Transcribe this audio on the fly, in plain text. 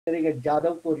at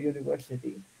Jadavpur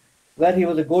University, where he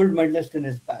was a gold medalist in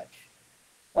his batch.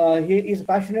 He is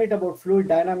passionate about fluid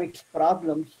dynamics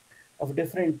problems of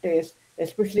different tastes,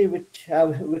 especially with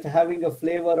having a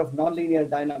flavor of nonlinear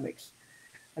dynamics.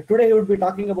 Today he would be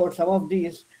talking about some of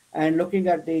these and looking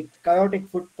at the chaotic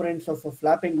footprints of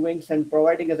flapping wings and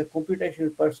providing us a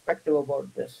computational perspective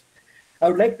about this. I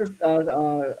would like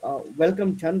to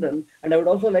welcome Chandan, and I would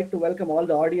also like to welcome all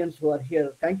the audience who are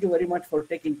here. Thank you very much for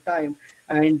taking time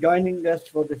and joining us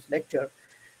for this lecture.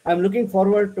 I'm looking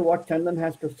forward to what Chandan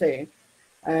has to say.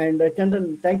 And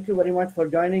Chandan, thank you very much for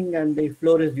joining, and the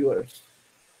floor is yours.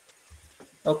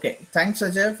 Okay, thanks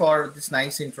Ajay for this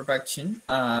nice introduction.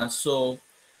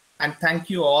 And thank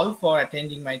you all for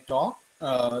attending my talk.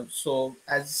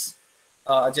 As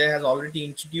Ajay has already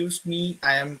introduced me,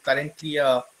 I am currently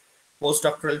a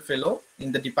postdoctoral fellow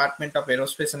in the Department of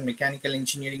Aerospace and Mechanical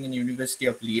Engineering in University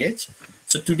of Liege.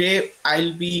 So today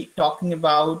I'll be talking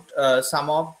about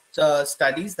some of the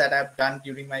studies that I've done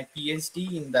during my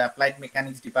Ph.D. in the Applied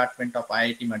Mechanics Department of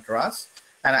IIT Madras.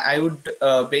 And I would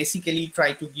basically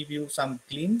try to give you some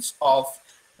glimpse of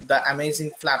the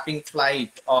amazing flapping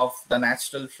flight of the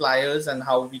natural flyers and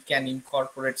how we can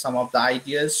incorporate some of the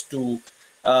ideas to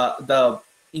the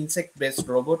insect-based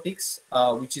robotics,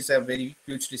 which is a very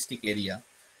futuristic area.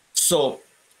 So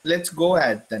let's go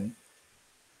ahead then.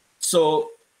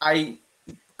 So I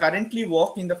currently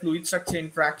work in the fluid structure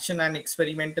interaction and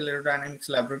experimental aerodynamics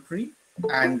laboratory,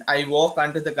 and I work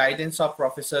under the guidance of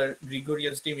Professor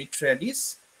Grigorios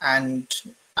Dimitriadis, and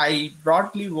I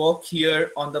broadly work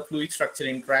here on the fluid structure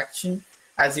interaction.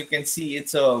 As you can see,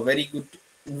 it's a very good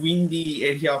windy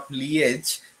area of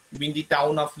Liege, windy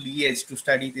town of Liege to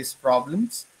study these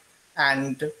problems.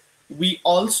 And we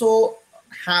also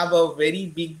have a very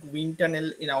big wind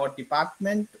tunnel in our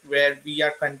department where we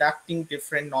are conducting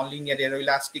different nonlinear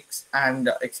aeroelastics and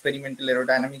experimental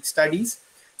aerodynamic studies.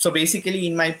 So basically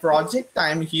in my project,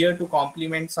 I'm here to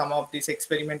complement some of these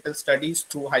experimental studies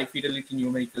through high fidelity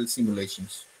numerical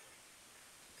simulations.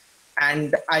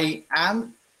 And I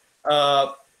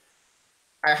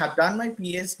have done my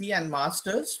PhD and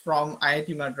master's from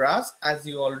IIT Madras, as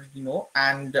you already know,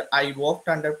 and I worked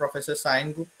under Professor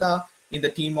Sayan Gupta in the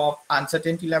team of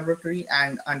Uncertainty Laboratory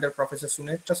and under Professor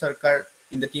Sunetra Sarkar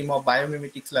in the team of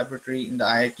Biomimetics Laboratory in the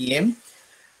IITM.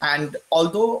 And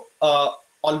although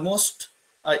almost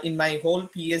in my whole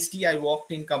PhD, I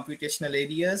worked in computational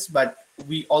areas, but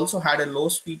we also had a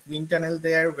low-speed wind tunnel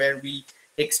there where we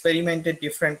experimented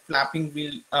different flapping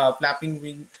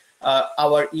wing,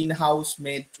 our in-house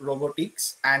made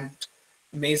robotics, and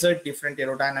measured different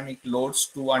aerodynamic loads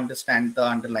to understand the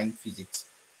underlying physics.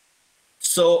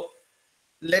 So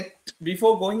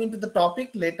before going into the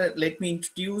topic, let me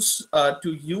introduce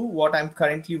to you what I'm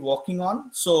currently working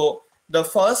on. So the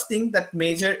first thing, that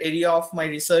major area of my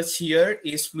research here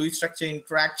is fluid structure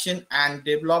interaction and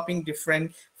developing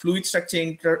different fluid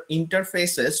structure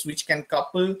interfaces which can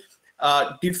couple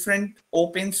different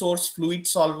open source fluid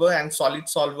solver and solid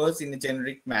solvers in a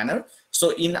generic manner.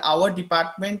 So in our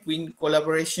department, we in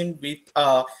collaboration with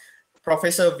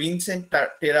Professor Vincent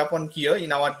Terapon here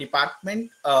in our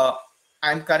department,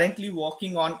 I'm currently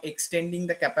working on extending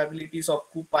the capabilities of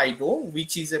Cupido,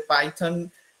 which is a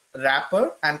Python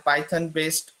wrapper and Python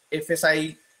based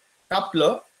FSI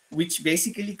coupler, which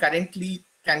basically currently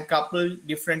can couple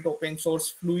different open source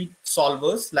fluid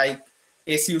solvers like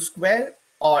SU square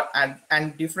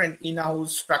and different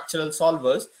in-house structural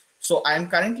solvers. So I'm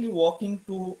currently working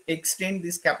to extend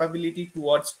this capability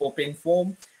towards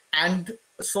OpenFOAM, and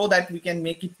so that we can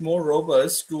make it more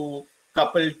robust to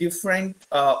couple different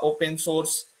open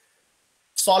source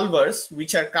solvers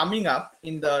which are coming up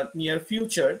in the near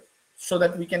future, so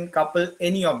that we can couple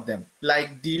any of them,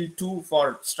 like DEAL2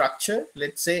 for structure,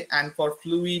 let's say, and for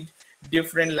fluid,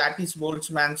 different lattice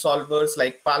Boltzmann solvers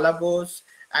like Palabos.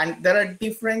 And there are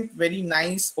different very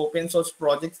nice open source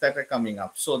projects that are coming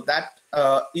up. So that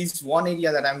is one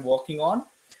area that I'm working on.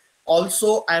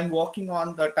 Also, I'm working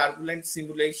on the turbulence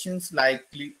simulations like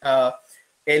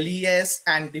LES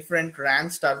and different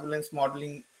RANS turbulence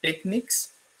modeling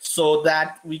techniques, so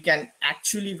that we can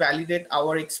actually validate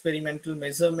our experimental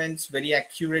measurements very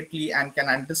accurately and can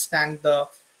understand the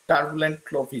turbulent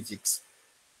flow physics.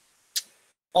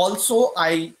 Also,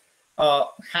 I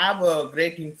have a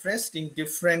great interest in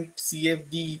different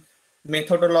CFD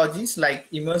methodologies like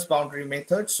immerse boundary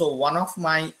method. So one of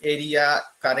my area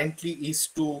currently is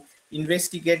to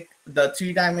investigate the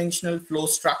three-dimensional flow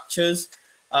structures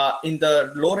in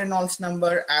the low Reynolds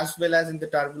number as well as in the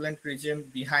turbulent region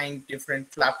behind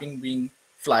different flapping wing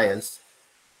flyers.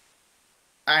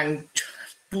 And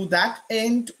To that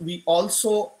end, we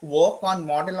also work on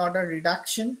model order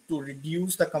reduction to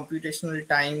reduce the computational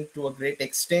time to a great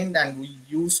extent, and we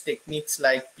use techniques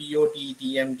like P.O.D.,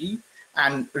 DMD,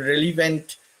 and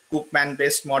relevant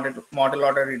Koopman-based model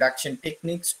order reduction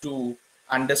techniques to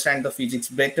understand the physics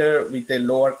better with a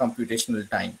lower computational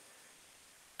time.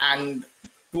 And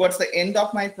towards the end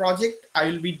of my project, I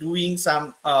will be doing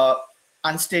some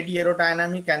unsteady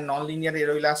aerodynamic and nonlinear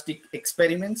aeroelastic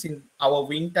experiments in our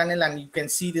wind tunnel. And you can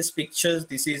see these pictures.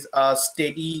 This is a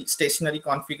steady stationary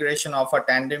configuration of a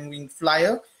tandem wing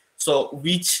flyer. So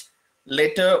which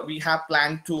later we have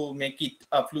planned to make it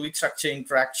a fluid structure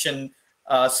interaction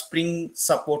spring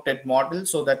supported model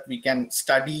so that we can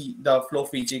study the flow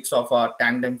physics of a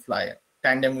tandem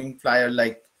wing flyer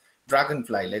like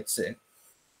Dragonfly, let's say.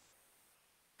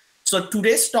 So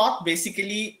today's talk,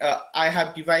 basically, I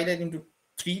have divided into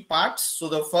 3 parts. So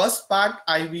the first part,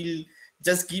 I will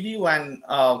just give you an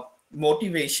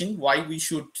motivation why we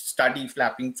should study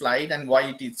flapping flight and why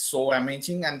it is so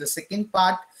amazing. And the second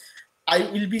part, I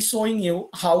will be showing you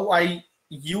how I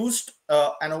used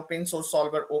an open source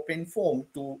solver, OpenFOAM,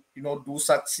 to do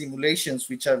such simulations,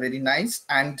 which are very nice.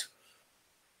 And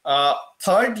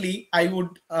thirdly, I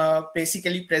would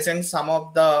basically present some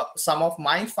of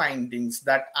my findings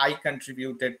that I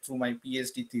contributed to my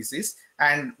PhD thesis,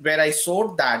 and where I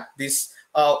showed that this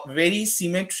very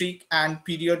symmetric and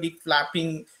periodic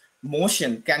flapping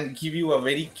motion can give you a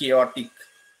very chaotic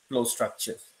flow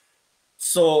structure.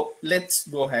 So let's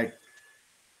go ahead.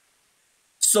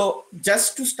 So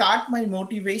just to start my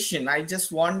motivation, I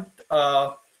just want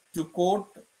to quote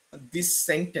this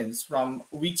sentence from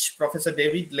which Professor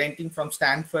David Lentin from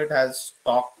Stanford has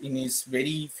talked in his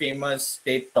very famous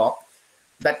TED talk,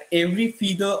 that every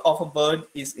feather of a bird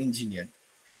is engineered.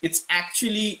 It's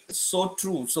actually so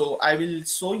true. So I will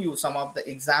show you some of the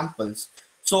examples.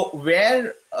 So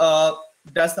where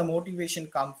does the motivation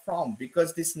come from?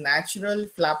 Because these natural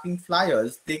flapping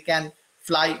flyers, they can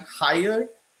fly higher,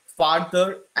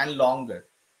 farther, and longer.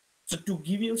 So to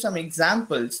give you some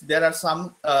examples, there are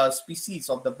some species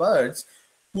of the birds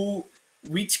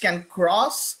which can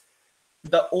cross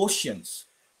the oceans.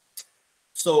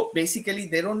 So basically,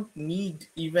 they don't need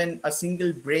even a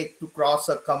single break to cross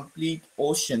a complete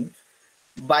ocean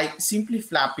by simply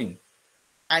flapping.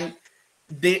 And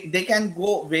they can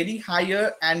go very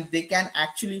higher, and they can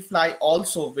actually fly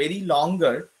also very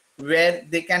longer, where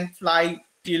they can fly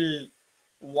till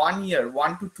 1 year,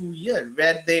 1 to 2 years,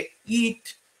 where they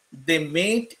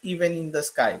mate even in the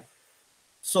sky.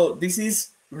 So this is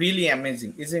really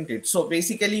amazing, isn't it? So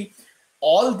basically,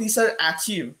 all these are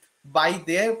achieved by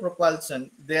their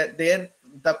propulsion, the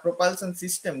propulsion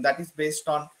system that is based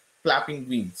on flapping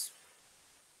wings.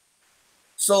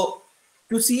 So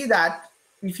to see that,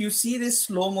 if you see this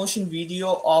slow motion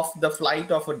video of the flight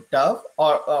of a dove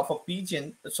or of a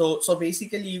pigeon, so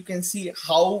basically you can see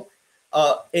how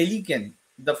elegant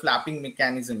the flapping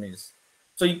mechanism is.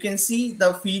 So you can see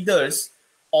the feathers,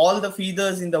 all the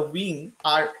feathers in the wing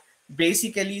are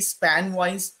basically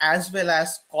span-wise as well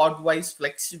as chord-wise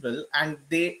flexible, and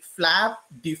they flap,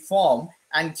 deform,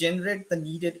 and generate the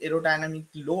needed aerodynamic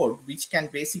load, which can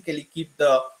basically keep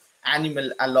the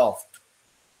animal aloft.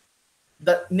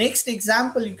 The next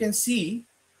example, you can see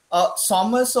a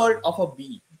somersault of a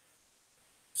bee.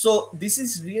 So this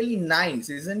is really nice,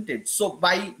 isn't it? So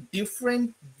by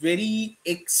different very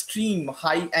extreme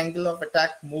high angle of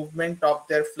attack movement of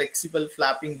their flexible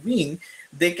flapping wing,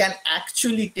 they can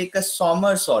actually take a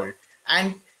somersault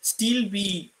and still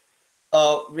be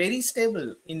very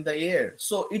stable in the air.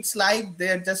 So it's like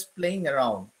they're just playing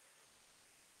around.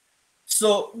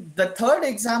 So the third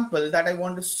example that I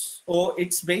want to show,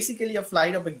 it's basically a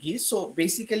flight of a geese. So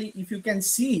basically, if you can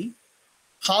see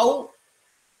how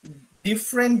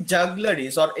different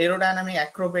juggleries or aerodynamic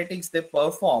acrobatics they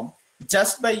perform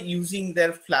just by using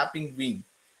their flapping wing.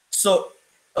 So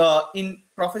in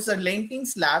Professor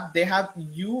Lentin's lab, they have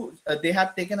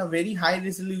taken a very high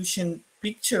resolution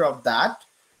picture of that,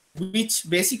 which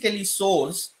basically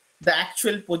shows the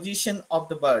actual position of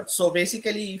the bird. So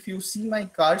basically, if you see my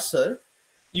cursor,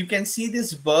 you can see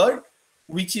this bird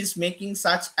which is making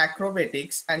such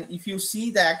acrobatics, and if you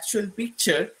see the actual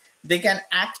picture, they can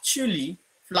actually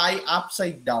fly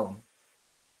upside down.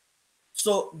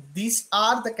 So these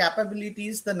are the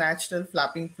capabilities the natural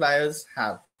flapping flyers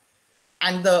have.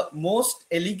 And the most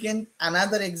elegant,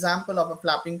 another example of a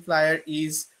flapping flyer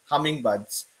is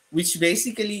hummingbirds, which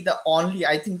basically the only,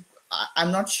 I think,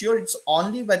 I'm not sure it's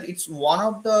only, but it's one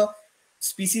of the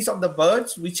species of the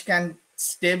birds which can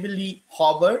stably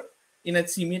hover in a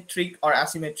symmetric or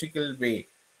asymmetrical way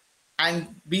and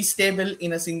be stable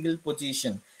in a single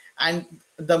position. And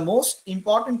the most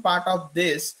important part of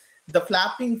this, the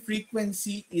flapping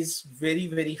frequency is very,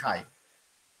 very high,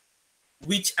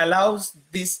 which allows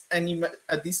this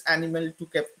animal to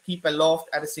keep aloft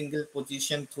at a single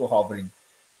position through hovering.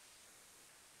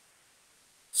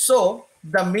 So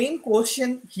the main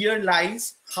question here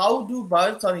lies, how do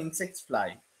birds or insects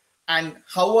fly? And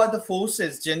how are the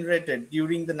forces generated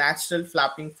during the natural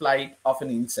flapping flight of an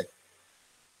insect?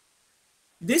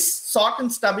 This short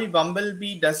and stubby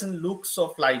bumblebee doesn't look so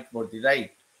flight-worthy,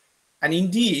 right? And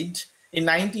indeed, in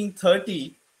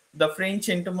 1930, the French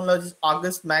entomologist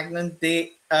Auguste Magnan,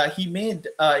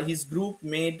 his group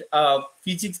made a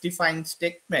physics-defined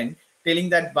statement telling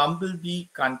that bumblebee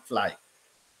can't fly.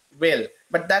 Well,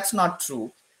 but that's not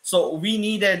true. So we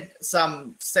needed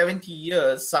some 70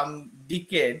 years, some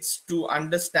decades to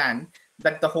understand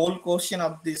that the whole question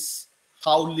of this,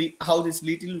 how these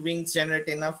little wings generate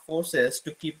enough forces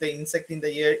to keep the insect in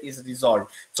the air is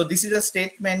resolved. So this is a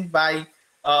statement by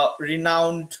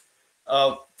renowned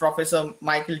Professor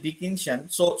Michael Dickinson.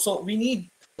 So we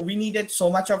needed so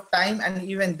much of time, and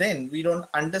even then we don't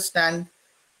understand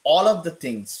all of the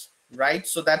things, right?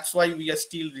 So that's why we are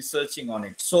still researching on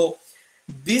it. So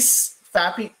these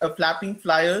flapping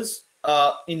flyers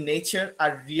in nature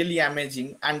are really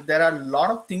amazing, and there are a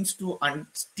lot of things to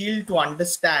still to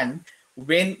understand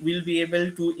when we'll be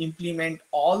able to implement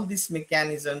all these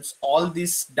mechanisms, all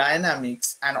these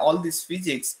dynamics, and all this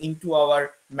physics into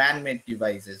our man-made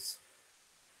devices.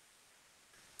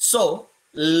 So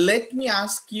let me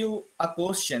ask you a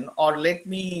question, or let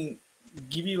me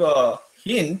give you a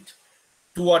hint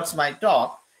towards my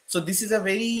talk. So this is a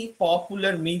very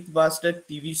popular myth-busted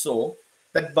TV show,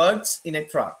 that birds in a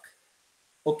truck.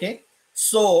 Okay,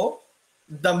 so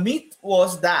the myth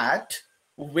was that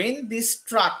when this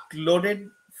truck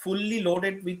fully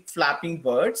loaded with flapping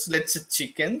birds, let's say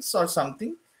chickens or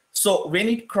something, so when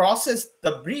it crosses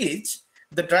the bridge,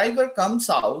 the driver comes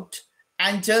out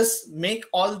and just make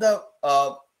all the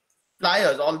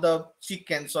flyers, all the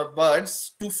chickens or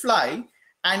birds to fly,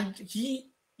 and he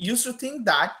used to think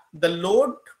that the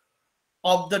load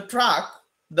of the truck,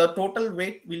 the total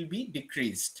weight will be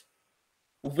decreased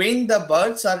when the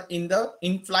birds are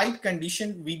in flight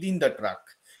condition within the truck,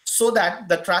 so that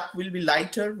the truck will be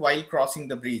lighter while crossing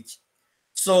the bridge.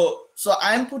 So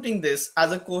I am putting this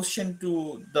as a question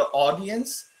to the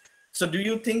audience. So do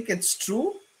you think it's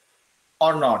true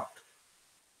or not?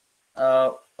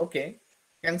 Okay,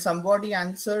 can somebody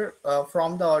answer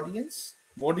from the audience?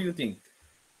 What do you think?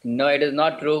 No, it is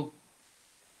not true,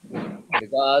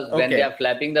 because when they are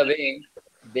flapping the wing,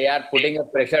 they are putting a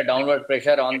pressure, downward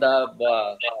pressure on the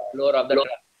floor of the truck.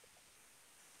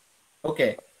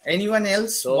 Okay. Anyone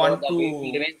else So want the to? weight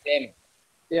will remain same.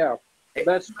 Yeah,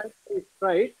 that's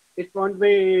right. It won't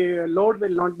be, load will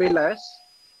not be less,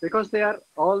 because they are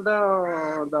all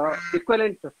the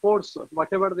equivalent force,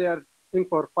 whatever they are doing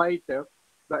for fight, the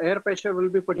air pressure will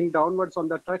be putting downwards on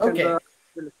the truck, and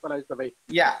will equalize the weight.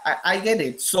 Yeah, I get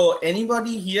it. So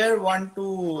anybody here want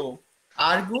to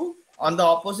argue on the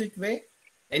opposite way?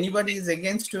 Anybody is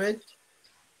against to it?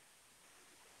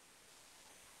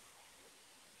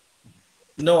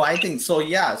 No, I think so.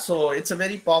 Yeah, so it's a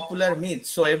very popular myth.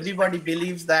 So everybody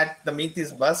believes that the myth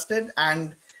is busted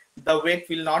and the weight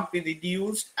will not be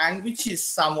reduced, and which is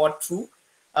somewhat true,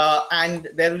 and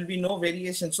there will be no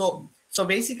variation. So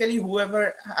basically,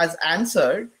 whoever has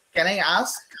answered, can I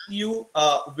ask you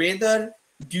whether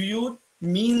do you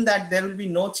mean that there will be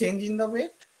no change in the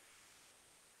weight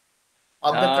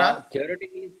of the truck?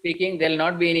 Theoretically speaking, there will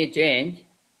not be any change,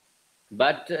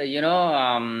 but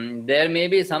there may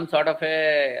be some sort of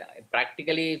a,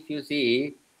 practically if you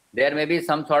see, there may be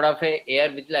some sort of a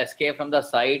air which will escape from the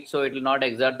side, so it will not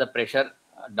exert the pressure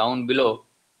down below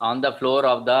on the floor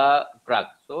of the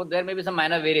truck. So there may be some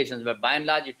minor variations, but by and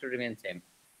large it should remain same.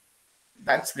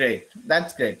 That's great.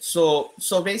 That's great. So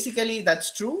basically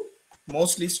that's true.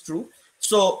 Mostly it's true.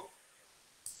 So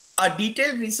a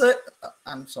detailed research.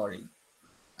 I'm sorry,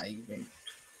 I went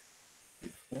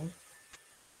before.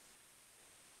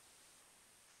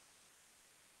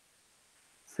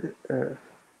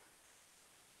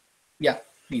 Yeah,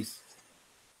 please.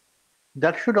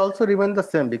 That should also remain the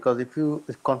same, because if you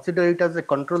consider it as a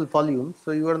control volume,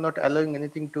 so you are not allowing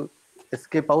anything to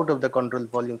escape out of the control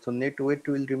volume. So net weight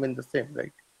will remain the same,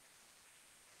 right?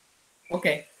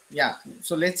 Okay. Yeah.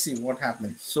 So let's see what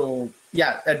happens. So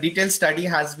yeah, a detailed study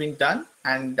has been done,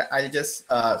 and I'll just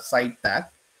cite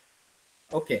that.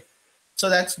 Okay. So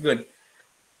that's good.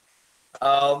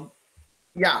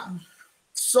 Yeah.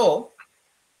 So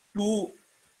to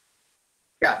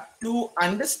Yeah, to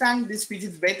understand this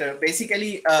physics better,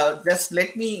 basically, just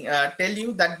let me tell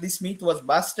you that this myth was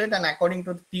busted, and according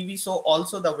to the TV show,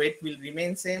 also the weight will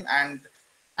remain same. And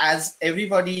as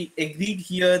everybody agreed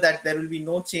here that there will be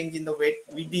no change in the weight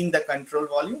within the control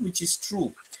volume, which is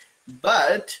true.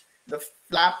 But the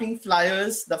flapping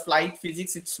flyers, the flight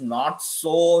physics, it's not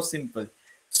so simple.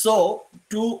 So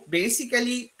to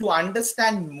basically to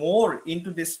understand more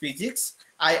into this physics,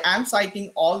 I am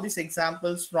citing all these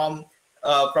examples from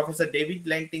Professor David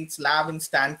Lenting's lab in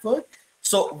Stanford.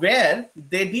 So where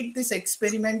they did this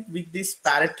experiment with these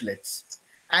parrotlets,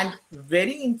 and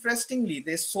very interestingly,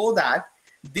 they saw that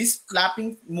this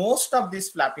flapping, most of these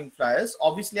flapping flyers,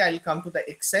 obviously I'll come to the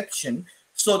exception.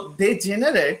 So they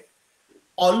generate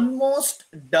almost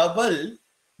double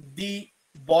the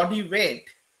body weight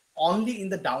only in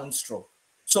the downstroke.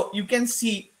 So you can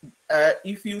see,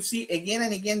 if you see again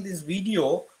and again this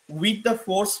video with the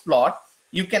force plot,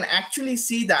 you can actually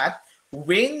see that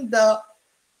when the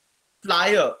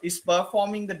flyer is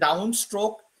performing the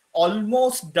downstroke,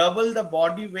 almost double the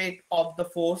body weight of the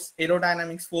force,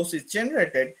 aerodynamics force is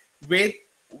generated, whereas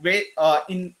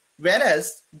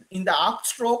in the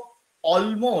upstroke,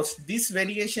 almost this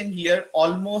variation here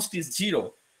almost is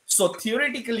zero. So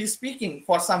theoretically speaking,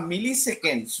 for some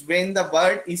milliseconds, when the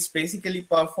bird is basically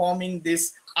performing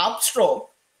this upstroke,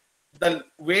 the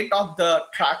weight of the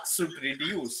truck should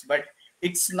reduce, but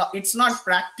it's not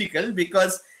practical,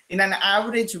 because in an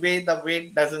average way the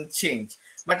weight doesn't change.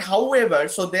 But however,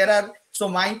 so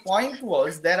my point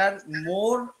was there are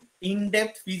more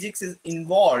in-depth physics is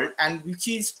involved, and which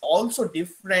is also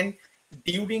different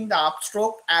during the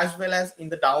upstroke as well as in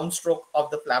the downstroke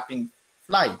of the flapping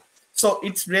fly. So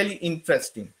it's really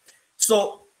interesting.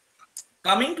 So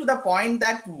coming to the point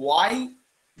that why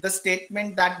the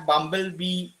statement that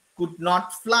bumblebee could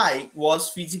not fly was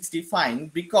physics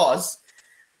defined, because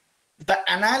the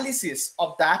analysis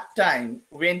of that time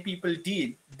when people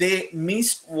did, they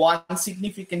missed one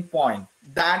significant point,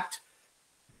 that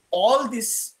all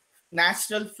these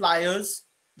natural flyers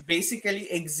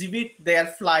basically exhibit their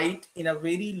flight in a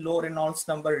very low Reynolds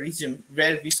number region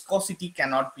where viscosity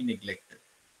cannot be neglected.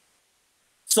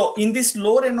 So in this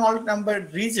low Reynolds number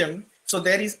region, so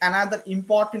there is another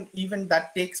important event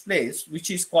that takes place,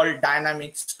 which is called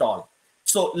dynamic stall.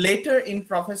 So later in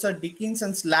Professor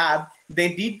Dickinson's lab,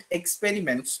 they did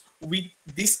experiments with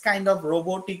this kind of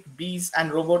robotic bees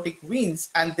and robotic wings,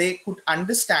 and they could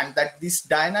understand that this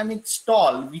dynamic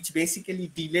stall, which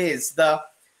basically delays the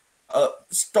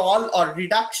stall or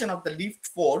reduction of the lift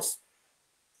force,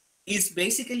 is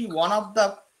basically one of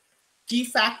the key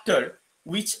factor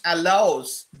which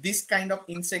allows this kind of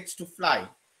insects to fly,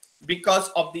 because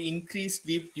of the increased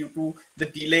lift due to the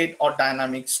delayed or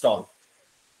dynamic stall.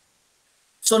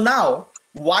 So now,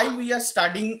 why we are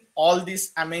studying all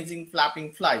this amazing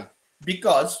flapping fly?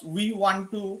 Because we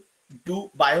want to do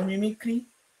biomimicry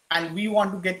and we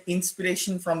want to get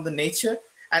inspiration from the nature.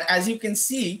 And as you can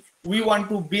see, we want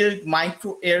to build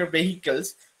micro air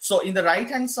vehicles. So in the right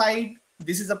hand side,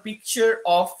 this is a picture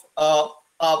of a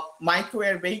micro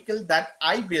air vehicle that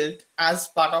I built as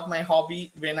part of my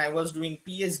hobby when I was doing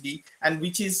PhD, and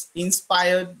which is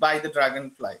inspired by the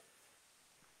dragonfly.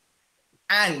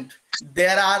 And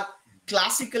there are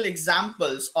classical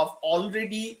examples of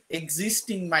already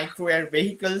existing micro air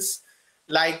vehicles,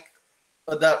 like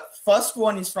the first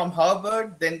one is from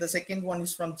Harvard, then the second one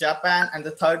is from Japan, and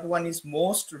the third one is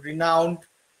most renowned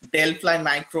Delphi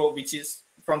Micro, which is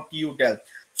from TU Delft.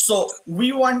 So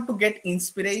we want to get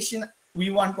inspiration. We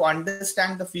want to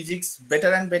understand the physics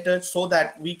better and better so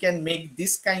that we can make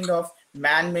this kind of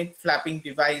man-made flapping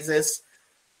devices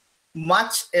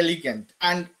much elegant.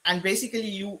 And basically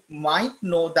you might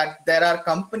know that there are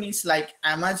companies like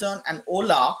Amazon and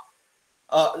Ola,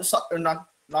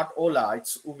 not Ola,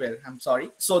 it's Uber, I'm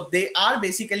sorry. So they are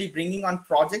basically bringing on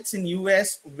projects in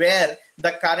US where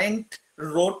the current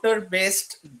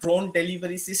rotor-based drone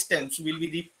delivery systems will be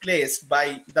replaced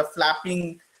by the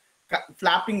flapping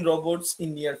robots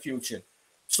in near future.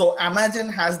 So Amazon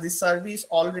has this service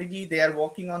already. They are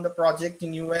working on the project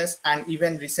in US, and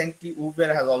even recently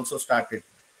Uber has also started.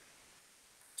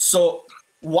 So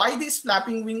why these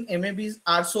flapping wing MABs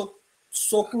are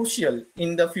so crucial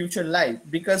in the future life?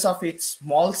 Because of its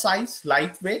small size,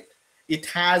 lightweight, it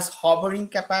has hovering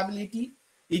capability,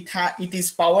 it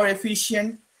is power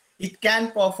efficient, it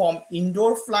can perform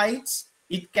indoor flights,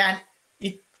 it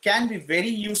can be very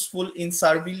useful in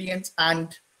surveillance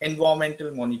and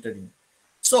environmental monitoring.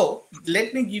 So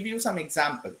let me give you some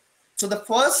example. So the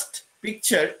first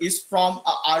picture is from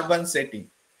an urban setting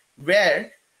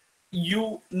where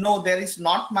you know there is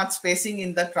not much spacing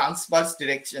in the transverse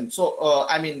direction. So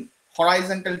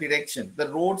horizontal direction. The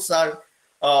roads are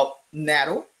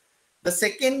narrow. The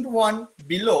second one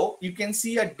below, you can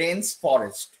see a dense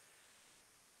forest.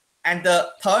 And the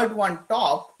third one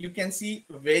top, you can see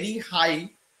very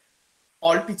high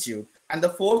altitude. And the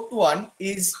fourth one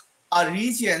is a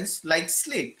regions like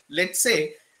slit. Let's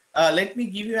say, let me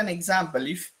give you an example.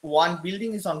 If one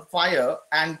building is on fire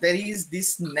and there is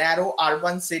this narrow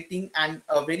urban setting and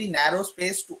a very narrow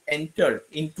space to enter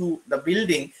into the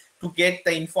building to get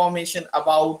the information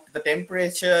about the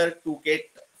temperature, to get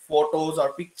photos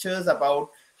or pictures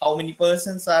about how many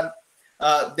persons are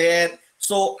there.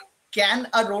 So can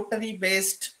a rotary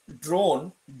based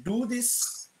drone do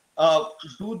this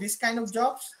kind of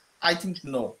jobs? I think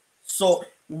no. So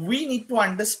we need to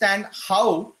understand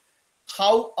how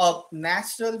a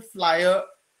natural flyer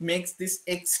makes this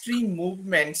extreme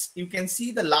movements. You can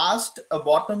see the last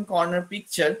bottom corner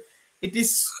picture. It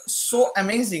is so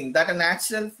amazing that a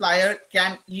natural flyer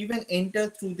can even enter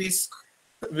through this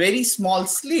very small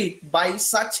slit by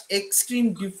such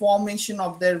extreme deformation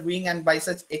of their wing and by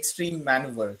such extreme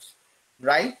maneuvers,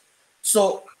 right?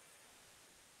 So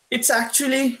it's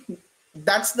actually,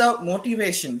 that's the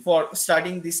motivation for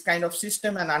studying this kind of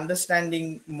system and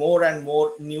understanding more and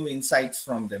more new insights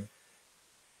from them.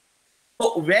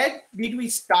 So where did we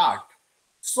start?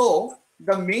 So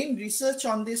the main research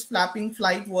on this flapping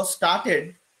flight was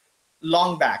started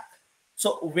long back.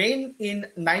 So when in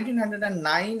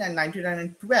 1909 and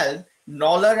 1912,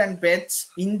 Noller and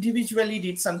Betts individually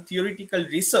did some theoretical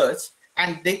research,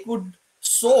 and they could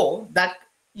show that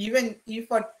even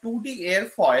if a 2D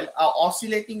airfoil,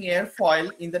 oscillating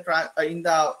airfoil in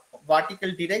the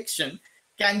vertical direction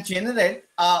can generate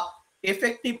a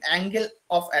effective angle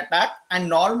of attack, and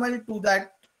normal to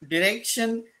that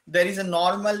direction, there is a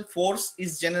normal force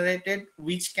is generated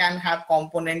which can have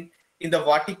component in the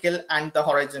vertical and the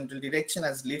horizontal direction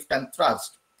as lift and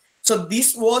thrust. So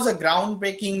this was a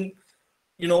groundbreaking,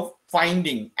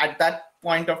 finding at that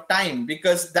point of time,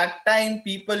 because that time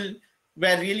people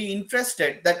were really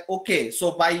interested that, okay,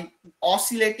 so by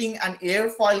oscillating an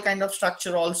airfoil kind of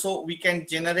structure also, we can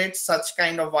generate such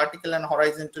kind of vertical and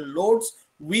horizontal loads,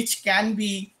 which can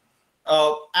be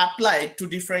applied to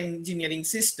different engineering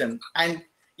systems. And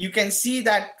you can see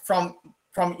that from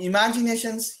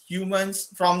imaginations, humans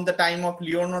from the time of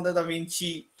Leonardo da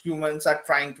Vinci, humans are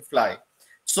trying to fly.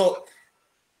 So,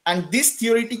 and this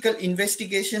theoretical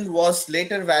investigation was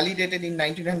later validated in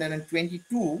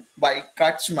 1922 by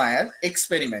Kirchmeier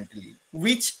experimentally,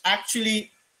 which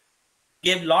actually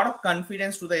gave a lot of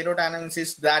confidence to the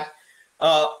aerodynamicists that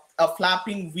a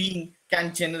flapping wing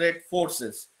can generate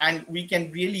forces, and we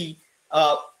can really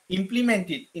implement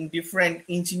it in different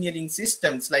engineering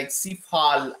systems like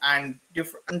CFAL and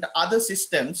different other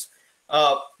systems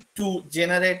to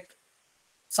generate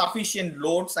sufficient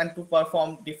loads and to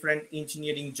perform different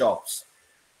engineering jobs.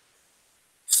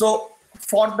 So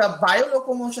for the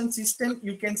biolocomotion system,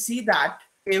 you can see that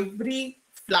every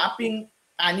flapping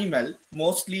animal,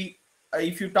 mostly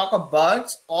if you talk of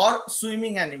birds, or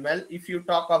swimming animal, if you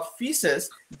talk of fishes,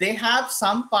 they have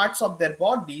some parts of their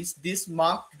bodies, this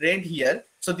marked red here.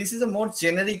 So this is a more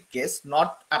generic case,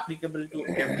 not applicable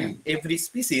to every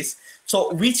species.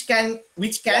 So which can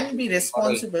be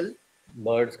responsible.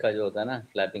 Birds का जो होता है ना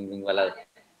flapping wing वाला,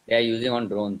 they are using on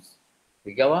drones.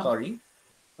 क्या हुआ? Sorry.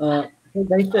 So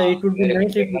guys, it would be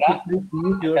nice if you could please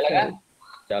mute yourself.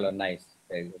 Chalo, nice,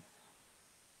 very good.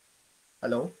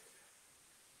 Hello.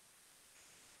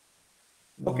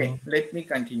 Okay, let me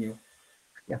continue.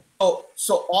 Yeah.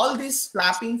 So all these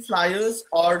flapping flyers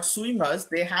or swimmers,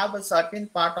 they have a certain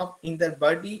part of in their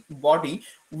body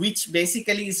which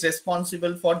basically is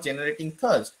responsible for generating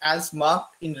thrust, as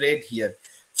marked in red here.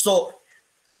 So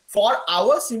for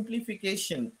our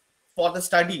simplification, for the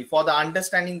study, for the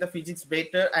understanding the physics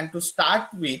better, and to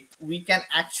start with, we can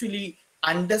actually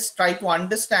try to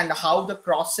understand how the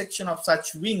cross section of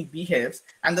such wing behaves,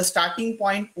 and the starting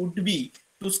point would be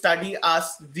to study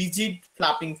as rigid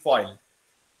flapping foil.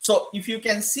 So if you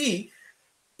can see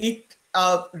it,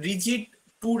 a rigid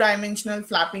two-dimensional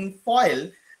flapping foil,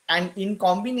 and in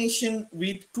combination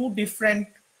with two different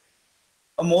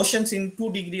motions in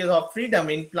 2 degrees of freedom,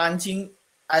 in plunging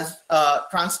as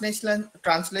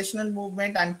translational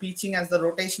movement and pitching as the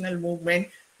rotational movement,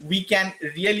 we can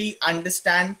really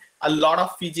understand a lot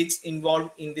of physics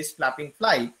involved in this flapping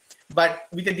flight. But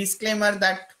with a disclaimer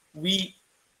that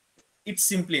it's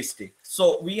simplistic.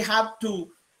 So we have to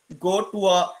go to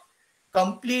a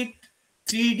complete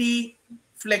 3D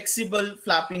flexible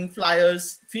flapping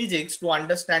flyers physics to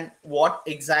understand what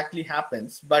exactly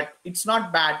happens, but it's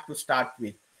not bad to start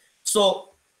with. So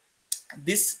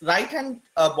this right hand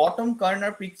bottom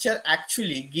corner picture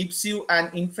actually gives you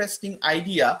an interesting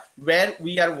idea where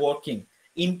we are working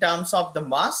in terms of the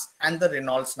mass and the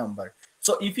Reynolds number.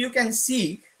 So if you can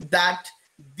see that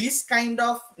this kind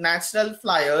of natural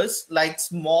flyers like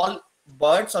small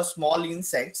birds or small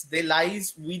insects, they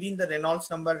lies within the Reynolds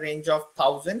number range of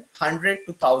 100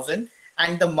 to 1000,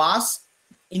 and the mass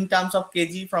in terms of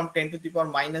kg from 10 to the power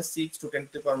 -6 to 10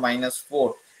 to the power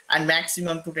 -4, and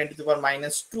maximum to 10 to the power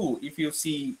 -2 if you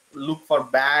see, look for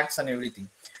bats and everything.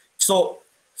 So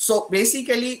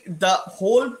basically the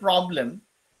whole problem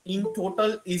in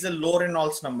total is a low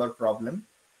Reynolds number problem,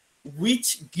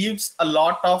 which gives a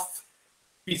lot of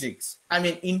physics, I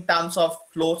mean in terms of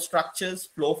flow structures,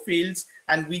 flow fields,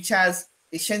 and which has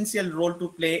essential role to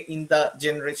play in the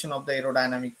generation of the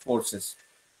aerodynamic forces.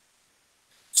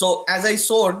 So as I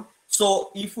showed,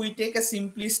 so if we take a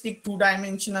simplistic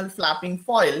two-dimensional flapping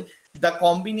foil, the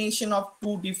combination of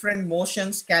two different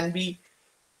motions can be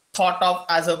thought of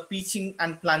as a pitching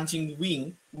and plunging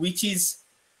wing, which is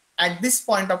at this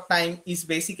point of time is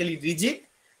basically rigid,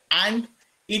 and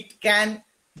it can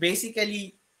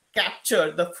basically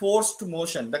capture the forced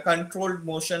motion, the controlled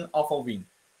motion of a wing,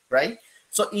 right?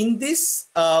 So in this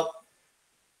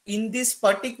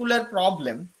particular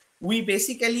problem, we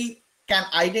basically can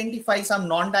identify some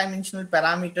non-dimensional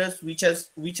parameters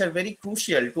which are very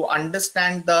crucial to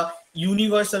understand the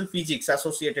universal physics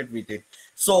associated with it.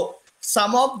 So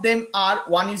some of them are,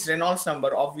 one is Reynolds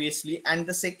number obviously, and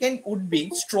the second would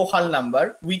be Strohal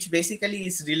number, which basically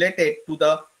is related to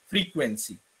the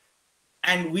frequency,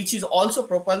 and which is also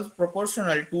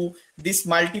proportional to this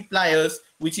multipliers,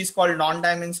 which is called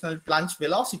non-dimensional plunge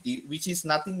velocity, which is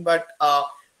nothing but a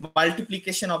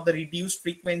multiplication of the reduced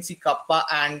frequency kappa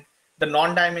and the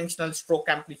non-dimensional stroke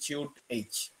amplitude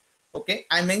h. Okay,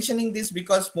 I'm mentioning this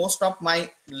because most of my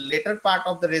later part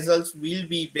of the results will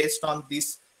be based on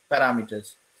these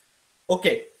parameters.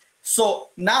 Okay, so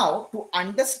now to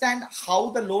understand how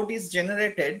the load is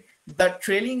generated, the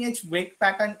trailing edge wake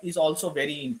pattern is also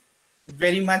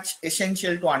very much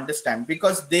essential to understand,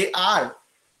 because they are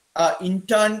in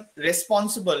turn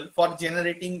responsible for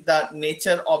generating the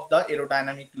nature of the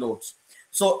aerodynamic loads.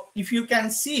 So if you can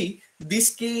see, this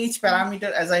KH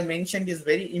parameter, as I mentioned, is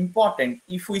very important.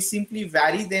 If we simply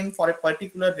vary them for a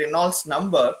particular Reynolds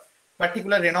number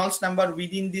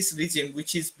within this region,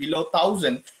 which is below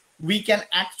 1000, we can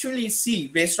actually see,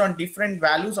 based on different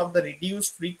values of the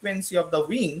reduced frequency of the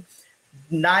wing,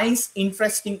 nice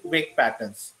interesting wake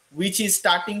patterns, which is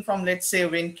starting from, let's say,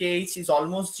 when KH is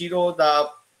almost 0,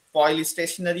 the foil is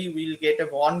stationary, we'll get a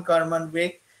von Karman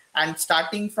wake, and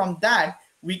starting from that,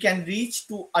 we can reach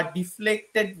to a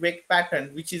deflected wake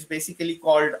pattern, which is basically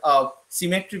called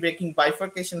symmetry waking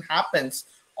bifurcation happens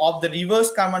of the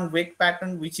reverse Karman wake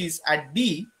pattern, which is at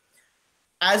D,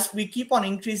 as we keep on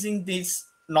increasing this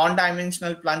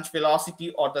non-dimensional plunge velocity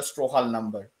or the Strohal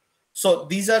number. So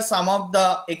these are some of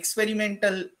the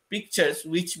experimental pictures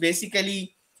which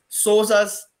basically shows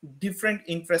us different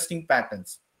interesting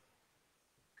patterns.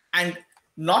 And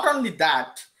not only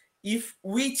that, if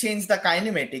we change the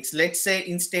kinematics, let's say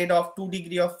instead of 2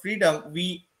 degrees of freedom,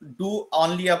 we do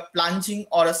only a plunging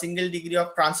or a single degree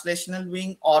of translational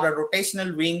wing or a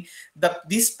rotational wing,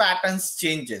 these patterns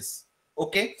changes.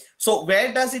 Okay, so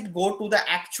where does it go to the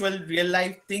actual real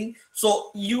life thing? So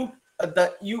you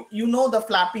know the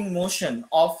flapping motion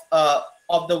of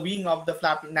the wing of the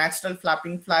natural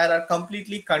flapping flyer are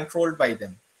completely controlled by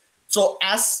them. So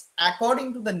as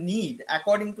according to the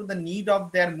need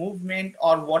of their movement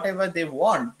or whatever they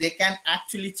want, they can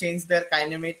actually change their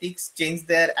kinematics, change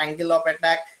their angle of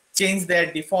attack, change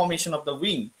their deformation of the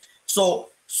wing. So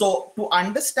to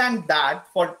understand that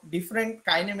for different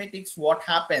kinematics, what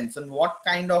happens and what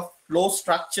kind of flow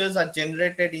structures are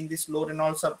generated in this low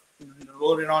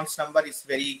Reynolds number is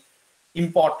very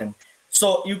important.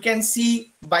 So you can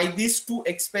see by these two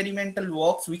experimental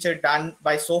works which are done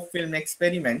by soft film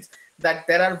experiments that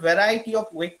there are variety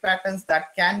of wake patterns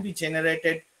that can be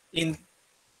generated in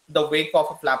the wake of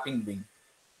a flapping wing.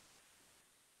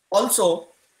 Also,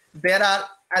 there are,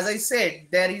 as I said,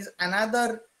 there is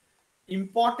another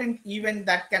important event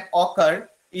that can occur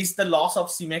is the loss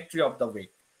of symmetry of the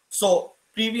wake. So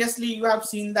previously you have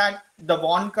seen that the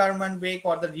von Karman wake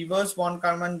or the reverse von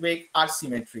Karman wake are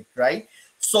symmetric, right?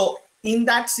 So in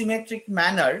that symmetric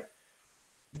manner,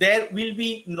 there will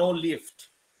be no lift.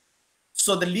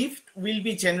 So the lift will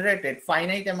be generated,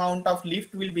 finite amount of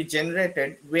lift will be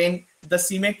generated when the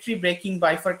symmetry breaking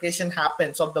bifurcation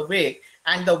happens of the wake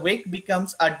and the wake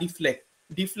becomes a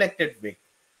deflected wake.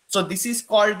 So this is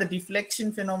called the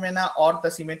deflection phenomena or the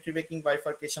symmetry breaking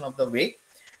bifurcation of the wake.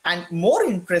 And more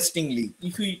interestingly,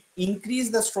 if we increase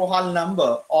the Strohal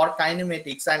number or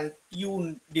kinematics and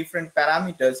tune different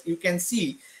parameters, you can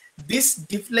see this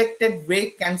deflected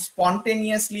wake can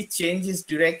spontaneously change its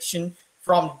direction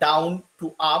from down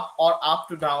to up or up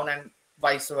to down and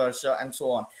vice versa and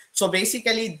so on. So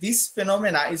basically this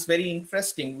phenomena is very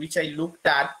interesting, which I looked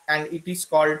at, and it is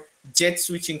called jet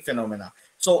switching phenomena.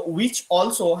 So which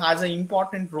also has an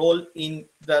important role in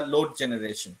the load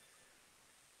generation.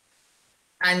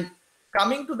 And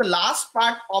coming to the last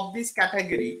part of this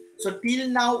category, so till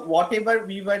now, whatever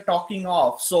we were talking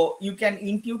of, so you can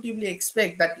intuitively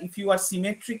expect that if you are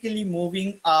symmetrically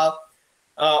moving an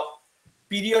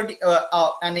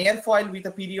airfoil with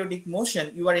a periodic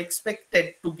motion, you are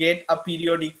expected to get a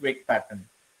periodic wake pattern,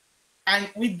 and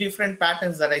with different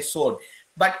patterns that I showed.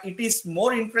 But it is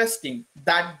more interesting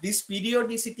that this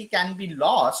periodicity can be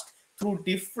lost through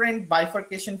different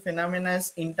bifurcation phenomena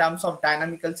in terms of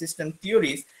dynamical system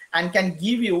theories, and can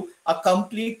give you a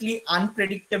completely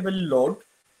unpredictable load,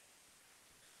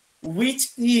 which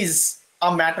is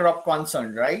a matter of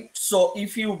concern, right? So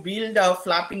if you build a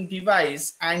flapping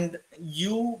device and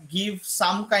you give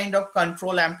some kind of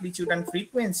control amplitude and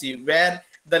frequency where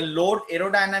the load,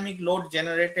 aerodynamic load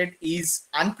generated is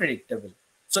unpredictable.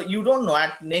 So you don't know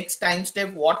at next time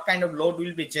step what kind of load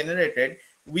will be generated,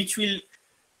 which will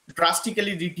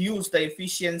drastically reduce the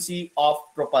efficiency of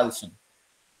propulsion.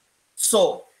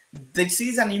 So this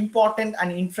is an important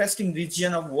and interesting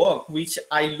region of work which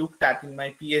I looked at in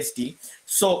my PhD.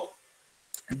 So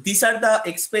these are the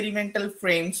experimental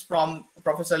frames from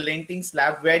Professor Lenting's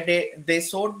lab, where they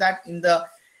showed that in the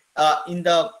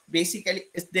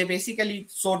basically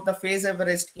showed the phase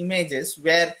Everest images,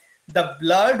 where the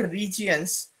blurred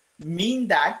regions mean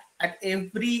that at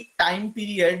every time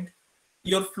period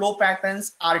your flow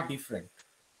patterns are different.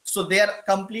 So they are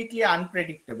completely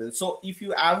unpredictable. So if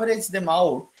you average them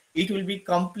out, it will be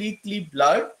completely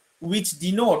blurred, which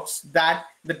denotes that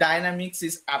the dynamics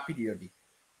is aperiodic.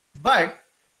 But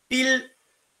till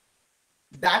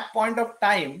that point of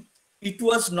time, it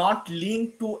was not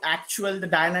linked to the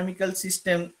dynamical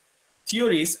system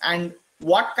theories, and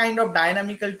what kind of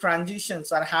dynamical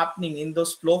transitions are happening in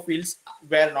those flow fields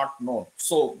were not known.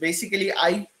 So basically,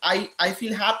 I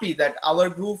feel happy that our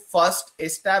group first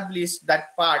established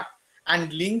that part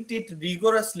and linked it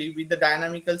rigorously with the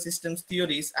dynamical systems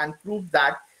theories and proved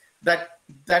that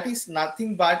is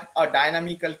nothing but a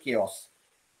dynamical chaos,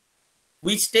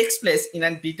 which takes place in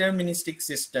a deterministic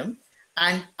system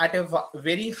and at a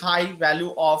very high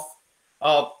value of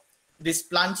this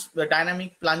the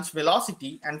dynamic plunge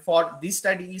velocity. And for this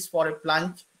study is for a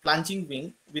plunging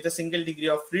wing with a single degree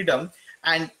of freedom,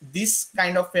 and this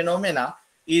kind of phenomena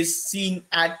is seen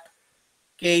at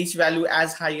KH value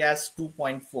as high as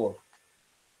 2.4.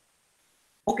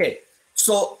 Okay,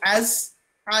 so as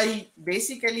I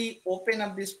basically open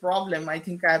up this problem, I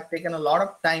think I have taken a lot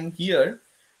of time here.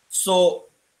 So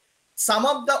some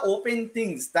of the open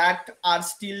things that are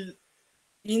still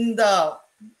in the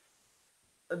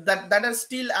that are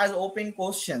still as open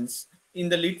questions in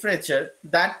the literature,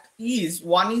 that is,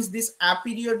 one is this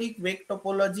aperiodic wake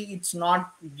topology. It's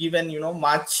not given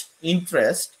much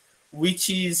interest, which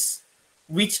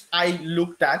I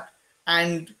looked at,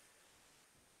 and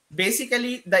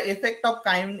basically the effect of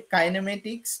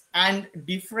kinematics and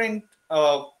different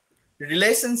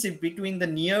relationship between the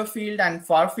near field and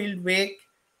far field wake,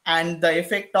 and the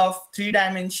effect of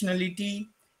three-dimensionality,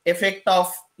 effect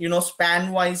of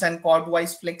span-wise and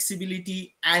chord-wise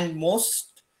flexibility, and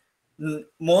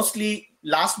mostly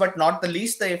last but not the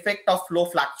least, the effect of flow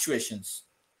fluctuations.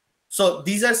 So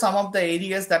these are some of the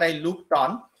areas that I looked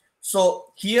on. So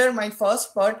here my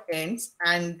first part ends,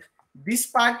 and this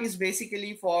part is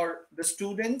basically for the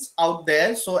students out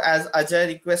there. So as Ajay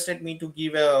requested me to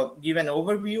give an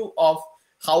overview of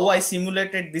how I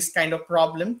simulated this kind of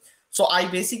problem. So I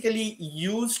basically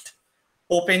used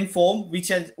OpenFOAM,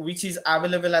 which is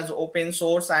available as open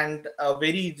source and a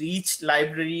very rich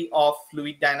library of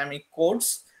fluid dynamic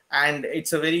codes, and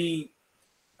it's a very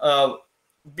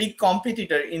big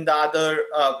competitor in the other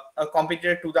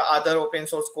competitor to the other open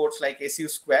source codes like SU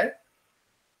Square.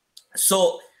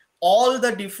 So all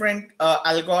the different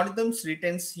algorithms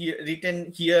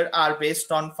written here are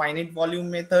based on finite volume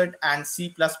method and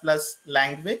C++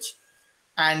 language.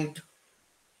 And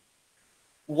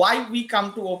why we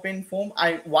come to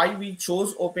OpenFOAM, why we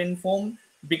chose OpenFOAM,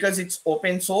 because it's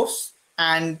open source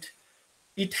and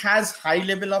it has high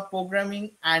level of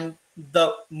programming, and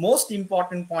the most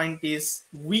important point is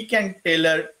we can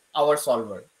tailor our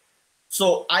solver.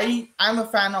 So I am a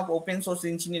fan of open source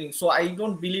engineering, so I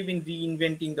don't believe in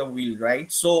reinventing the wheel, right?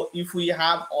 So if we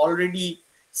have already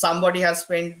somebody has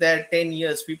spent their 10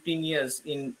 years, 15 years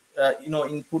in,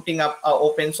 in putting up a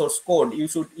open source code. You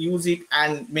should use it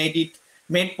and made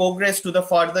progress to the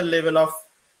further level of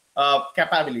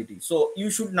capability. So you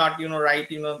should not, write,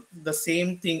 the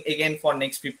same thing again for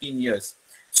next 15 years.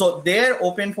 So there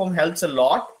OpenFOAM helps a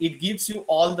lot. It gives you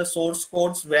all the source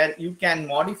codes where you can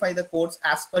modify the codes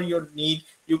as per your need.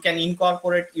 You can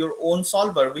incorporate your own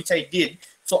solver, which I did.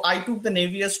 So I took the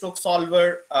Navier-Stokes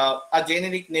solver, a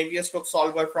generic Navier-Stokes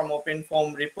solver from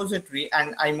OpenFOAM repository,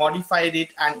 and I modified it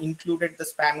and included the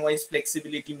span-wise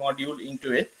flexibility module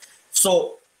into it.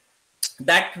 So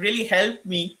that really helped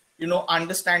me,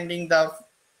 understanding the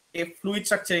fluid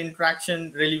structure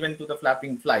interaction relevant to the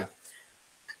flapping fly.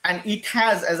 And it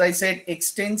has, as I said,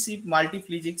 extensive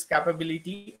multi-physics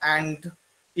capability, and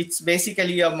it's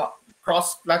basically a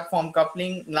cross-platform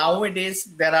coupling. Nowadays,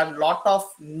 there are a lot of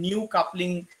new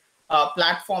coupling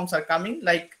platforms are coming.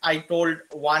 Like I told,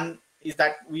 one is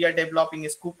that we are developing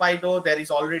is Cupido. There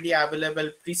is already available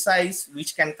Precise,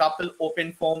 which can couple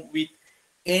OpenFOAM with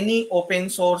any open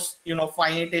source,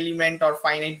 finite element or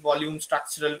finite volume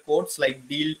structural codes like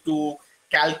Deal2,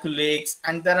 Calculates,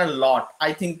 and there are a lot.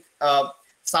 I think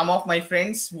some of my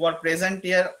friends who are present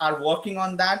here are working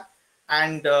on that.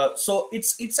 And so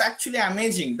it's actually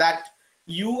amazing that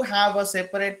you have a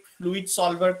separate fluid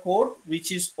solver code,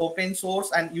 which is open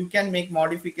source, and you can make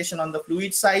modification on the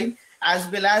fluid side, as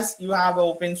well as you have an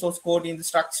open source code in the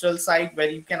structural side where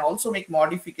you can also make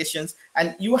modifications,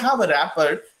 and you have a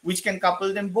wrapper which can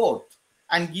couple them both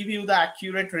and give you the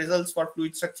accurate results for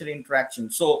fluid structure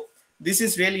interaction. So this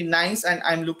is really nice, and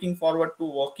I'm looking forward to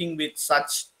working with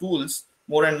such tools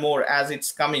more and more as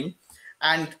it's coming.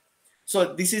 And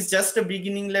so this is just a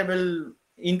beginning level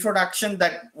introduction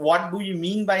that what do you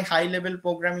mean by high level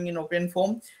programming in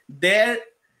OpenFOAM. There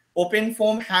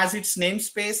OpenFOAM has its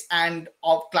namespace and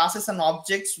of classes and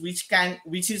objects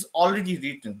which is already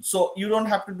written, so you don't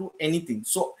have to do anything.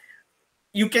 So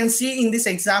you can see in this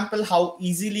example how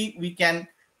easily we can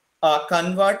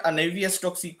convert a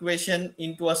Navier-Stokes equation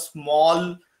into a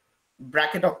small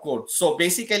bracket of code. So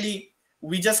basically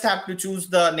we just have to choose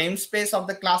the namespace of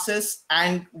the classes,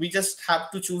 and we just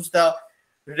have to choose the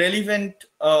relevant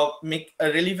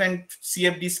relevant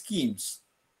CFD schemes,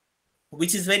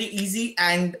 which is very easy,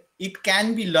 and it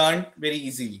can be learned very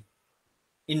easily,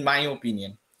 in my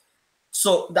opinion.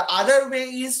 So the other way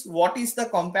is, what is the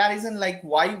comparison, like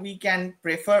why we can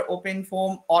prefer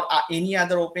OpenFOAM or any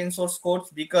other open source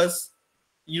codes? Because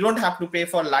you don't have to pay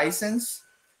for license.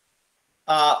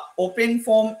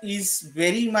 OpenFOAM is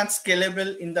very much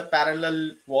scalable in the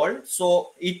parallel world.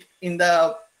 So in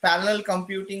the parallel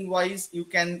computing wise, you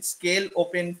can scale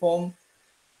OpenFOAM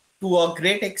to a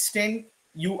great extent.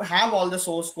 You have all the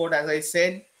source code, as I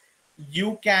said.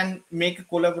 You can make a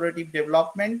collaborative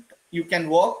development. You can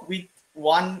work with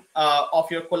one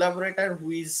of your collaborator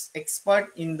who is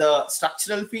expert in the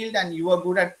structural field, and you are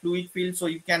good at fluid field, so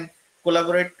you can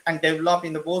collaborate and develop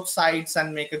in the both sides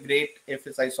and make a great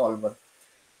FSI solver.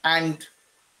 And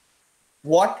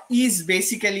what is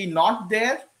basically not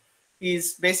there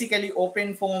is basically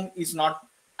OpenFOAM is not,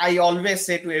 I always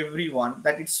say to everyone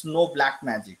that it's no black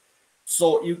magic.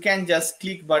 So you can just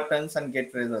click buttons and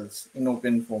get results in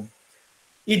OpenFOAM.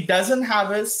 It doesn't have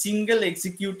a single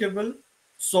executable.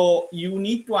 So you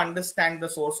need to understand the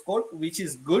source code, which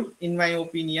is good in my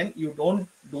opinion. You don't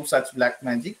do such black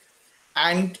magic.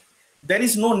 And there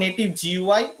is no native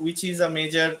GUI, which is a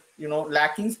major,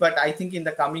 lackings. But I think in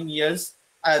the coming years,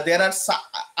 there are.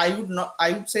 I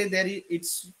would say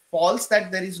it's false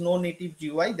that there is no native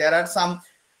GUI. There are some,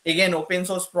 again, open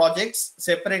source projects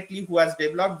separately who has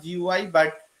developed GUI,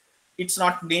 but it's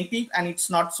not native and it's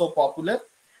not so popular.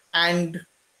 And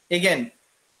again,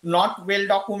 not well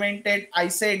documented. I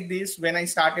said this when I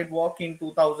started work in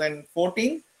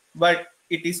 2014, but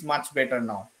it is much better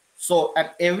now. So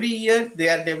at every year they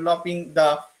are developing,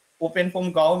 the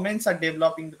OpenFOAM governments are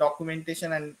developing the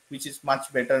documentation, and which is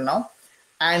much better now.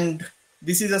 And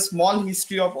this is a small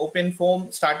history of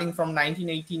OpenFOAM starting from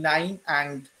 1989,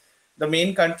 and the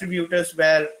main contributors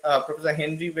were Professor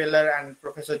Henry Weller and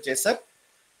Professor Jessup.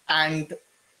 And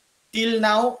till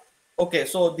now, okay,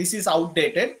 so this is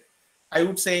outdated. I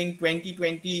would say in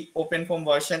 2020, OpenFOAM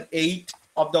version 8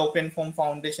 of the OpenFOAM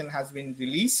Foundation has been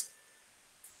released.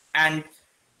 And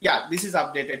yeah, this is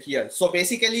updated here. So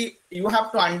basically, you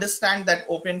have to understand that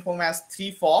OpenFOAM has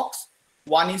 3 forks.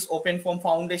 One is OpenFOAM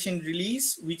Foundation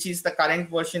release, which is the current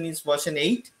version is version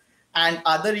 8. And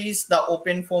other is the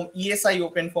OpenFOAM ESI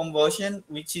OpenFOAM version,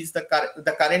 which is the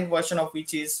current version of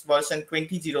which is version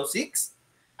 2006.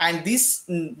 And this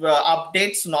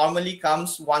updates normally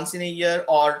comes once in a year,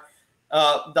 or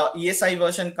the ESI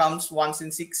version comes once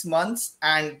in 6 months,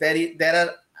 and there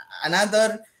are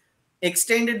another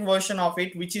extended version of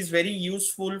it which is very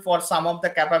useful for some of the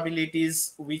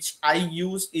capabilities which I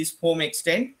use is foam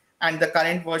extend, and the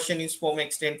current version is foam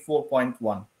extend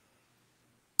 4.1.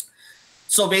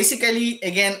 So basically,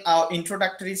 again, our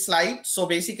introductory slide. So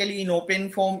basically in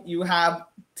OpenFOAM, you have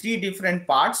 3 different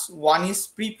parts. One is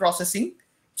pre-processing.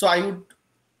 So I would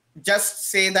just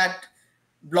say that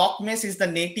BlockMesh is the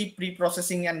native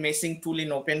pre-processing and meshing tool in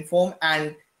OpenFOAM,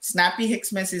 and Snappy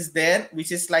HexMesh is there,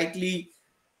 which is slightly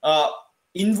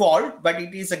involved, but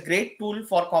it is a great tool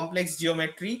for complex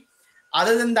geometry.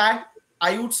 Other than that,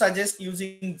 I would suggest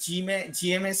using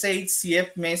GMSH,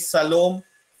 CFMesh, Salom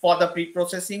for the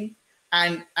pre-processing.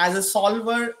 And as a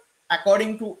solver,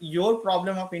 according to your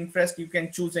problem of interest, you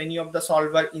can choose any of the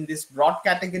solver in these broad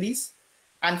categories.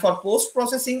 And for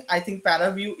post-processing, I think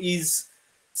ParaView is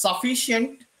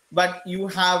sufficient, but you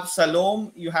have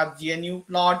Salom, you have GNU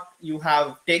plot, you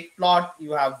have TechPlot,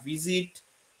 you have Visit.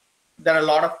 There are a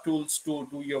lot of tools to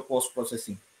do your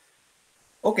post-processing.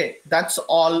 Okay, that's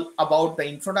all about the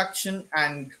introduction,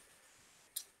 and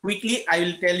quickly I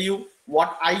will tell you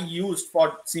what I used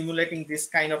for simulating this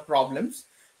kind of problems.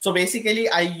 So basically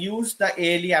I used the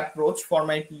ALE approach for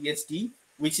my PhD,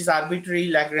 which is arbitrary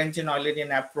Lagrangian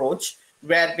Eulerian approach,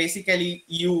 where basically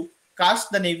you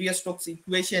cast the Navier-Stokes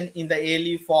equation in the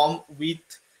ALE form with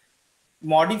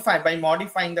by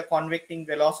modifying the convecting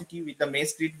velocity with the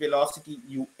mesh grid velocity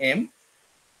um.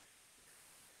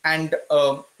 And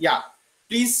yeah,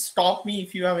 please stop me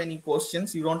if you have any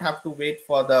questions. You don't have to wait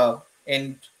for the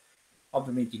end of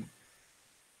the meeting.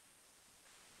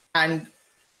 And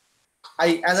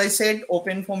as I said,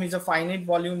 OpenFOAM is a finite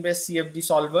volume based CFD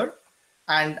solver,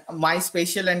 and my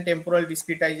spatial and temporal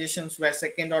discretizations were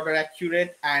second order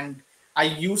accurate, and I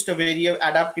used a very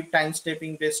adaptive time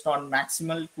stepping based on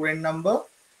maximal Courant number,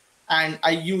 and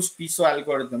I used Piso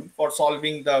algorithm for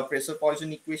solving the pressure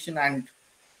Poisson equation, and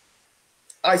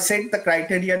I set the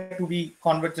criteria to be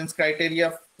convergence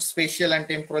criteria, spatial and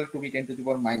temporal to be 10 to the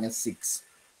power minus 6.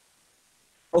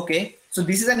 Okay, so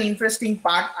this is an interesting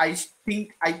part. I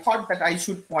thought that I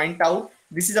should point out.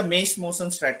 This is a mesh motion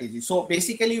strategy. So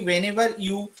basically, whenever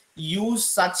you use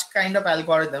such kind of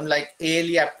algorithm like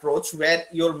ALE approach, where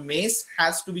your mesh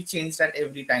has to be changed at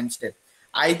every time step,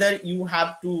 either you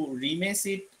have to remesh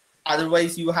it,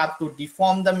 otherwise you have to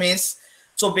deform the mesh.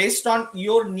 So based on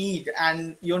your need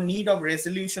and your need of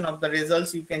resolution of the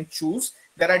results, you can choose.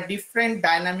 There are different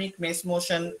dynamic mesh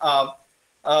motion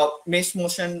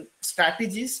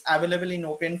strategies available in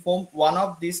OpenFOAM. One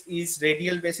of these is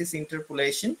radial basis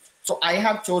interpolation. So I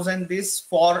have chosen this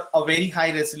for a very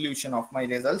high resolution of my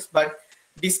results, but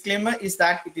disclaimer is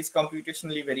that it is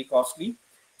computationally very costly.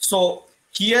 So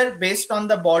here, based on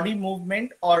the body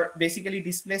movement or basically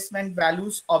displacement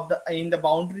values of in the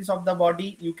boundaries of the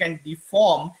body, you can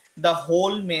deform the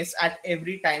whole mesh at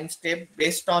every time step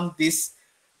based on this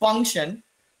function,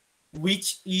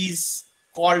 which is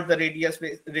called the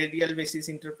radial basis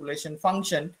interpolation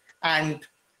function. And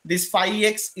this phi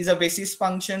x is a basis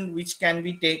function which can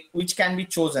be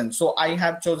chosen. So I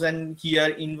have chosen here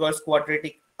inverse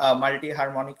quadratic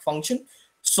multi-harmonic function.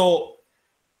 So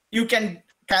you can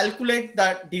calculate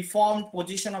the deformed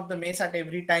position of the mesh at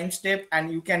every time step,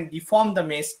 and you can deform the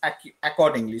mesh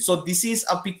accordingly. So this is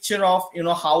a picture of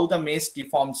how the mesh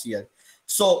deforms here.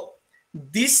 So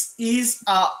this is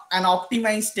an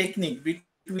optimized technique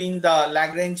between the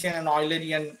Lagrangian and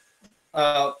Eulerian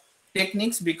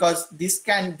techniques, because this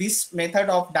method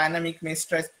of dynamic mesh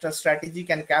strategy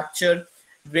can capture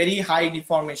very high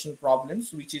deformation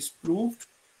problems, which is proved.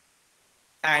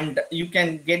 And you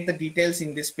can get the details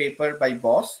in this paper by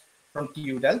Bose from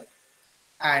TU Delft.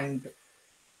 And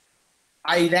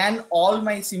I ran all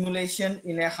my simulation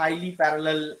in a highly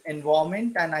parallel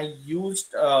environment, and I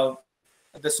used the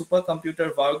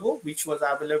supercomputer Virgo, which was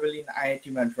available in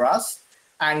IIT Madras.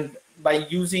 And by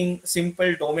using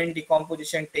simple domain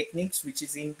decomposition techniques, which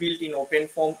is inbuilt in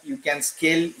OpenFOAM, you can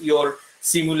scale your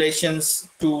simulations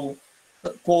to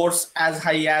cores as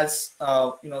high as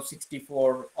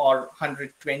 64 or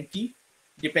 120,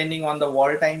 depending on the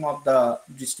wall time of the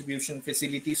distribution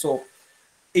facility. So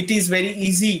it is very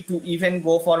easy to even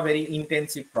go for very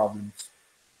intensive problems.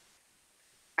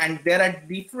 And there are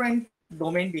different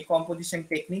domain decomposition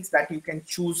techniques that you can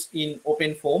choose in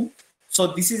OpenFOAM. So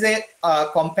this is a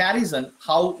comparison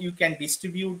how you can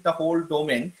distribute the whole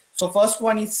domain. So first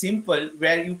one is simple,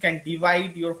 where you can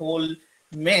divide your whole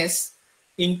mesh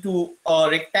into a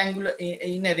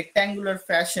rectangular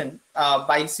fashion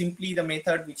by simply the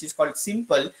method which is called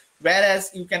simple, whereas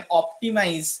you can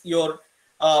optimize your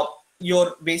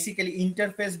your basically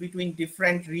interface between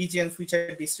different regions which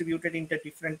are distributed into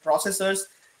different processors,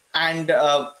 and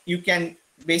you can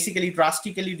basically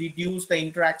drastically reduce the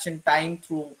interaction time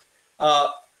through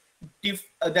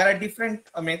there are different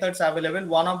methods available.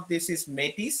 One of this is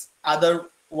Metis, other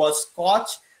was Scotch,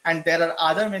 and there are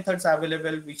other methods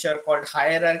available which are called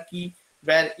hierarchy,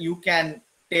 where you can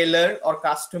tailor or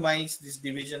customize these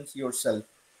divisions yourself.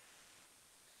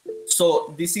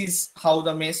 So this is how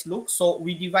the mesh looks. So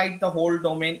we divide the whole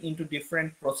domain into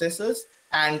different processes,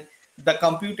 and the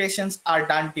computations are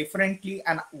done differently.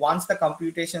 And once the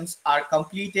computations are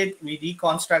completed, we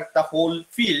reconstruct the whole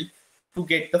field to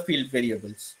get the field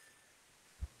variables.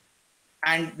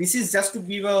 And this is just to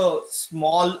give a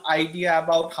small idea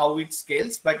about how it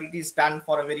scales, but it is done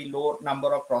for a very low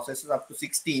number of processes, up to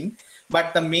 16.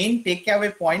 But the main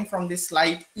takeaway point from this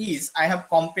slide is I have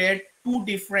compared two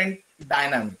different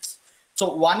dynamics.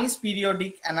 So one is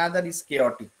periodic, another is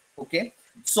chaotic. Okay.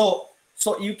 So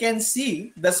you can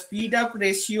see the speed up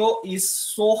ratio is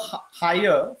so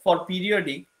higher for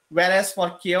periodic, whereas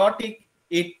for chaotic,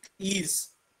 it is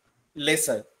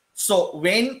lesser. So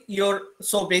when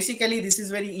so basically this is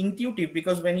very intuitive,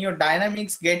 because when your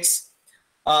dynamics gets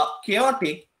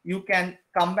chaotic, you can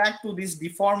come back to this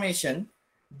deformation.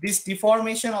 This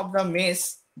deformation of the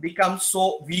mesh becomes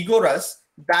so vigorous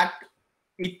that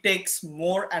it takes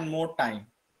more and more time.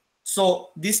 So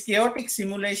these chaotic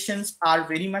simulations are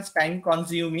very much time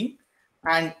consuming,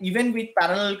 and even with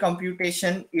parallel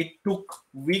computation, it took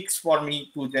weeks for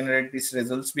me to generate these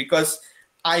results, because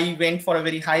I went for a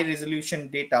very high resolution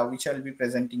data, which I'll be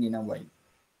presenting in a while.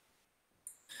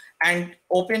 And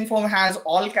OpenFOAM has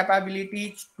all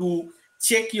capabilities to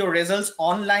check your results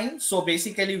online. So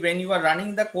basically, when you are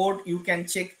running the code, you can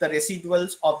check the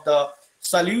residuals of the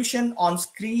solution on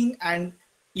screen. And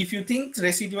if you think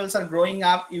residuals are growing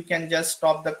up, you can just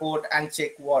stop the code and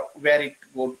check where it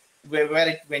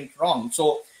went wrong.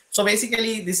 So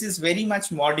basically, this is very much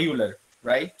modular,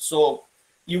 right? So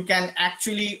you can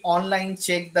actually online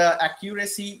check the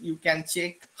accuracy. You can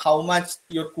check how much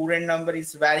your current number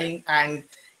is varying, and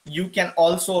you can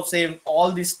also save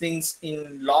all these things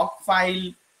in log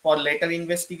file for later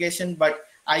investigation. But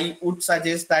I would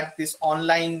suggest that this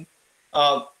online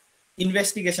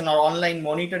investigation or online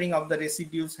monitoring of the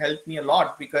residues helped me a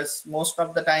lot, because most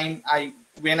of the time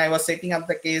when I was setting up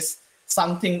the case,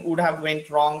 something would have went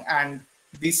wrong, and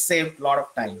this saved a lot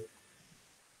of time.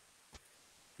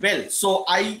 Well, so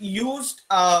I used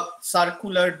a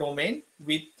circular domain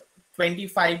with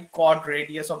 25 chord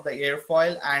radius of the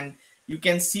airfoil, and you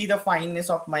can see the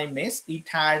fineness of my mesh. It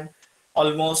had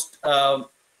almost 5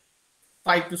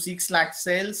 to 6 lakh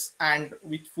cells, and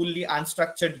with fully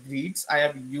unstructured grids I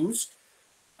have used.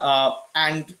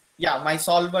 And yeah, my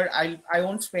solver, I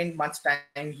won't spend much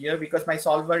time here, because my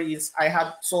solver is,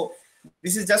 so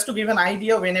this is just to give an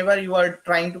idea. Whenever you are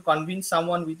trying to convince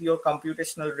someone with your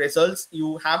computational results,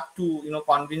 you have to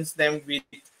convince them with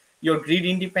your grid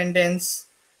independence,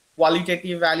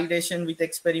 qualitative validation with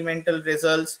experimental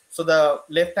results. So the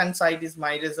left hand side is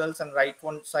my results and right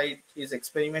hand side is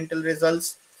experimental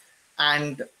results.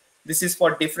 And this is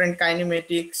for different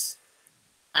kinematics.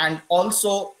 And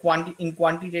also in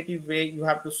quantitative way, you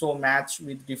have to show match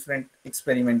with different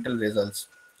experimental results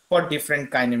for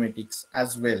different kinematics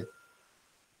as well.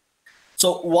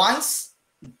 So once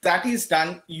that is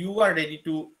done, you are ready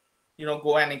to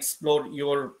go and explore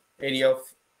your area of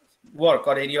work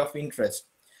or area of interest.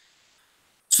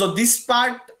 So this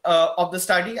part of the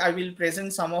study, I will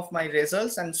present some of my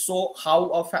results and show how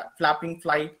a flapping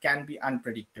flight can be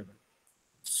unpredictable.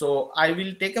 So I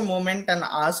will take a moment and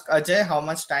ask Ajay how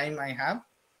much time I have.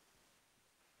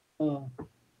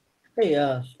 Hey,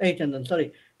 Chandan,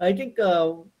 sorry. I think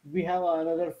we have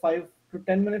another 5 to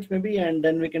 10 minutes maybe, and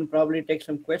then we can probably take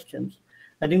some questions.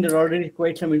 I think there are already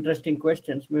quite some interesting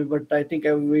questions, but I think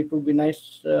it would be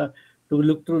nice to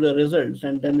look through the results,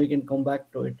 and then we can come back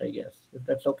to it, I guess, if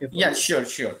that's okay for you.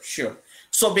 Sure.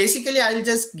 So basically, I'll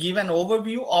just give an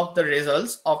overview of the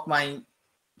results of my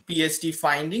PhD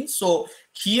findings. So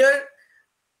here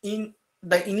in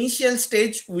the initial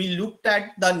stage, we looked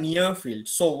at the near field.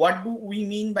 So what do we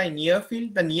mean by near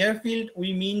field? The near field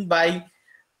we mean by,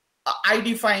 I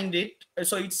defined it,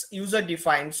 so it's user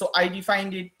defined. So I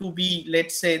defined it to be,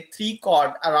 let's say, 3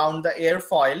 chord around the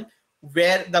airfoil,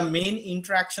 where the main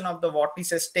interaction of the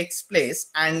vortices takes place,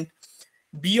 and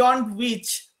beyond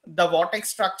which the vortex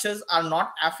structures are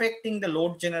not affecting the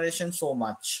load generation so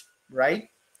much, right?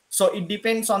 So it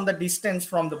depends on the distance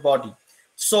from the body.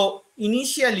 So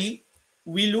initially,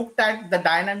 we looked at the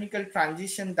dynamical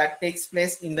transition that takes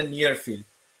place in the near field.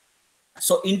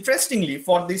 So interestingly,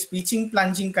 for this pitching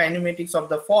plunging kinematics of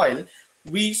the foil,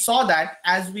 we saw that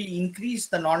as we increase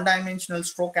the non-dimensional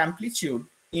stroke amplitude,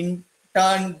 in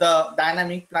turn the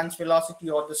dynamic plunge velocity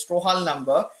or the Strohal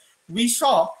number, we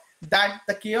saw that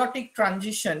the chaotic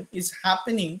transition is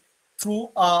happening through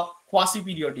a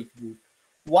quasi-periodic route.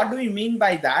 What do we mean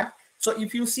by that? So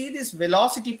if you see these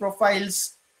velocity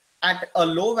profiles at a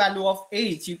low value of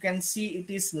h, you can see it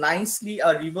is nicely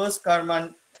a reverse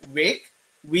Karman wake,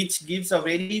 which gives a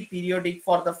very periodic,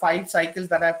 for the 5 cycles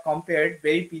that I've compared,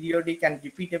 very periodic and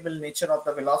repeatable nature of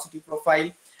the velocity profile.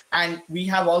 And we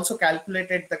have also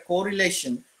calculated the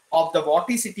correlation of the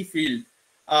vorticity field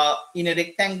in a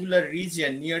rectangular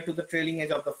region near to the trailing edge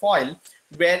of the foil,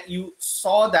 where you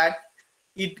saw that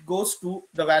it goes to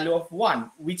the value of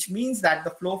 1, which means that the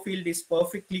flow field is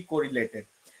perfectly correlated.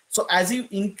 So as you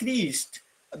increased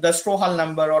the Strohal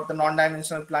number or the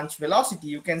non-dimensional plunge velocity,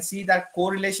 you can see that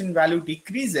correlation value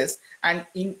decreases. And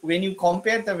when you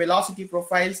compare the velocity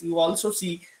profiles, you also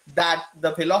see that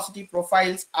the velocity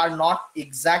profiles are not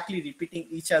exactly repeating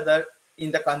each other in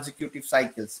the consecutive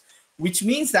cycles, which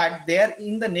means that they are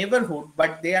in the neighborhood,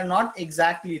 but they are not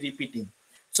exactly repeating.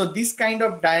 So this kind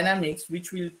of dynamics,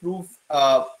 which we'll prove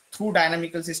through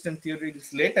dynamical system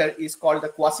theories later, is called the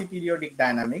quasi-periodic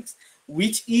dynamics,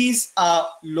 which is a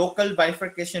local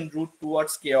bifurcation route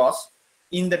towards chaos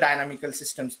in the dynamical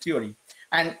systems theory.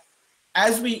 And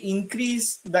as we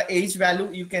increase the h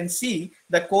value, you can see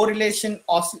the correlation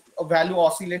value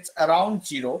oscillates around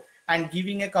 0 and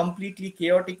giving a completely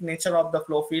chaotic nature of the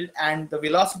flow field, and the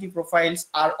velocity profiles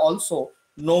are also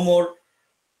no more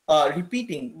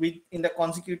repeating in the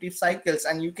consecutive cycles,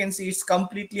 and you can see it's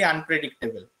completely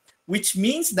unpredictable, which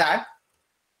means that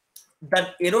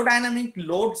the aerodynamic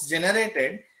loads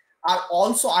generated are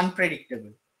also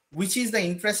unpredictable, which is the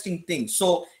interesting thing.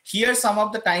 So here some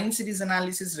of the time series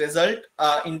analysis result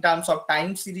in terms of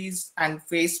time series and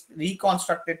phase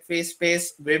reconstructed phase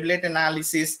space wavelet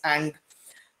analysis, and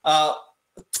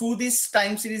through this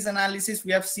time series analysis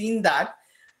we have seen that,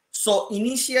 so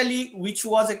initially, which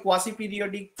was a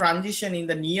quasi-periodic transition in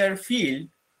the near field,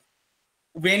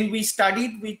 when we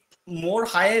studied with more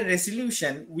higher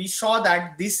resolution, we saw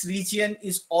that this region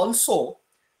is also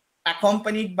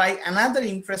accompanied by another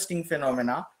interesting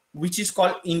phenomena, which is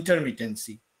called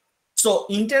intermittency. So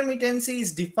intermittency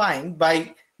is defined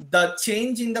by the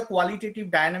change in the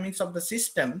qualitative dynamics of the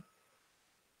system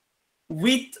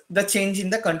with the change in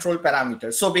the control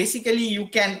parameters. So basically you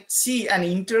can see an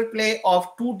interplay of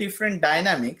 2 different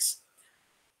dynamics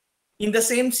in the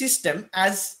same system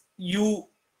as you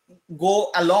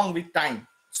go along with time.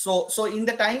 So in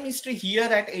the time history here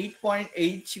at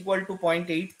 8.h equal to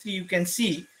 0.83, you can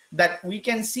see that we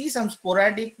can see some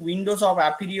sporadic windows of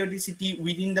aperiodicity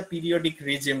within the periodic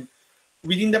regime,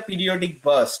 within the periodic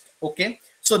burst. Okay.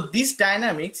 So this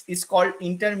dynamics is called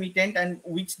intermittent, and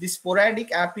which the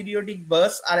sporadic aperiodic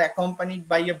bursts are accompanied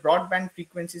by a broadband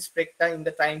frequency spectra in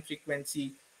the time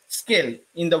frequency scale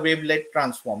in the wavelet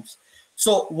transforms.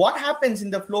 So what happens in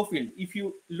the flow field? If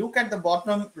you look at the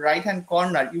bottom right hand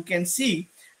corner, you can see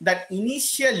that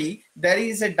initially there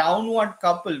is a downward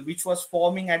couple which was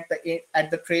forming at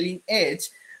the trailing edge,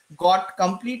 got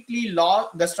completely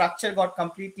lost. The structure got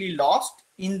completely lost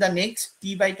in the next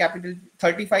t by capital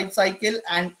 35 cycle,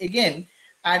 and again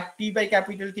at t by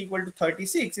capital T equal to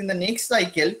 36 in the next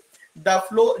cycle, the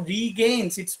flow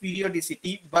regains its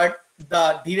periodicity, but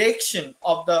the direction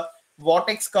of the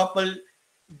vortex couple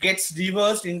gets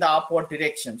reversed in the upward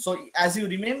direction. So as you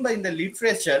remember in the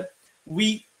literature,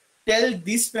 we tell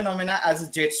this phenomena as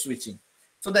jet switching.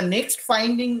 So the next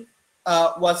finding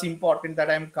was important that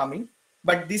I'm coming,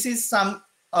 but this is some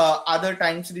other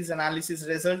time series analysis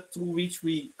result through which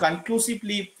we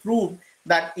conclusively proved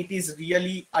that it is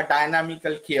really a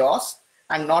dynamical chaos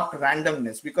and not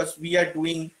randomness, because we are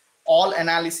doing all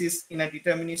analysis in a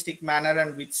deterministic manner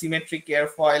and with symmetric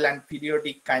airfoil and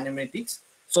periodic kinematics.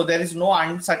 So there is no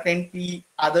uncertainty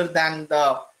other than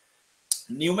the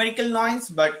numerical noise,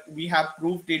 but we have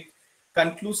proved it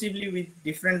conclusively with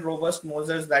different robust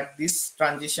measures that this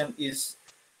transition is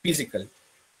physical.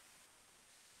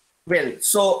 Well,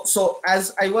 so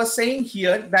as I was saying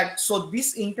here, that so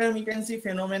this intermittency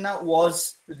phenomena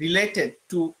was related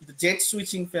to the jet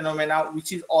switching phenomena,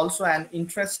 which is also an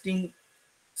interesting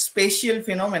spatial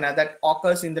phenomena that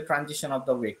occurs in the transition of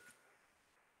the wake.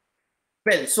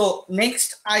 Well, so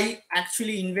next I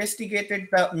actually investigated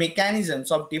the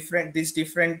mechanisms of these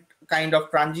different kind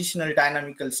of transitional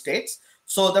dynamical states.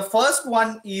 So the first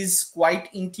one is quite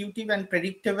intuitive and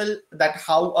predictable, that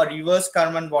how a reverse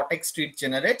Karman vortex street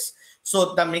generates.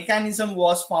 So the mechanism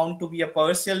was found to be a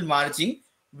partial merging,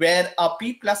 where a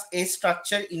P plus A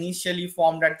structure initially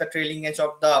formed at the trailing edge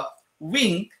of the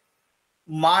wing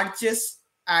merges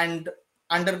and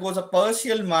undergoes a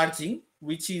partial merging,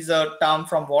 which is a term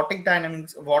from vortex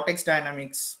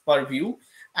dynamics purview,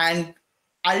 and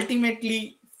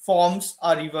ultimately forms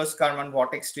a reverse Karman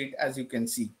vortex street, as you can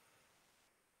see.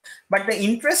 But the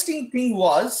interesting thing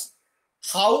was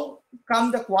how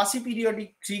come the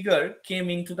quasi-periodic trigger came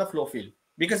into the flow field,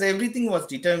 because everything was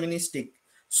deterministic.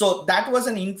 So that was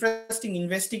an interesting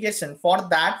investigation. For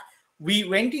that, we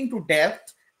went into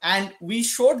depth and we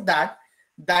showed that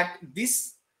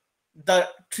the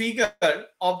trigger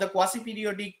of the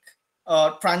quasi-periodic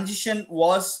transition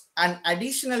was an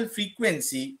additional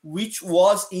frequency which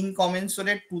was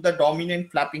incommensurate to the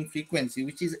dominant flapping frequency,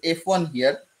 which is F1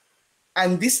 here.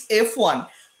 And this F1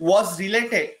 was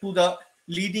related to the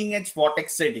leading edge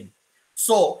vortex setting.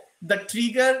 So the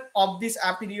trigger of this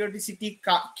aperiodicity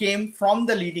came from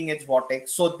the leading edge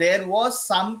vortex. So there was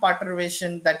some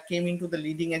perturbation that came into the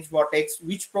leading edge vortex,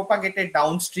 which propagated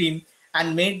downstream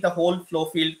and made the whole flow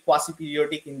field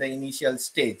quasi-periodic in the initial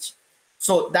stage.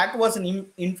 So that was an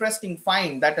interesting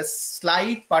find, that a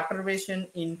slight perturbation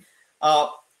in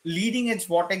leading edge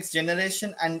vortex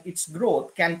generation and its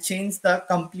growth can change the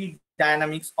complete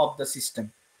dynamics of the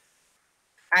system.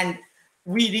 And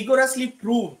we rigorously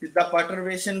proved the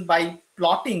perturbation by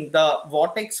plotting the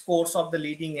vortex course of the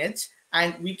leading edge.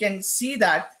 And we can see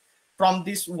that from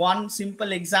this one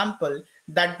simple example,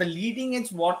 that the leading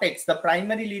edge vortex, the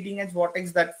primary leading edge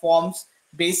vortex that forms,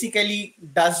 basically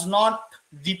does not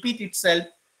repeat itself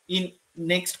in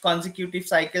next consecutive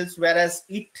cycles, whereas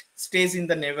it stays in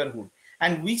the neighborhood,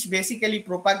 and which basically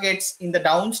propagates in the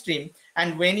downstream.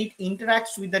 And when it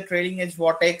interacts with the trailing edge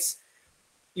vortex,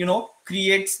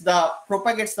 propagates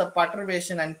the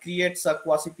perturbation and creates a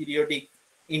quasi-periodic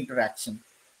interaction.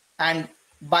 And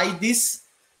by this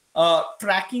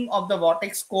tracking of the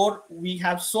vortex core, we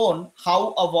have shown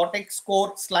how a vortex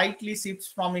core slightly shifts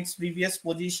from its previous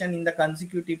position in the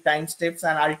consecutive time steps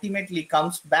and ultimately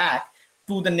comes back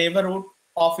to the neighborhood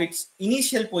of its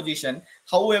initial position.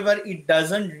 However, it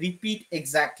doesn't repeat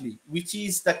exactly, which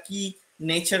is the key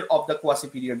nature of the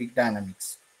quasi-periodic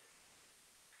dynamics.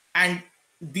 And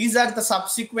these are the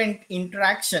subsequent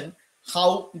interaction,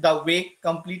 how the wake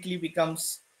completely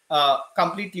becomes,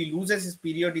 completely loses its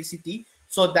periodicity.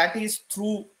 So that is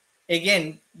through,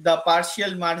 again, the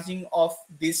partial merging of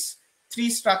this 3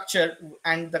 structure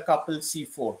and the couple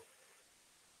C4,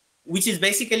 which is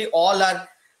basically all are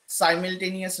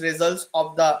simultaneous results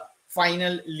of the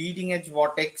final leading edge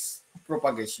vortex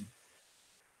propagation.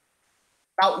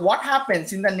 Now, what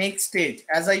happens in the next stage,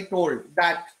 as I told,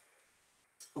 that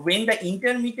when the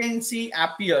intermittency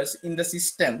appears in the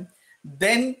system,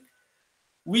 then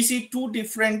we see 2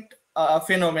 different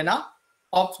phenomena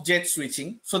of jet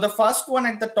switching. So the first one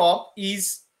at the top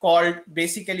is called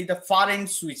basically the far end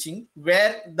switching,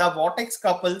 where the vortex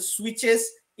couple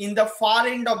switches in the far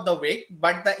end of the wake,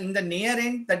 but in the near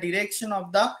end, the direction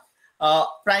of the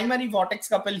primary vortex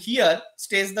couple here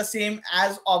stays the same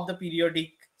as of the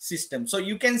periodic system. So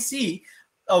you can see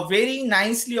a very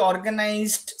nicely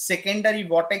organized secondary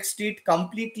vortex state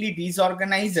completely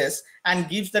disorganizes and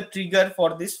gives the trigger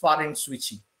for this far end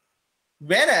switching.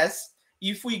 Whereas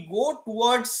if we go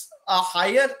towards a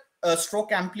higher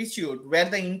stroke amplitude, where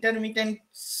the intermittent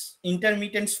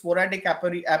sporadic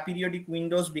aperiodic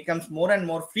windows becomes more and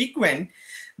more frequent,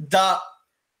 the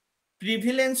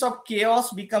prevalence of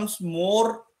chaos becomes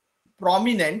more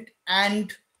prominent,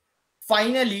 and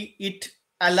finally it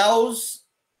allows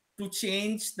to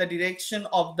change the direction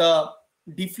of the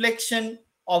deflection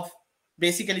of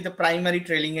basically the primary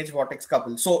trailing edge vortex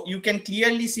couple. So you can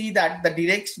clearly see that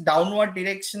the downward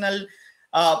directional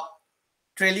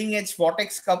trailing edge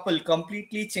vortex couple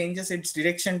completely changes its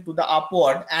direction to the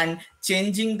upward and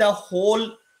changing the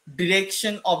whole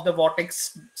direction of the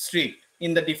vortex street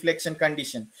in the deflection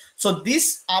condition. So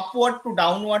this upward to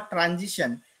downward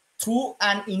transition through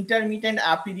an intermittent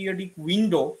aperiodic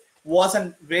window was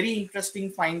a very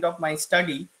interesting find of my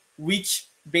study, which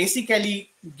basically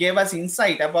gave us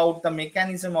insight about the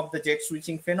mechanism of the jet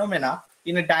switching phenomena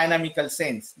in a dynamical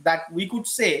sense, that we could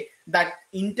say that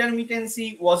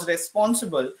intermittency was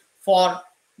responsible for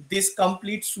this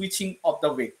complete switching of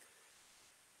the wake.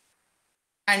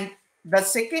 And the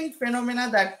second phenomena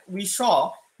that we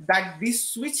saw, that this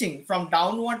switching from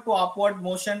downward to upward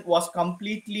motion was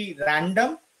completely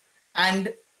random,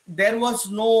 and there was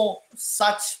no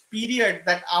such period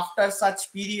that after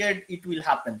such period it will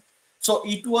happen. So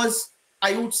it was,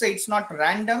 I would say it's not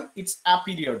random, it's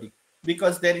aperiodic,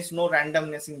 because there is no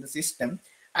randomness in the system.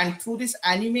 And through these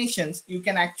animations, you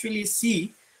can actually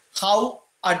see how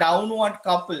a downward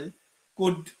couple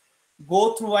could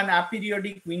go through an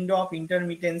aperiodic window of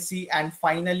intermittency and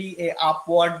finally a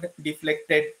upward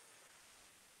deflected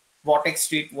vortex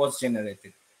street was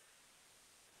generated.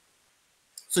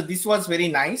 So this was very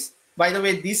nice. By the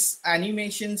way, these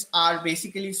animations are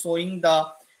basically showing the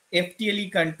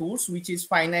FTLE contours, which is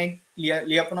finite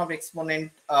Lyapunov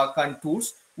exponent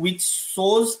contours, which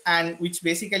shows and which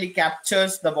basically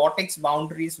captures the vortex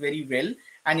boundaries very well.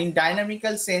 And in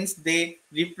dynamical sense, they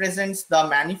represents the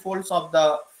manifolds of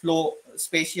the flow,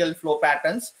 spatial flow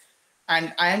patterns.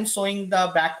 And I am showing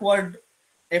the backward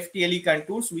FTLE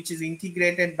contours, which is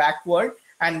integrated backward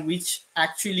and which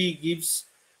actually gives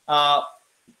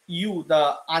you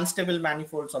the unstable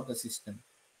manifolds of the system.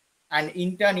 And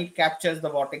in turn, it captures the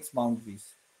vortex boundaries.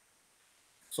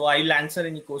 So I will answer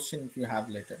any question if you have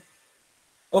later.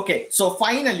 Okay, so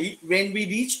finally, when we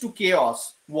reach to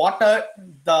chaos, what are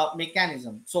the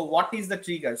mechanisms? So what is the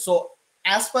trigger? So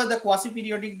as per the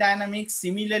quasi-periodic dynamics,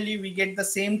 similarly, we get the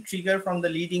same trigger from the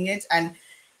leading edge. And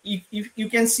if you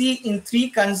can see in 3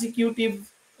 consecutive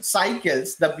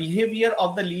cycles, the behavior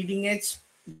of the leading edge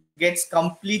gets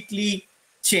completely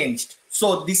changed.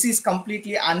 So this is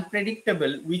completely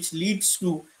unpredictable, which leads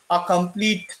to a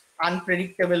complete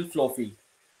unpredictable flow field.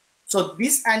 So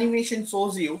this animation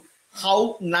shows you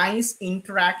how nice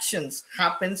interactions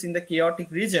happens in the chaotic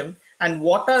regime and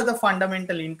what are the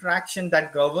fundamental interaction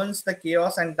that governs the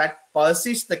chaos and that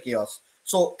persists the chaos.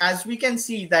 So as we can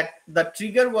see that the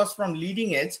trigger was from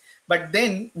leading edge, but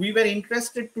then we were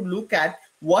interested to look at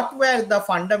what were the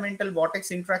fundamental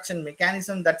vortex interaction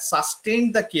mechanism that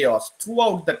sustained the chaos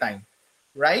throughout the time,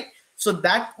 right? So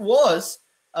that was,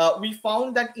 we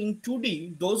found that in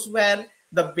 2D, those were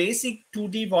the basic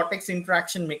 2D vortex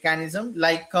interaction mechanism,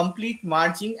 like complete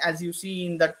merging, as you see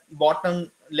in the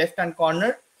bottom left-hand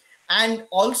corner, and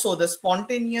also the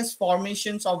spontaneous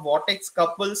formations of vortex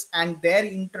couples and their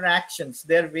interactions,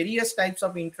 their various types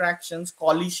of interactions,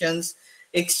 collisions,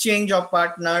 exchange of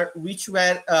partner, which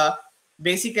were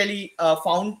basically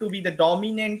found to be the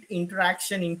dominant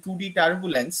interaction in 2D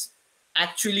turbulence,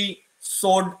 actually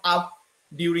showed up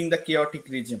during the chaotic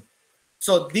regime.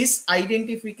 So these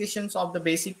identifications of the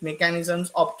basic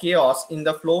mechanisms of chaos in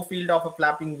the flow field of a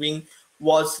flapping wing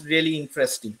was really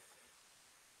interesting.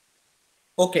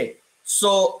 Okay,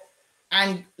 so,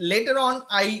 and later on,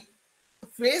 I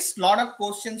faced a lot of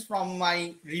questions from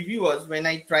my reviewers when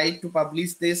I tried to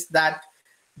publish this, that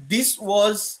this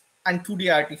was a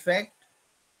 2D artifact,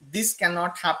 this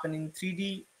cannot happen in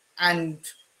 3D, and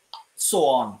so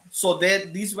on. So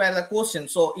these were the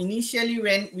questions. So initially,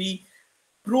 when we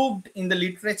proved in the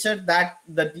literature that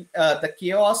the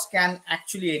chaos can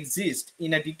actually exist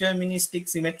in a deterministic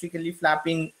symmetrically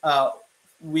flapping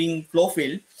wing flow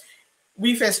field,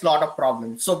 we faced a lot of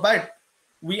problems. So, but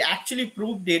we actually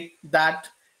proved it that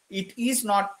it is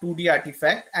not 2D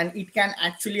artifact and it can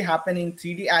actually happen in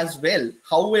 3D as well.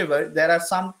 However, there are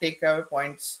some takeaway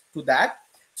points to that.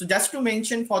 So just to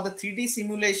mention, for the 3D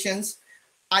simulations,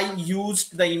 I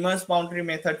used the immerse boundary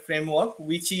method framework,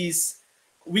 which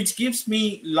gives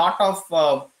me a lot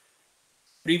of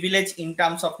privilege in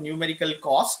terms of numerical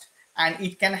cost, and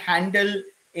it can handle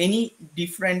any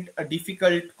different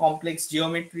difficult complex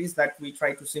geometries that we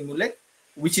try to simulate,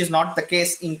 which is not the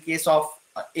case in case of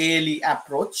ALE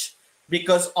approach.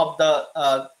 Because of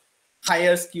the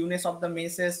higher skewness of the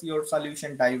meshes, your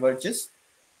solution diverges.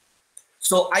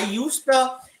 So I used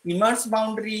the immerse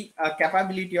boundary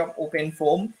capability of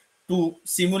OpenFOAM to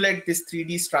simulate these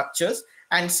 3D structures.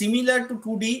 And similar to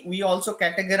 2D, we also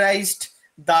categorized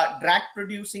the drag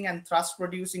producing and thrust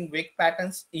producing wake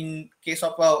patterns in case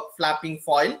of a flapping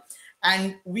foil.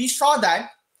 And we saw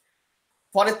that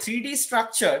for a 3D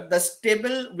structure, the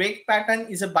stable wake pattern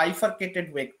is a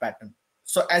bifurcated wake pattern.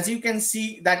 So as you can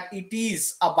see that it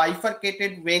is a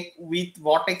bifurcated wake with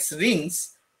vortex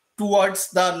rings towards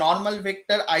the normal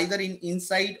vector, either in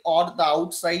inside or the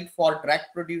outside for drag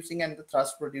producing and the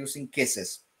thrust producing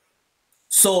cases.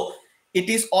 So it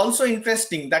is also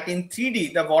interesting that in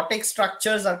 3D, the vortex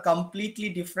structures are completely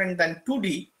different than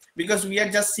 2D because we are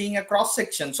just seeing a cross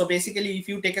section. So basically, if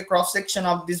you take a cross section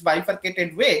of this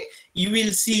bifurcated wake, you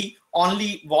will see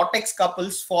only vortex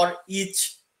couples for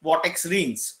each vortex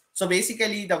rings. So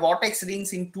basically, the vortex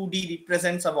rings in 2D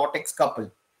represents a vortex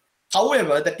couple.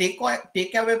 However, the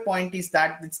takeaway point is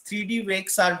that these 3D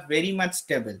wakes are very much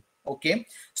stable. Okay,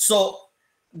 so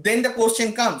then the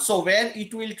question comes, so where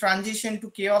it will transition to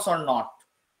chaos or not?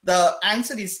 The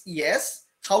answer is yes.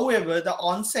 However, the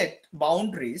onset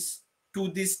boundaries to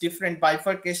these different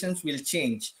bifurcations will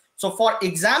change. So for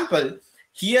example,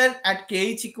 here at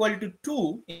kh equal to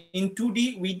 2 in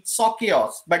 2D, we saw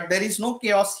chaos, but there is no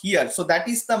chaos here. So that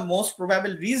is the most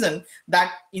probable reason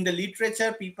that in the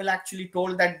literature, people actually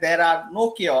told that there are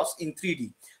no chaos in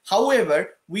 3D.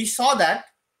 However, we saw that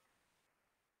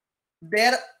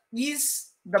there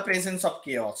is the presence of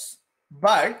chaos,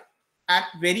 but at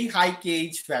very high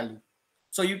kh value.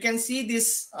 So you can see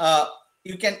this,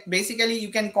 you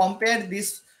can compare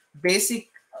this basic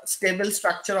stable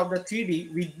structure of the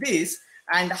 3D with this,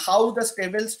 and how the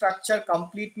stable structure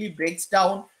completely breaks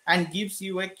down and gives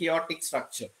you a chaotic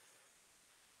structure.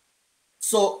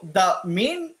 So the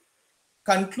main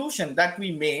conclusion that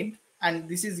we made, and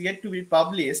this is yet to be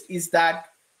published, is that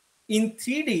in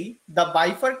 3D, the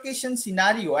bifurcation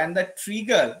scenario and the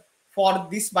trigger for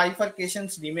this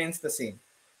bifurcations remains the same.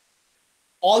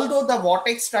 Although the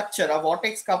vortex structure, a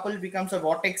vortex couple becomes a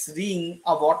vortex ring,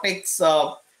 a vortex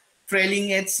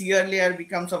trailing edge shear layer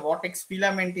becomes a vortex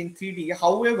filament in 3D.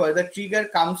 However, the trigger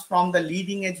comes from the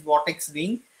leading edge vortex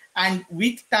ring, and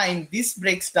with time, this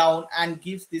breaks down and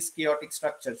gives this chaotic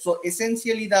structure. So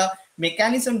essentially, the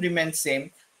mechanism remains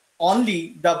same.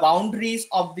 Only the boundaries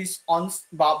of this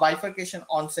bifurcation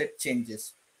onset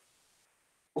changes.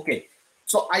 Okay,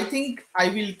 so I think I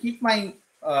will keep my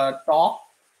talk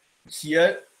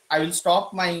here. I will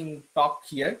stop my talk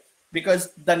here,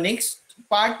 because the next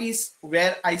part is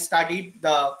where I studied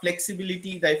the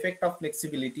flexibility, the effect of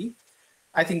flexibility.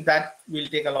 I think that will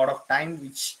take a lot of time,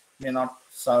 which may not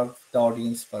serve the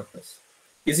audience purpose.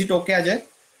 Is it okay, Ajay?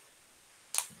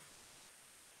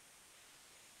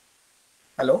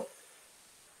 Hello?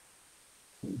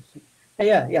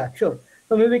 Yeah, sure.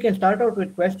 So maybe we can start out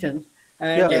with questions,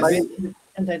 and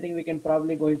Yeah, I think we can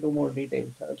probably go into more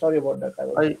details. Sorry about that.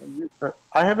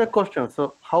 I have a question.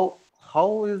 So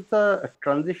how is the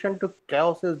transition to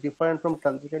chaos is different from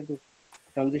transition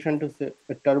to say,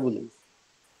 turbulence?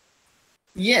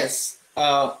 Yes,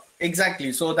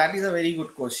 exactly. So that is a very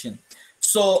good question.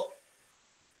 So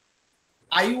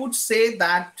I would say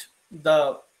that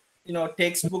the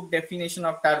textbook definition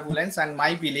of turbulence, and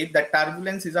my belief that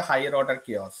turbulence is a higher order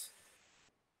chaos.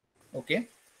 Okay,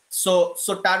 so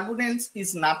turbulence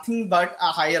is nothing but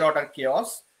a higher order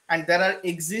chaos, and there are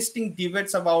existing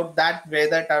debates about that,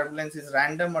 whether turbulence is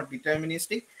random or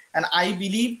deterministic, and I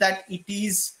believe that it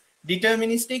is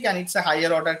deterministic and it's a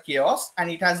higher order chaos,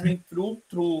 and it has been proved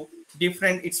through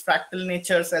different its fractal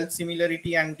nature,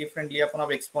 self-similarity, and different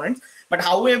Lyapunov exponents. But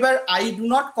however, I do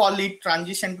not call it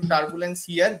transition to turbulence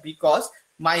here, because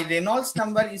my Reynolds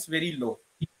number is very low.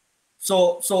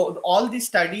 So all these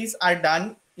studies are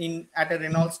done at a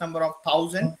Reynolds number of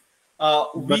 1000,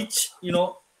 which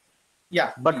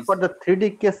yeah. But please. for the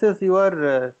 3D cases, you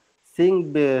are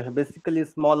seeing basically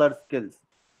smaller scales.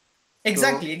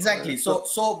 Exactly.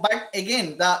 So but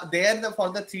again, for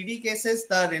the 3D cases,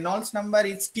 the Reynolds number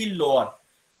is still lower.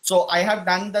 So I have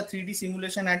done the 3D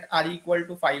simulation at R equal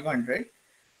to 500,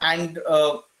 and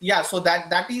yeah, so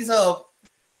that is a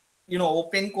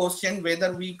open question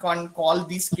whether we can call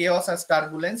this chaos as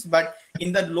turbulence. But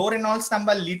in the low Reynolds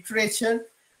number literature,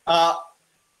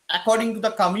 according to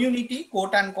the community,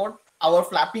 quote unquote, our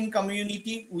flapping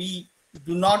community, we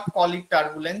do not call it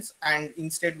turbulence, and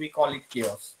instead we call it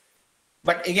chaos.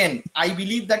 But again, I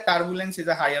believe that turbulence is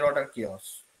a higher order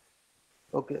chaos.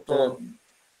 Okay. So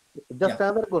just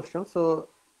another question. So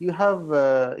you have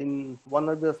in one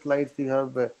of the slides, you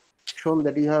have shown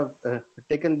that you have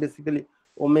taken basically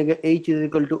omega h is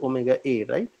equal to omega a,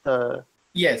 right?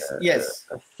 yes.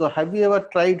 So have you ever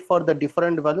tried for the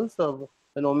different values of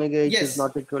when omega h Yes. is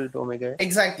not equal to omega a?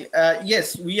 Exactly.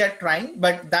 Yes, we are trying,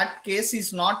 but that case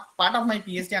is not part of my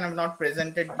PhD, and I'm not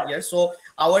presented here. So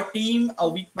our team,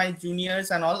 with my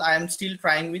juniors and all, I am still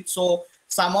trying with. So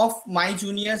some of my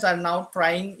juniors are now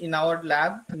trying in our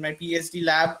lab, in my PhD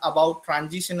lab, about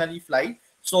transitionary flight.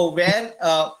 So where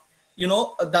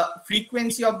the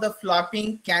frequency of the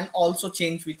flapping can also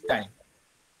change with time.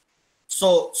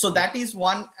 So that is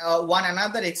one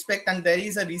another aspect, and there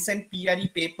is a recent PRE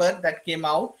paper that came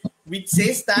out which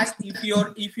says that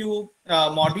if you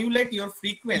modulate your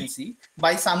frequency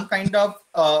by some kind of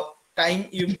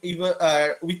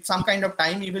with some kind of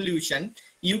time evolution,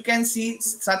 you can see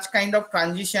such kind of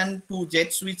transition to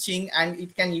jet switching, and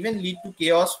it can even lead to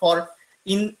chaos for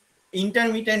in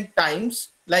intermittent times,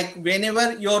 like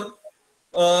whenever your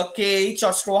KH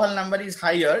or Strohal number is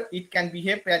higher, it can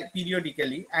behave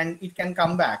periodically and it can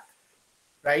come back,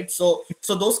 right? So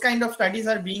those kind of studies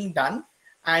are being done.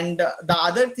 And the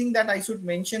other thing that I should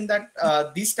mention, that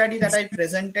this study that I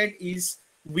presented is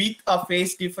with a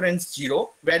phase difference 0,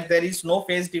 where there is no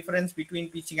phase difference between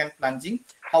pitching and plunging.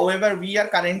 However, we are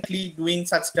currently doing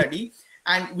such study,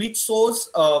 and which shows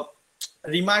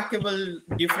remarkable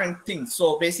different things.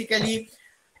 So basically,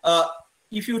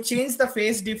 if you change the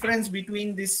phase difference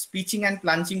between this pitching and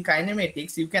plunging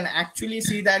kinematics, you can actually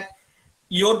see that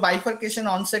your bifurcation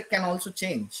onset can also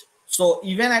change. So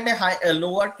even at a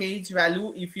lower KH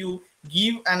value, if you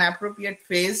give an appropriate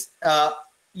phase,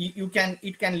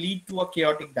 it can lead to a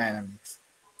chaotic dynamics.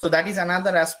 So that is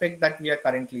another aspect that we are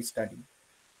currently studying.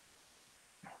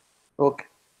 Okay.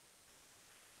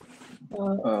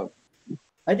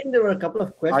 I think there were a couple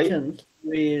of questions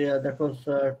that was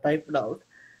typed out.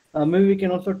 Maybe we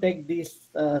can also take these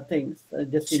things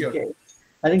just in case.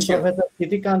 I think Professor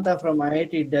Sitikanta from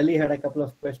IIT Delhi had a couple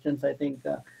of questions. I think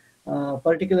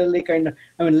particularly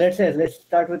let's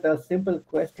start with a simple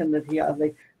question that he asked,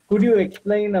 like, could you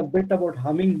explain a bit about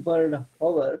hummingbird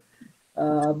hover,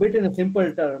 a bit in a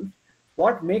simple terms?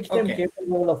 What makes them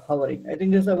capable of hovering? I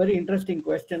think this is a very interesting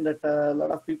question that a lot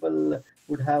of people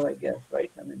would have, I guess,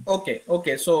 right? I mean,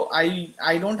 okay. So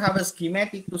I don't have a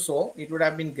schematic to show. It would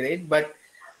have been great, but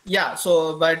yeah.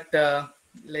 So, but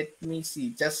let me see.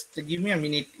 Just give me a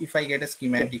minute if I get a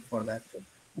schematic for that.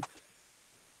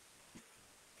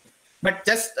 But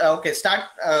just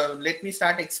let me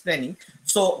start explaining.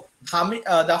 So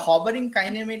the hovering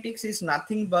kinematics is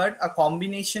nothing but a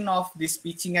combination of this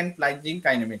pitching and plunging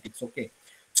kinematics. Okay,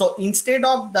 so instead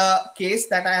of the case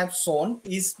that I have shown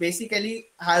is basically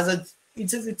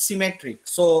it's symmetric,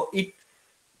 so it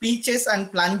pitches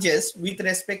and plunges with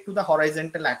respect to the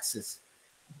horizontal axis.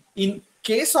 In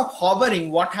case of hovering,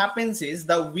 what happens is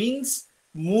the wings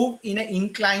move in an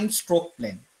inclined stroke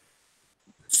plane.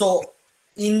 So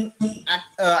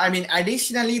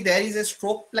additionally, there is a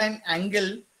stroke plane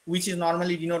angle, which is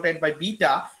normally denoted by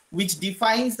beta, which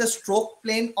defines the stroke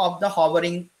plane of the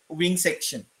hovering wing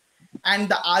section. And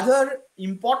the other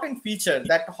important feature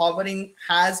that hovering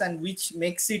has, and which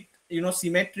makes it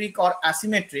symmetric or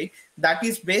asymmetric, that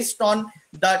is based on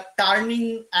the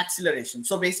turning acceleration.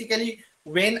 So basically,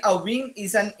 when a wing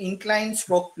is an inclined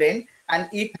stroke plane and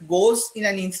it goes in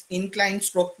an inclined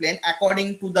stroke plane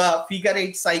according to the figure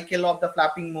 8 cycle of the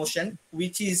flapping motion,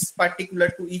 which is particular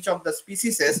to each of the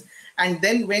species, and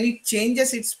then when it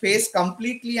changes its phase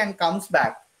completely and comes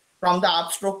back from the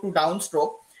upstroke to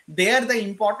downstroke, there the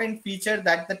important feature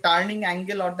that the turning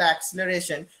angle or the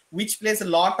acceleration, which plays a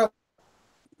lot of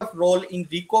role in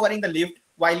recovering the lift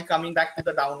while coming back to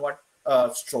the downward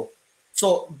stroke.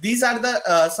 So these are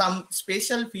the some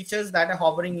special features that a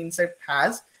hovering insect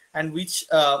has, and which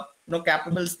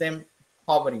capables them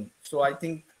hovering. So I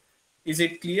think, is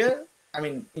it clear? I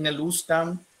mean, in a loose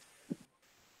term.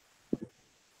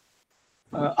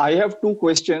 I have two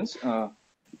questions. Can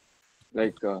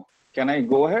I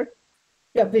go ahead?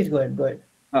 Yeah, please go ahead.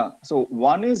 So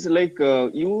one is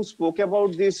you spoke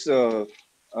about this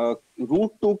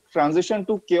route to transition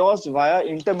to chaos via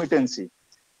intermittency.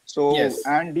 So yes.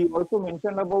 And you also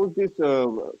mentioned about this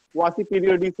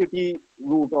quasi-periodicity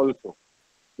route also.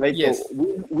 Yes.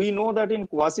 We know that in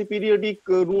quasi-periodic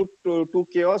route to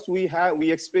chaos we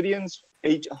experience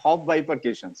half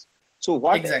bifurcations. So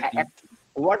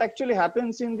what actually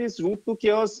happens in this route to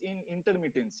chaos in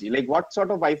intermittency? Like what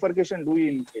sort of bifurcation do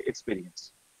we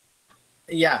experience?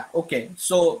 Yeah, okay.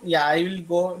 So yeah, I will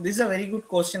go. This is a very good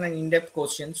question, an in-depth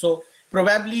question. So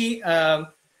probably am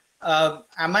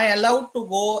I allowed to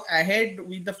go ahead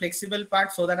with the flexible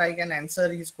part so that I can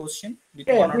answer his question with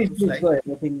yeah, one or please, two please slides? go ahead.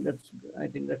 I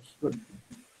think that's good.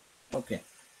 Okay.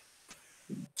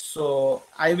 So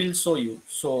I will show you.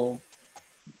 So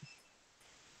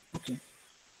okay.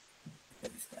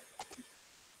 What is that?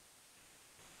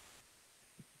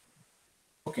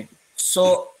 Okay.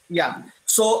 So yeah.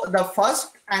 So the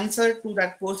first answer to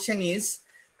that question is,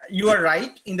 you are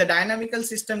right. In the dynamical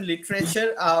system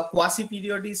literature,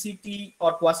 quasi-periodicity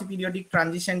or quasi-periodic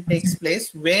transition takes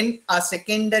place when a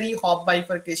secondary Hopf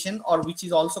bifurcation, or which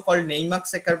is also called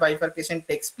Neymack-Secker bifurcation,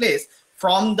 takes place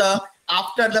from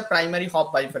after the primary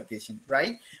Hopf bifurcation,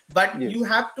 right? But yes, you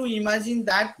have to imagine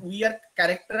that we are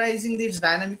characterizing these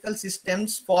dynamical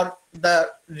systems for the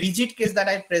rigid case that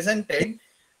I presented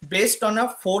based on a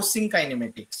forcing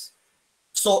kinematics.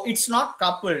 So it's not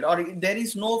coupled, or there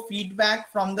is no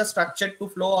feedback from the structure to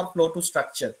flow or flow to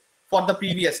structure for the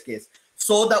previous case.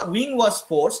 So the wing was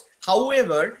forced.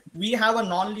 However, we have a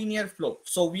nonlinear flow.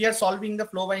 So we are solving the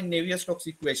flow by Navier-Stokes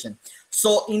equation.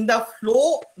 So in the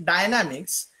flow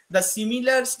dynamics, the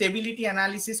similar stability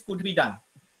analysis could be done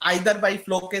either by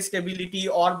flow case stability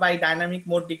or by dynamic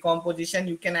mode decomposition.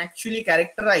 You can actually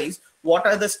characterize what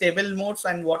are the stable modes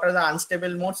and what are the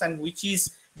unstable modes, and which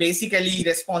is basically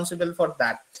responsible for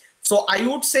that. So I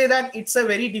would say that it's a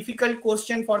very difficult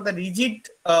question for the rigid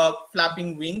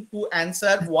flapping wing to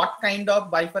answer what kind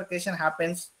of bifurcation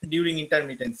happens during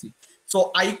intermittency.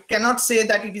 So I cannot say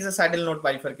that it is a saddle node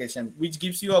bifurcation, which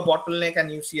gives you a bottleneck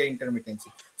and you see a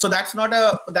intermittency. So that's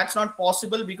not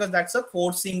possible, because that's a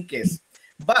forcing case.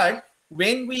 But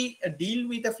when we deal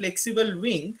with a flexible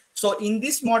wing, so in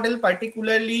this model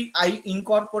particularly, I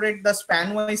incorporate the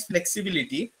span-wise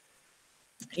flexibility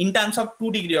in terms of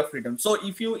 2 degrees of freedom. So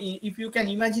if you can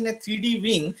imagine a 3D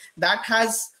wing that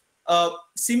has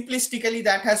simplistically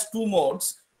that has 2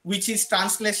 modes, which is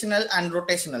translational and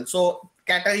rotational. So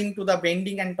catering to the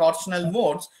bending and torsional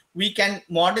modes, we can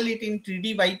model it in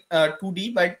 3D by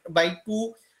 2D by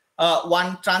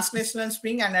one translational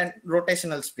spring and a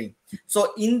rotational spring.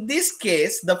 So in this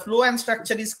case, the flow and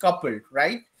structure is coupled,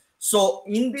 right? So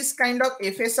in this kind of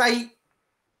FSI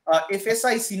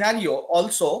scenario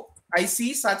also, I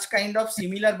see such kind of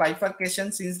similar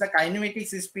bifurcation since the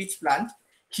kinematics is pitch blunt.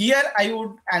 Here I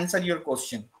would answer your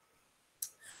question.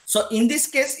 So in this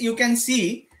case, you can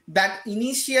see that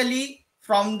initially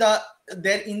from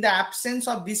in the absence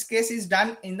of this case is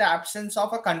done in the absence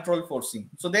of a control forcing.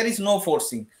 So there is no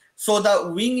forcing. So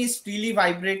the wing is freely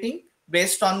vibrating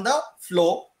based on the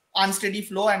flow, unsteady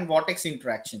flow and vortex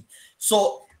interaction.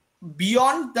 So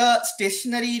beyond the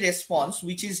stationary response,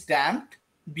 which is damped,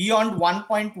 beyond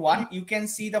 1.1, you can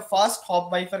see the first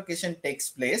Hopf bifurcation takes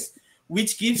place,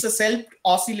 which gives a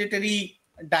self-oscillatory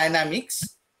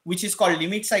dynamics, which is called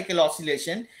limit cycle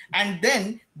oscillation. And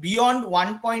then beyond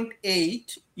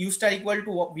 1.8, U star equal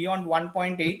to beyond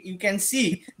 1.8, you can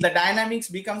see the dynamics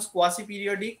becomes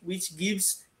quasi-periodic, which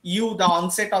gives you the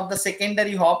onset of the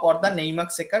secondary Hopf or the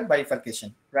Neymark-Secker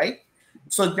bifurcation, right?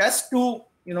 So just to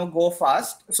go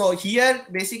fast. So here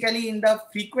basically in the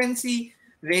frequency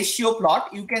ratio plot,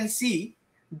 you can see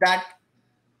that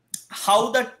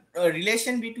how the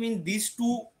relation between these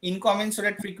 2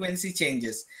 incommensurate frequency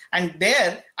changes. And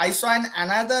there I saw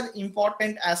another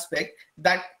important aspect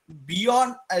that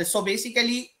beyond, so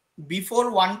basically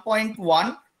before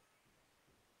 1.1,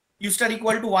 U star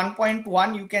equal to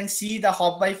 1.1, you can see the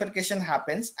Hopf bifurcation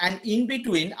happens. And in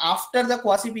between, after the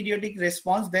quasi-periodic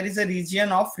response, there is a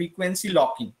region of frequency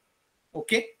locking.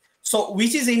 Okay. So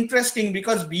which is interesting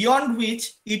because beyond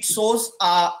which it shows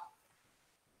a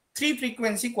 3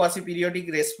 frequency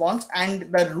quasi-periodic response,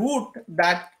 and the route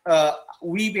that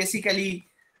we basically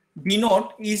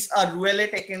denote is a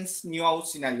Ruelet-Ekens-Neuhaus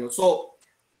scenario. So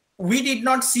we did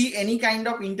not see any kind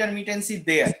of intermittency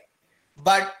there.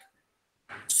 But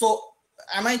so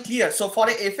am I clear? So for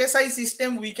a FSI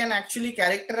system, we can actually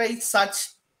characterize such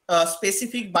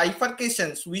specific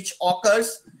bifurcations which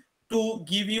occurs to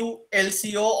give you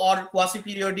LCO or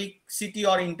quasi-periodicity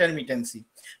or intermittency.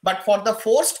 But for the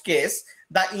forced case,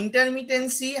 the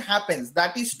intermittency happens.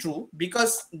 That is true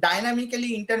because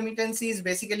dynamically intermittency is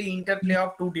basically interplay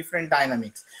of 2 different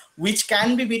dynamics, which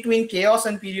can be between chaos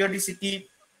and periodicity,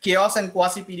 chaos and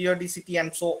quasi-periodicity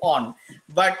and so on.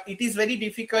 But it is very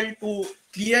difficult to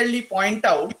clearly point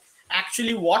out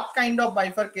actually what kind of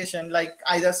bifurcation, like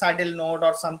either saddle node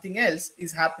or something else,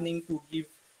 is happening to give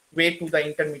way to the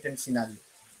intermittent scenario.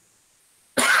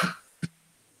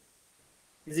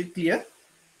 Is it clear?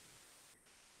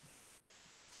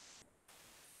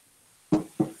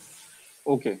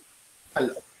 Okay.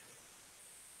 Hello.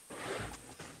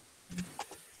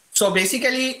 So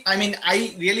basically, I mean,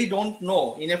 I really don't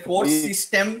know in a forced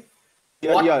system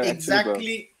what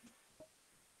exactly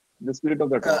the spirit of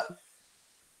the talk.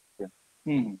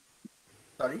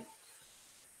 Sorry.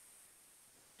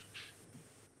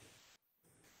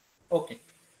 Okay.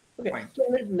 Fine.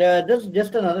 So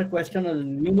just another question on the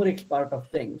numerics part of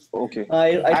things. Okay.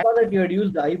 I saw that you had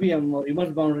used the IBM or immerse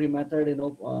boundary method in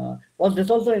was this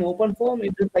also in open form?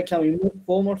 Is it like some immerse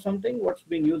form or something? What's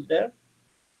being used there?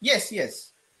 Yes,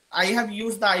 yes. I have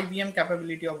used the IBM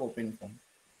capability of open form.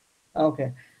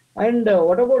 Okay. And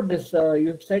what about this?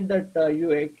 You said that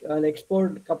you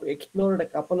explored a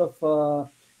couple of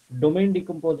domain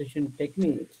decomposition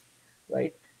techniques,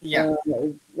 right? Yeah.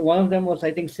 One of them was,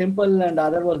 I think, simple, and the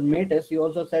other was Matus. You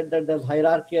also said that there's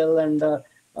hierarchical and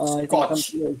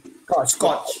Scotch.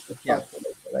 Yeah.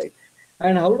 Right.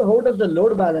 And how does the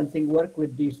load balancing work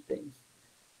with these things?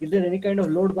 Is there any kind of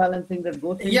load balancing that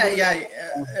goes into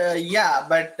yeah,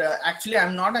 but actually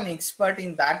I'm not an expert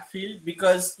in that field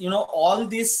because all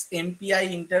this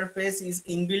MPI interface is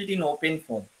inbuilt in open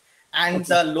form, and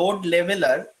the load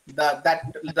leveler,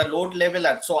 the load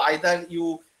leveler, so either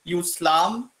you use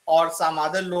SLAM or some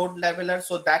other load leveler,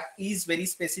 so that is very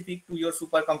specific to your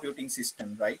supercomputing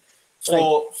system, right?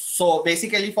 So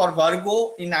basically for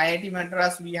Virgo in IIT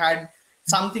Madras we had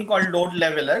something called load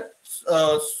leveler,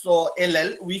 so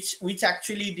LL, which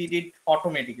actually did it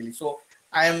automatically. So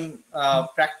I am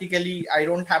practically, I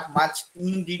don't have much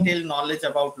in detail knowledge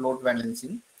about load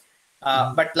balancing,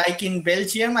 but like in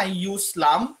Belgium I use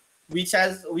SLAM, which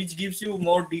gives you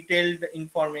more detailed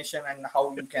information and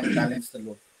how you can balance the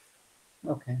load.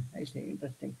 Okay, I see.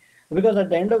 Interesting. Because at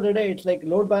the end of the day, it's like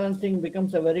load balancing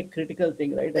becomes a very critical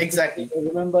thing, right? Exactly. Especially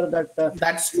remember that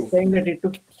That's you're true. saying that it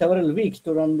took several weeks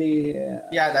to run the.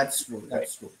 Yeah, that's true. Right.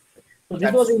 That's true. So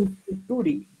this was in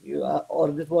 2D,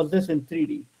 or this in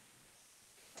 3D.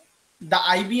 The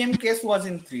IBM case was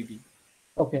in 3D.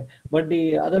 Okay, but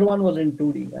the other one was in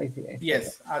 2D. I see.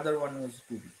 Yes, other one was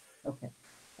 2D. Okay.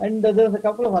 And there's a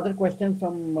couple of other questions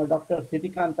from Dr.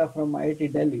 Sitikanta from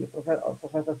IIT Delhi,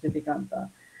 Professor Sitikanta.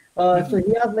 So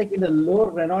he asked, like, in the low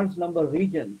Reynolds number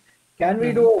region, can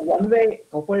we do a one-way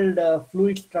coupled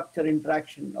fluid structure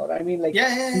interaction? Or I mean, like,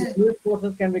 fluid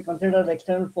forces can be considered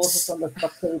external forces on the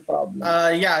structural problem.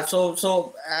 Yeah,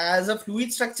 so as a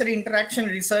fluid structure interaction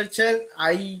researcher,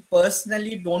 I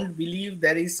personally don't believe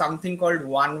there is something called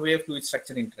one-way fluid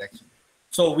structure interaction.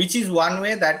 So which is one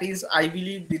way, that is, I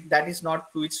believe that is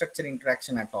not fluid structure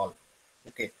interaction at all.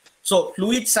 Okay. So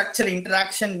fluid structure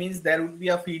interaction means there would be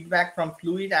a feedback from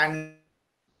fluid and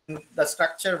the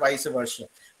structure, vice versa.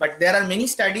 But there are many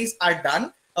studies are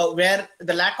done where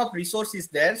the lack of resource is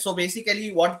there. So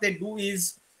basically what they do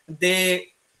is they,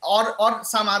 or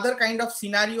some other kind of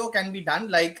scenario can be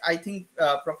done. Like I think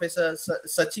Professor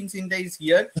Sachin Sinde is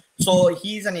here. So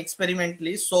he is an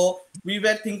experimentalist. So we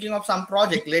were thinking of some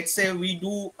project. Let's say we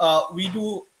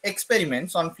do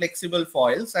experiments on flexible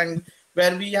foils, and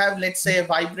where we have, let's say,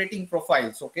 vibrating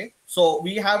profiles. Okay, so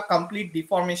we have complete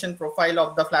deformation profile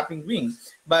of the flapping wing.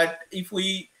 But if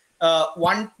we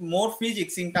want more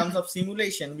physics in terms of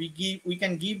simulation, we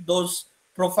can give those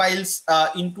profiles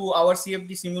into our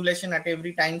CFD simulation at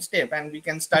every time step, and we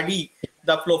can study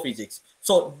the flow physics.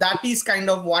 So that is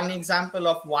kind of one example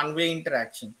of one-way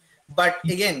interaction. But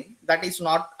again, that is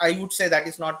not, I would say that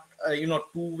is not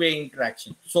two-way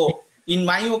interaction. So in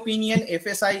my opinion,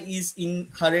 FSI is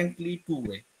inherently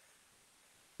two-way.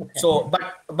 Okay. So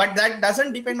but that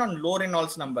doesn't depend on low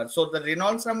Reynolds number. So the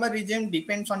Reynolds number regime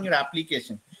depends on your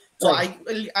application. So right.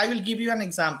 I will give you an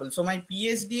example. So my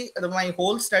PhD, my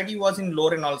whole study was in low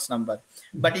Reynolds number.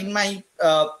 But in my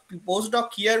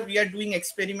postdoc here, we are doing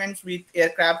experiments with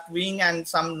aircraft wing and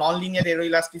some nonlinear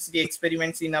aeroelasticity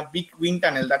experiments in a big wind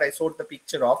tunnel that I showed the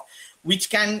picture of,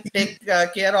 which can take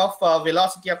care of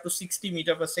velocity up to 60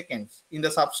 meters per second in the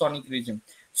subsonic region.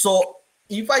 So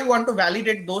if I want to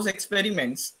validate those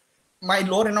experiments, my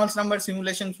low Reynolds number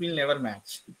simulations will never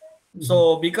match.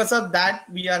 So because of that,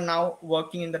 we are now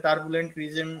working in the turbulent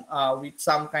region with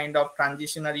some kind of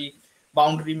transitionary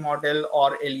boundary model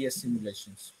or LES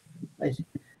simulations. I see.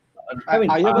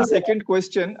 I have a second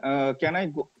question. Can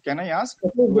I ask?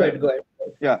 Go ahead.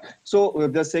 Yeah. So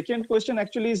the second question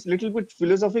actually is a little bit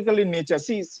philosophical in nature.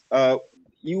 See,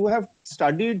 you have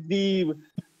studied the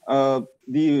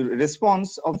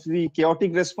response of the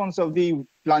chaotic response of the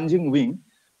plunging wing,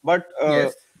 but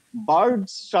yes. Bird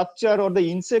structure or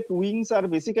the insect wings are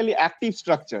basically active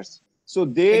structures. So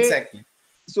they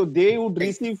would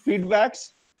receive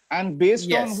feedbacks, and based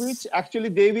on which actually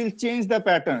they will change the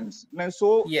patterns. Now,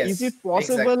 so is it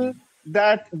possible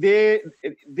that they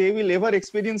will ever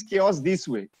experience chaos this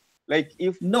way? Like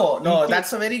if no,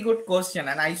 that's a very good question,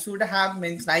 and I should have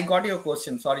mentioned. I got your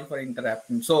question. Sorry for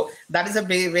interrupting. So that is a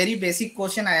very basic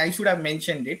question. I should have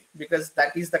mentioned it because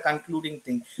that is the concluding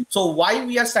thing. So why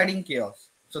we are studying chaos?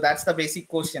 So that's the basic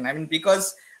question. I mean,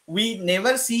 because we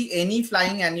never see any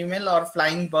flying animal or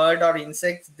flying bird or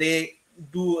insects. They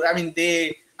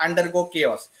undergo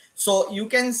chaos. So you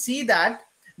can see that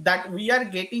we are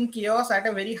getting chaos at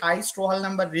a very high Strohal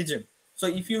number region. So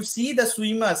if you see the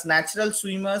swimmers, natural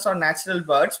swimmers or natural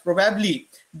birds, probably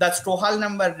the Strohal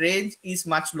number range is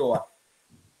much lower.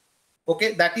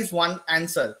 Okay, that is one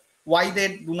answer why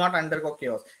they do not undergo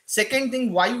chaos. Second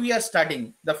thing, why we are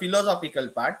studying the philosophical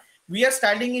part. We are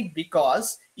studying it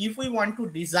because if we want to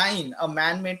design a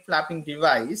man-made flapping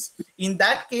device, in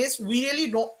that case, we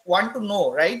really don't want to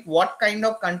know, right, what kind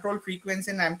of control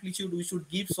frequency and amplitude we should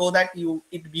give so that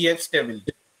it behaves stably.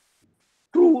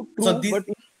 True. So but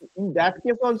in that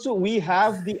case also, we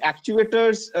have the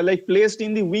actuators like placed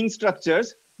in the wing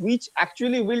structures, which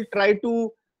actually will try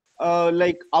to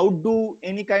like outdo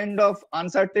any kind of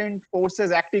uncertain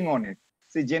forces acting on it.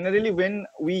 So generally, when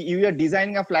we are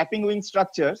designing a flapping wing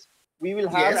structures, we will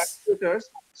have actuators.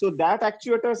 So that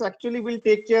actuators actually will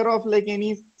take care of like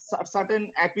any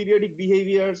certain aperiodic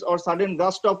behaviors or sudden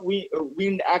gust of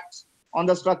wind acts on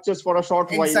the structures for a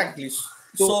short while. Exactly.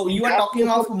 So you are talking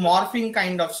of morphing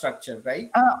kind of structure,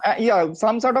 right? Yeah,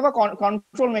 some sort of a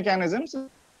control mechanisms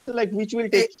like which will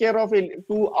take care of it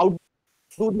to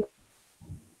outdo.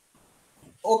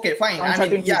 Okay, fine.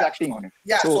 Acting on it.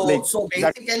 Yeah. So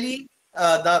basically,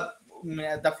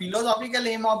 the philosophical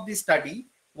aim of this study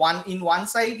one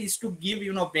side is to give,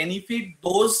 benefit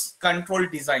those control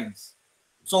designs.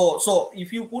 So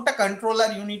if you put a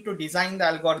controller, you need to design the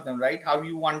algorithm, right? How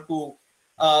you want to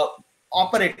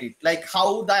operate it, like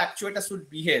how the actuator should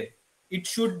behave. It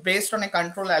should based on a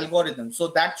control algorithm. So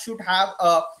that should have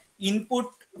a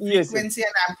input frequency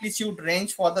and amplitude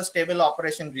range for the stable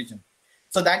operation region.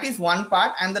 So that is one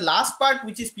part. And the last part,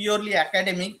 which is purely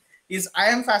academic, is I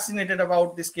am fascinated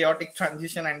about this chaotic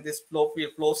transition and this flow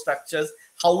structures,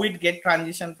 how it get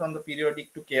transition from the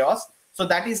periodic to chaos. So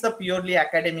that is the purely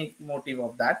academic motive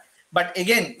of that. But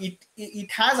again,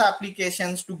 it has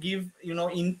applications to give,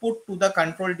 input to the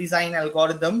control design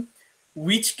algorithm,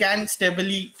 which can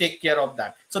stably take care of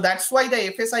that. So that's why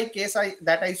the FSI case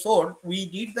that I showed, we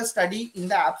did the study in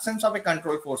the absence of a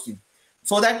control forcing,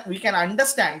 so that we can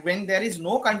understand when there is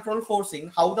no control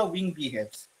forcing, how the wing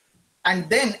behaves. And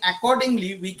then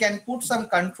accordingly, we can put some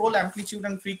control amplitude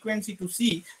and frequency to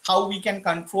see how we can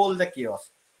control the chaos,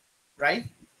 right?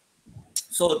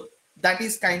 So that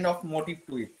is kind of motive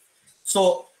to it.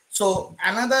 So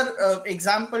another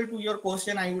example to your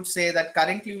question, I would say that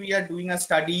currently we are doing a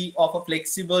study of a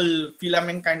flexible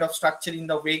filament kind of structure in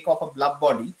the wake of a blob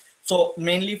body. So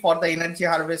mainly for the energy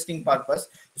harvesting purpose.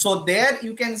 So there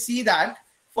you can see that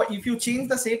if you change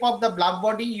the shape of the blob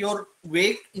body, your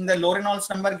wake in the low Reynolds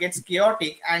number gets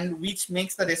chaotic, and which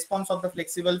makes the response of the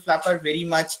flexible flapper very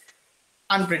much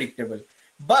unpredictable.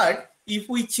 But if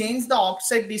we change the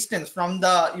offset distance from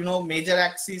the major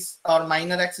axis or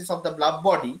minor axis of the blob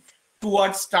body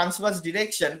towards transverse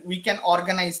direction, we can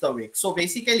organize the wake. So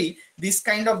basically, this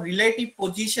kind of relative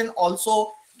position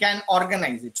also can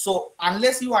organize it. So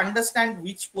unless you understand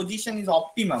which position is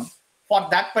optimum for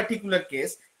that particular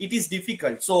case, it is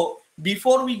difficult. So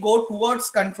before we go towards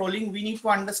controlling, we need to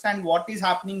understand what is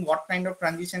happening, what kind of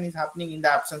transition is happening in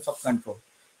the absence of control.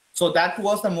 So that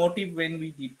was the motive when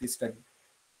we did this study.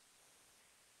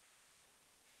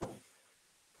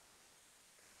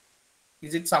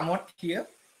 Is it somewhat clear?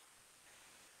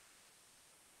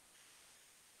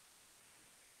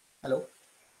 Hello?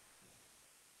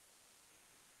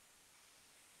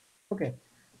 Okay.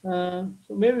 So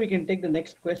maybe we can take the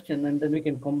next question and then we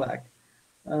can come back.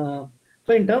 So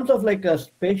in terms of like a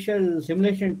spatial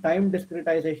simulation, time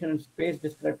discretization and space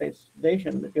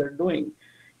discretization that you're doing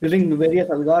using various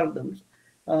algorithms,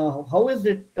 how is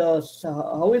it?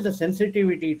 How is the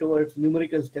sensitivity towards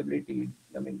numerical stability?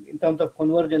 I mean, in terms of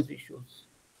convergence issues.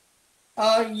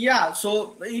 Yeah,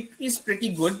 so it is pretty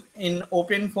good. In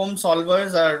open form,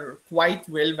 solvers are quite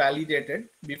well validated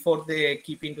before they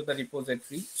keep into the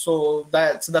repository. So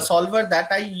that's the solver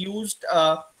that I used.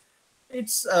 I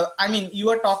mean, you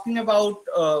are talking about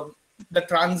the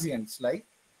transients, like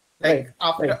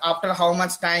after how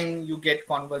much time you get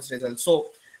converged results.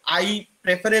 So I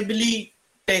preferably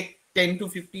take 10 to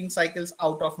 15 cycles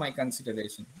out of my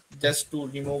consideration just to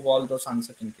remove all those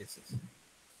uncertain cases.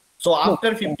 So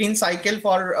after 15 cycle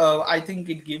for, I think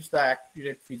it gives the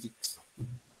accurate physics.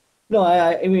 No,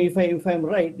 I mean, if I'm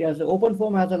right, yes,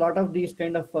 OpenFOAM has a lot of these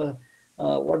kind of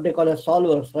what they call as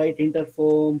solvers, right?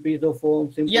 Interfoam,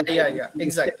 piezofoam, simple. Yeah,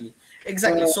 exactly.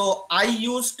 So I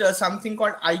used something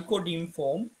called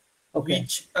IcoDimFoam,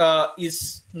 which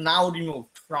is now removed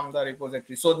from the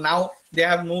repository. So now they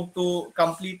have moved to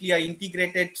completely an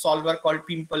integrated solver called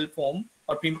PimpleFoam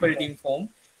or PimpleDimFoam.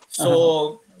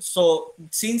 So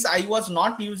since I was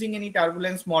not using any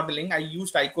turbulence modeling, I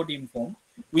used IcoDimFoam,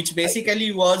 which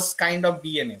basically was kind of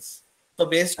DNS. So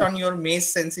based on your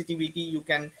maze sensitivity, you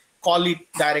can call it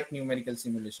direct numerical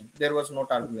simulation. There was no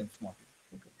turbulence model.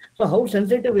 So how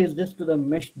sensitive is this to the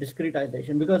mesh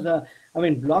discretization? Because I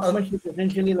mean, block mesh is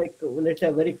essentially like, let's say,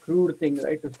 a very crude thing,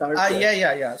 right? To start.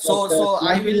 Yeah. So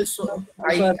I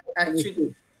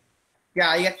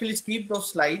actually skipped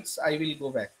those slides. I will go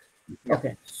back. Yeah.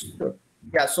 Okay. Sure.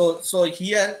 Yeah. So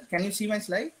here, can you see my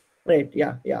slide? Right.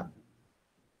 Yeah.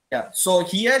 So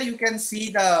here you can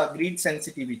see the grid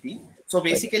sensitivity. So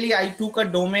basically, I took a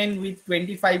domain with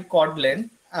 25 chord length,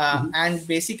 and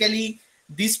basically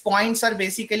these points are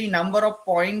basically number of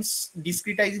points,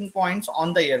 discretizing points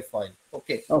on the airfoil.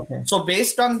 Okay. So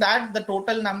based on that, the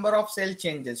total number of cell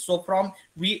changes. So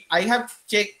I have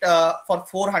checked for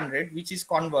 400, which is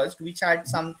converged, which had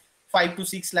some 5 to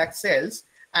 6 lakh cells,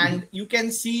 and you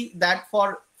can see that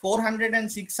for 400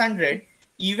 and 600,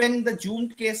 even the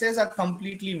zoomed cases are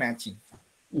completely matching.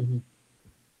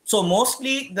 So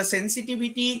mostly the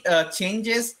sensitivity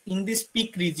changes in these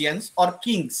peak regions or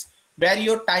kinks, where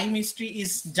your time history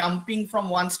is jumping from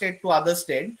one state to other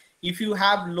state. If you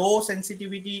have low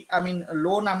sensitivity, I mean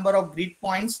low number of grid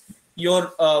points,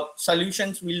 your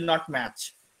solutions will not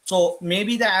match. So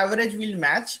maybe the average will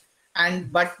match,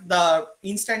 but the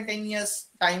instantaneous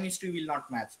time history will not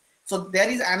match. So there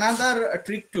is another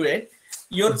trick to it.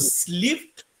 Your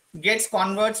lift gets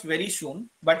converts very soon,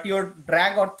 but your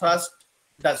drag or thrust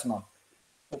does not.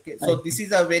 Okay, so this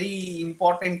is a very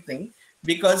important thing,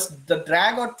 because the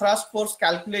drag or thrust force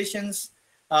calculations,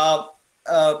 I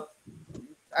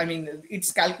mean,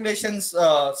 its calculations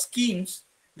schemes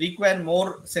require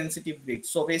more sensitive bits.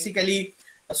 So basically,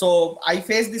 so I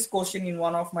faced this question in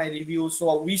one of my reviews.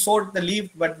 So we showed the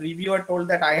lift, but reviewer told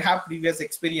that I have previous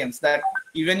experience that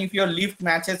even if your lift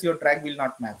matches, your drag will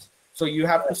not match. So you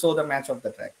have to show the match of the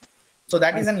drag. So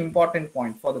that is an important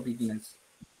point for the beginners.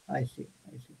 I see.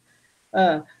 I see.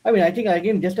 I mean, I think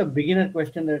again, just a beginner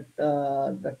question that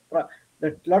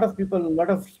that a lot of people, a lot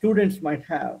of students might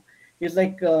have is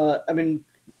like, I mean,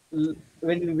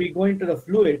 when we go into the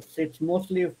fluids, it's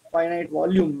mostly a finite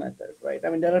volume method, right? I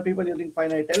mean, there are people using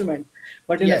finite element,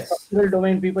 but in the structural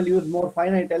domain, people use more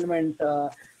finite element.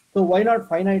 So why not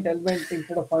finite element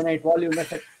instead of finite volume?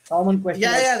 That's a common question.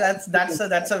 Yeah,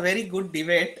 that's a very good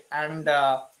debate, and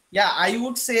yeah, I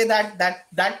would say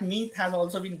that myth has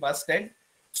also been busted.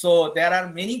 So there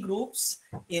are many groups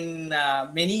in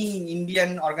many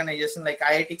Indian organizations like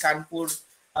IIT Kanpur.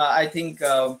 I think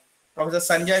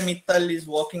Professor Sanjay Mittal is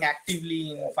working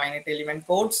actively in finite element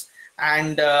codes,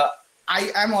 and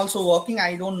I am also working.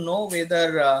 I don't know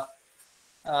whether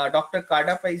Dr.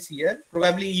 Kadapa is here.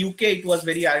 Probably UK, it was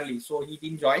very early, so he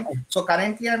didn't join. So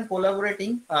currently I'm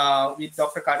collaborating with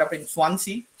Dr. Kadapa in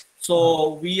Swansea.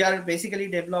 So we are basically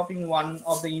developing one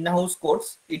of the in-house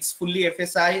codes. It's fully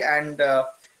FSI and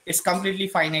it's completely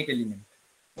finite element.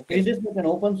 Okay. Is this like an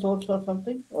open source or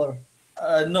something? Or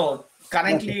no,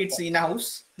 currently it's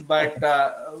in-house, but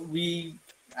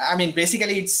I mean,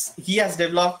 basically he has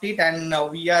developed it, and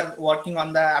we are working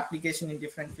on the application in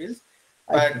different fields.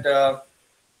 But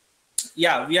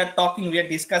yeah, we are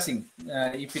discussing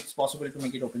if it's possible to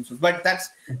make it open source. But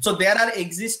so there are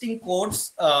existing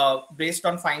codes based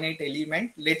on finite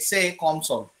element. Let's say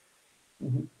COMSOL.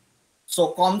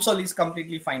 So COMSOL is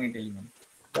completely finite element.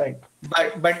 Right.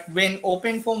 But when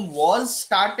OpenFOAM was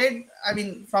started, I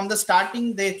mean, from the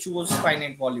starting they chose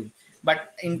finite volume.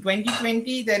 But in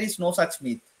 2020 there is no such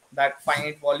myth that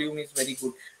finite volume is very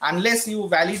good unless you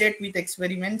validate with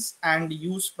experiments and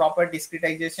use proper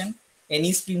discretization.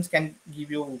 Any schemes can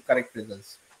give you correct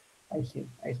results. I see.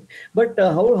 I see. But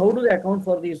how do they account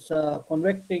for these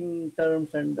convecting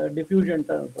terms and diffusion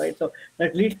terms, right? So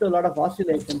that leads to a lot of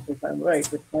oscillations, if I'm right,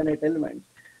 with finite elements.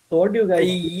 So what do you guys?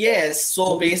 Yes.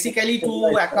 So basically, to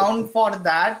account for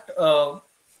that,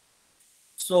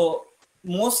 so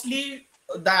mostly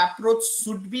the approach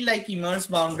should be like immerse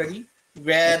boundary,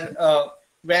 where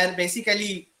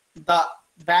basically the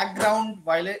background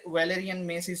Wallerian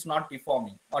mass is not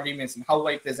deforming or remeshing, how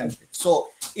I present it. So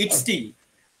it's still,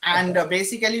 and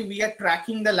basically we are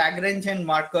tracking the Lagrangian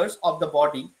markers of the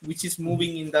body which is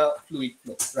moving in the fluid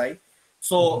flow, right?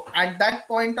 So at that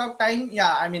point of time,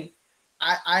 yeah, I mean,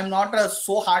 I'm not a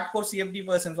so hardcore CFD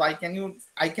person, so I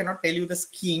cannot tell you the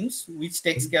schemes which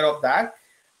takes care of that,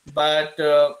 but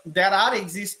there are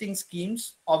existing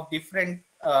schemes of different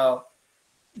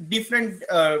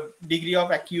degree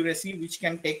of accuracy which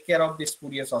can take care of these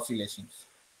spurious oscillations.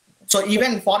 So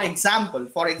even for example,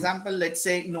 let's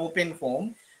say in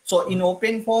OpenFOAM. So in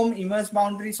OpenFOAM, immerse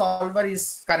boundary solver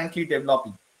is currently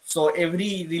developing. So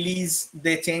every release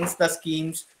they change the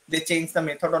schemes, they change the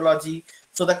methodology.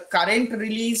 So the current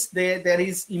release there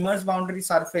is immerse boundary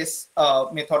surface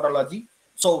methodology.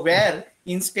 So where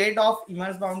instead of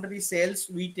immerse boundary cells,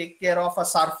 we take care of a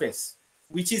surface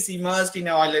which is immersed in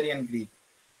a Eulerian grid.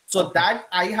 So that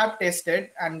I have tested,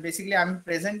 and basically I'm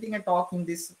presenting a talk in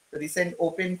this recent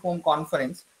OpenFOAM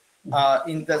conference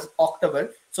in the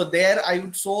October. So there I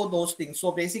would show those things.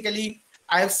 So basically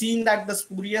I have seen that the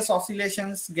spurious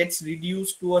oscillations gets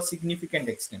reduced to a significant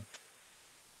extent.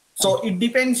 So it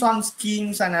depends on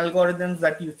schemes and algorithms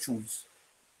that you choose.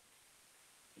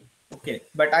 Okay,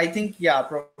 but I think, yeah,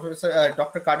 Professor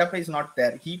Dr. Kadapa is not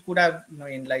there. He could have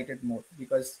enlightened more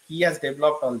because he has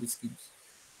developed all these schemes.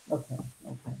 Okay,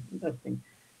 interesting.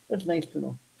 That's nice to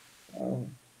know.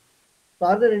 So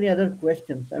are there any other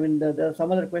questions? I mean, there are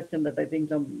some other questions that I think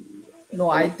some. No,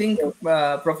 I think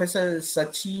Professor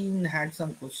Sachin had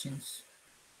some questions.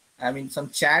 I mean, some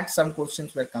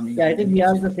questions were coming. Yeah, I think he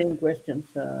asked the same questions,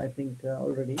 I think,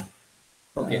 already.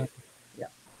 Okay. Yeah.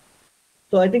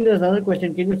 So I think there's another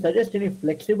question. Can you suggest any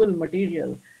flexible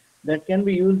material that can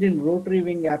be used in rotary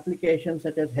wing applications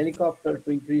such as helicopter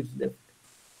to increase lift?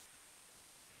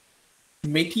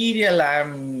 Material,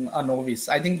 I'm a novice.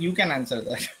 I think you can answer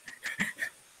that.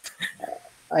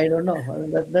 I don't know.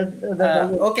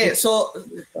 Okay, so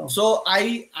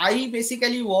I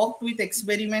basically worked with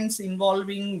experiments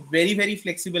involving very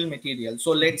flexible material.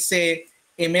 So let's say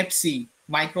MFC,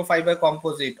 microfiber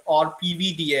composite, or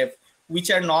PVDF, which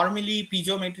are normally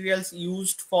piezo materials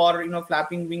used for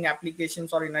flapping wing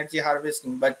applications or energy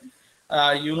harvesting. But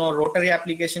rotary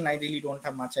application, I really don't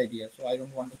have much idea, so I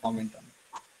don't want to comment on it.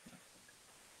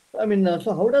 I mean,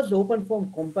 so how does open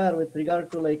form compare with regard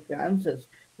to like ANSYS,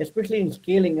 especially in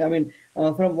scaling? I mean,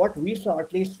 from what we saw,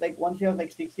 at least like once you have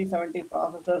like 60, 70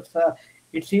 processors,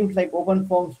 it seems like open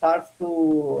form starts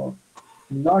to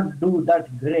not do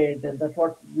that great. And that's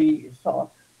what we saw.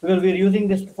 Because we're using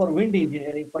this for wind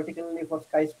engineering, particularly for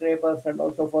skyscrapers and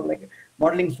also for like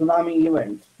modeling tsunami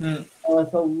events.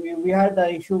 So we had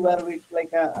the issue where we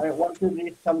like once you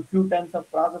reach some few tens of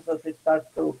processors, it starts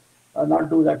to not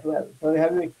do that well. So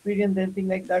have you experienced anything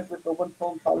like that with open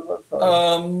form solvers?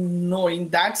 No, in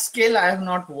that scale, I have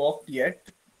not worked yet.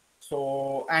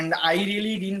 So, and I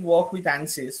really didn't work with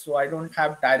ANSYS, so I don't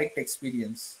have direct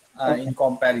experience in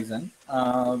comparison.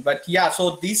 But yeah,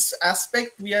 so this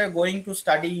aspect we are going to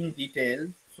study in detail.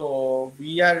 So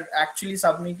we are actually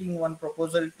submitting one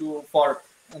proposal for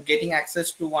getting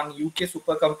access to one UK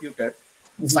supercomputer,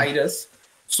 Cyrus.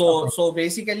 So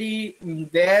basically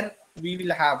there we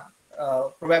will have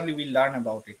probably we'll learn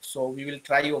about it. So we will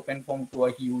try OpenFOAM to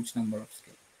a huge number of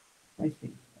scale. I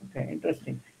see. Okay,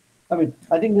 interesting. I mean,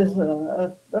 I think this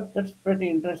that's pretty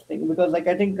interesting because, like,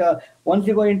 I think once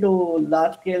you go into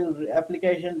large scale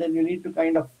application, then you need to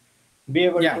kind of be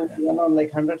able to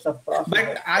like hundreds of processes.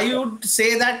 But I would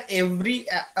say that every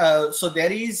so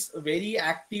there is very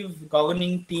active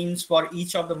governing teams for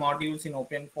each of the modules in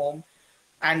OpenFOAM,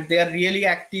 and they are really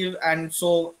active. And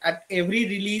so at every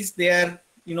release, they are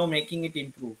making it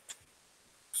improve.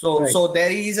 So so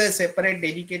there is a separate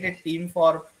dedicated team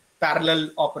for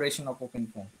parallel operation of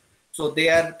OpenFOAM. So they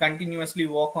are continuously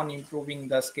work on improving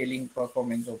the scaling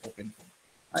performance of OpenFOAM.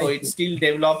 So it's still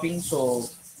developing. So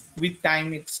with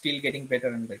time, it's still getting better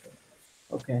and better.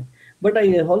 Okay. But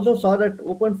I also saw that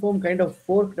OpenFOAM kind of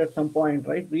forked at some point,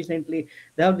 right? Recently,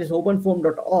 they have this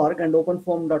openfoam.org and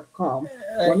openfoam.com.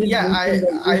 Yeah,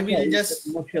 I will just,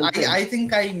 I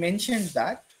think I mentioned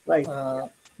that. Right.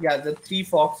 Yeah, the three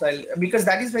forks, because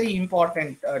that is very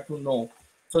important to know.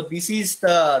 So this is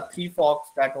the three forks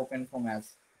that OpenFOAM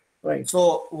has. Right.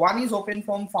 So one is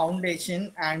OpenFOAM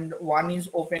Foundation and one is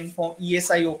OpenFOAM,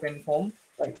 ESI OpenFOAM.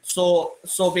 Right. So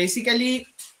basically,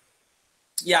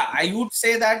 yeah, I would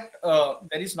say that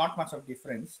there is not much of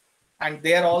difference and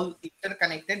they are all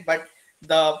interconnected, but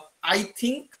I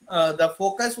think the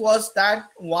focus was that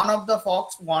one of the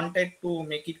forks wanted to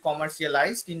make it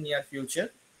commercialized in near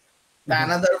future. The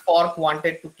another fork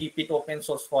wanted to keep it open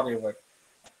source forever.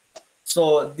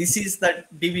 So this is the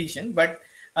division, but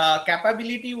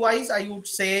capability wise, I would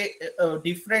say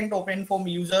different OpenFOAM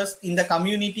users in the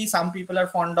community, some people are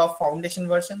fond of foundation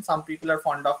version, some people are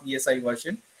fond of ESI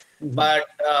version, but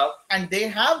and they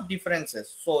have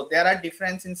differences. So there are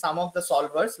differences in some of the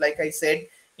solvers. Like I said,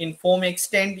 in foam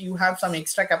extend, you have some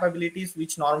extra capabilities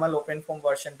which normal OpenFOAM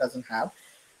version doesn't have.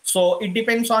 So it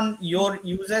depends on your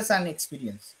users and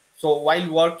experience. So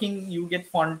while working, you get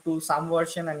fond to some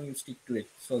version and you stick to it.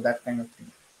 So that kind of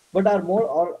thing. But are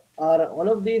all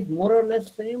of these more or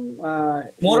less same?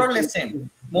 More or less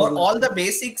same. All the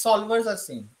basic solvers are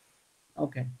same.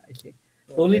 Okay, I see.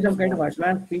 So only some kind of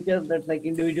advanced features that's like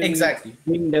individually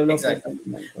being developed.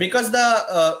 Exactly. Because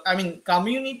the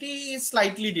community is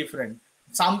slightly different.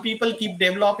 Some people keep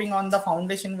developing on the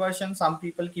foundation version. Some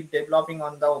people keep developing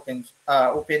on the open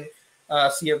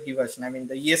CFD version.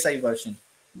 The ESI version.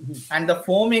 And the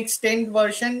foam extend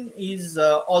version is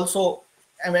also,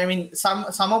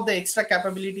 some of the extra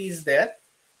capability is there,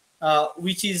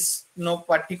 which is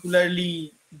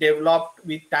particularly developed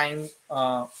with time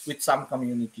with some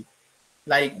community.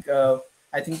 Like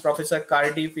I think Professor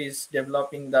Cardiff is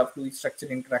developing the fluid structure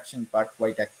interaction part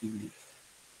quite actively.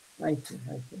 I see.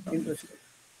 Interesting.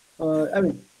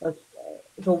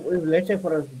 So let's say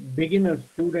for a beginner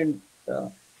student,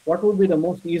 what would be the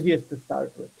most easiest to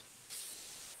start with?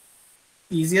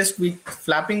 Easiest with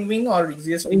flapping wing or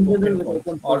easiest with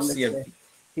OpenFOAM or CFD?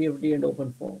 CFD and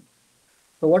OpenFOAM.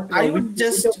 So what I would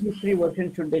just, which of these three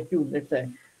versions should they choose, let's say,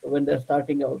 when they're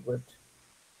starting out with?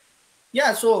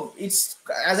 Yeah, so it's,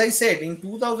 as I said, in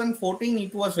 2014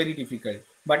 it was very difficult,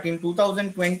 but in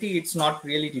 2020 it's not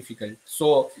really difficult.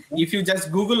 So if you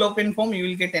just Google OpenFOAM, you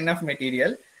will get enough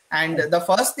material. And the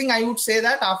first thing I would say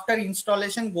that after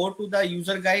installation, go to the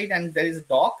user guide and there is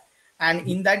doc. And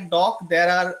in that doc, there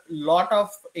are a lot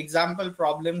of example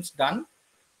problems done.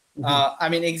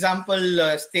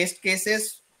 Example test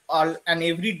cases all and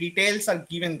every details are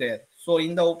given there. So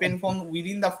in the open form,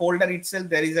 within the folder itself,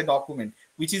 there is a document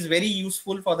which is very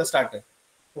useful for the starter.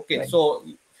 Okay, Right.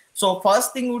 so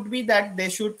first thing would be that they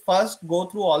should first go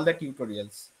through all the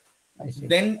tutorials. I see.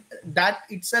 Then that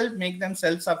itself make them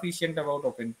self-sufficient about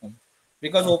OpenFOAM,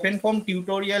 because OpenFOAM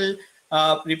tutorial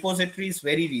repository is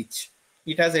very rich.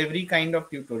 It has every kind of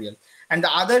tutorial. And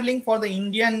the other link for the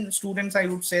Indian students, I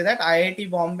would say that IIT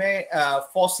Bombay,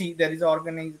 FOSSI, there is an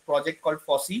organized project called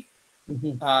FOSSI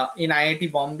in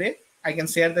IIT Bombay. I can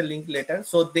share the link later.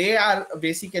 So they are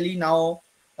basically now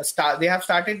they have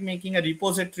started making a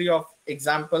repository of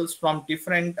examples from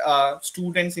different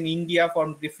students in India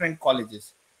from different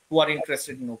colleges who are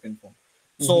interested in OpenFOAM.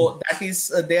 So that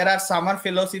is there are summer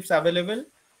fellowships available,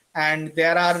 and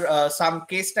there are some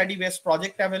case study based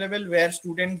project available where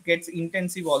student gets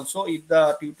intensive also if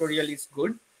the tutorial is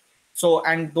good. So,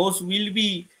 and those will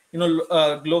be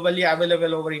globally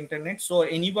available over internet, so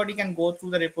anybody can go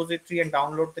through the repository and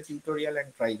download the tutorial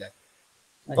and try that.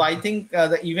 So I think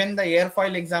even the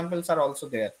airfoil examples are also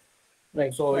there.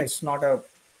 Right. So right. it's not a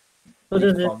so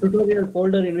there's a tutorial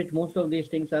folder in which most of these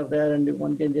things are there, and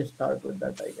one can just start with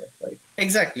that, I guess, right?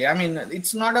 Exactly. I mean,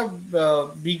 it's not a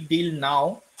big deal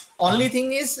now. Only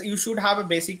thing is you should have a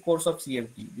basic course of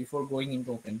CFD before going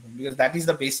into OpenFOAM, because that is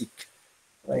the basic.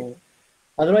 Right. So,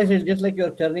 otherwise, it's just like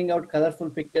you're churning out colorful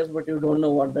pictures, but you don't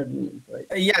know what that means, right?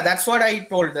 Yeah, that's what I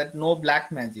told, that no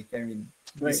black magic. I mean,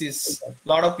 this is a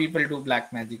lot of people do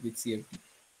black magic with CFD.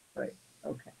 Right.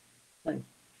 Okay. Nice.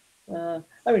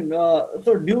 I mean,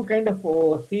 so do you kind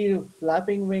of see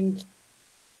flapping wings?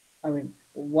 I mean,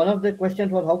 one of the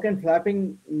questions was how can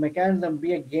flapping mechanism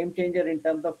be a game changer in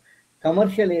terms of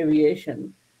commercial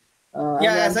aviation?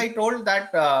 Yeah, as I told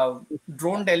that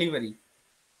drone delivery.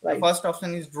 Right. The first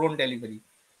option is drone delivery.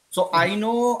 So I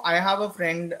know I have a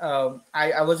friend,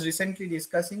 I was recently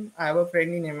discussing, I have a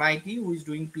friend in MIT who is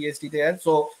doing PhD there.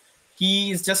 So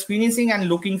he is just finishing and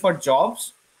looking for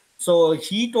jobs. So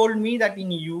he told me that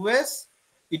in US,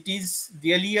 it is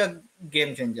really a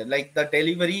game changer, like the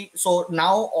delivery. So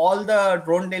now all the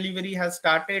drone delivery has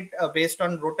started based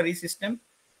on rotary system.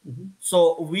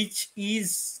 So which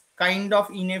is kind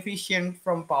of inefficient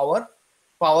from power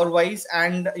wise,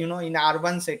 and in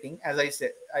urban setting, as I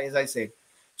said.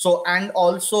 So, and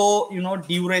also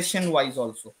duration wise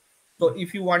also. So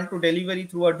if you want to delivery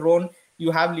through a drone,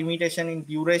 you have limitation in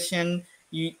duration,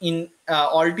 in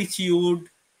altitude,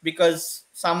 because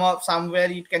somewhere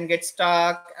it can get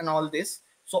stuck and all this.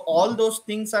 So all those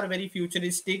things are very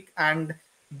futuristic, and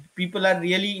people are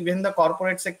really, even the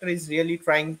corporate sector is really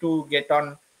trying to get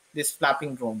on this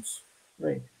flapping drones.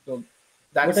 Right. So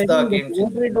that's the game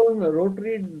changer.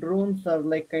 Rotary drones are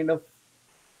like kind of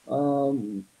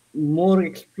more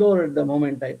explored at the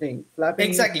moment, I think. Flapping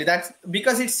exactly, that's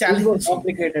because it's challenging.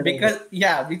 Complicated,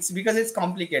 because it's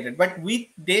complicated. But with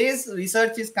days,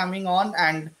 research is coming on,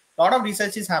 and a lot of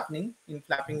research is happening in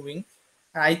flapping wing.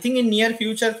 I think in near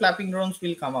future, flapping drones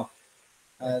will come up.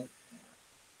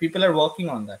 People are working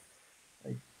on that.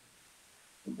 Right.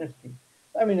 Interesting.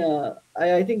 I mean,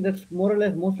 I think that's more or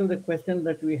less most of the questions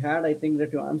that we had. I think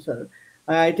that you answered.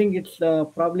 I think it's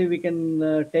probably we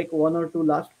can take one or two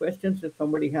last questions if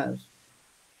somebody has.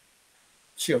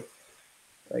 Sure.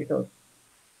 Right.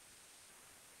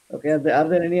 Okay. Are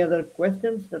there any other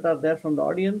questions that are there from the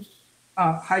audience?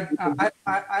 Hi.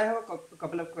 I have a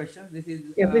couple of questions. This is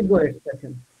please go ahead,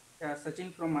 Sachin.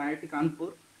 Sachin from IIT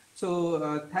Kanpur.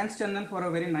 So thanks, Chandan, for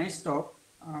a very nice talk.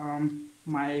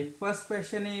 My first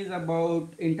question is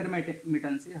about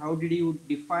intermittency. How did you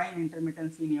define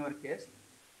intermittency in your case?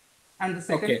 And the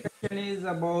second question is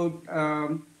about,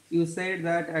 you said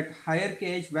that at higher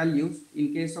KH values,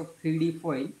 in case of 3D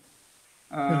foil,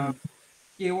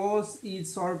 chaos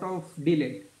is sort of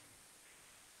delayed.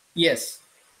 Yes.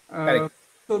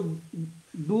 So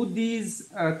do these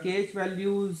KH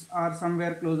values are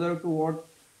somewhere closer to what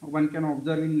one can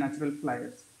observe in natural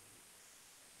flyers?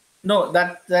 No,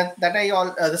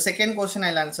 the second question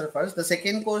I'll answer first. The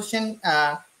second question,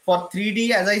 for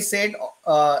 3D, as I said,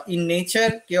 in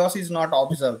nature, chaos is not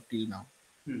observed till now.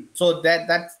 So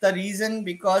that's the reason,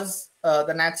 because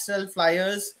the natural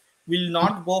flyers will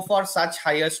not go for such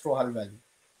higher Strohal value.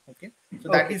 Okay, so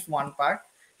that is one part.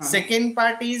 Second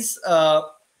part is,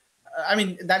 I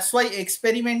mean, that's why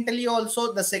experimentally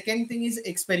also, the second thing is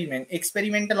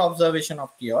experimental observation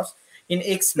of chaos. In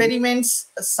experiments,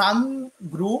 some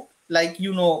group, like,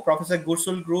 Professor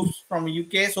Gursul groups from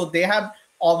UK, so they have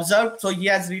observed, so he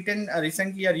has written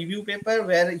recently a review paper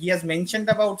where he has mentioned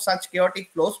about such chaotic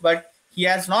flows, but he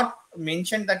has not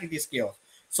mentioned that it is chaos.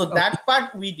 So that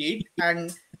part we did,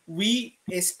 and we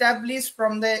established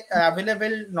from the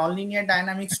available nonlinear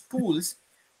dynamics tools,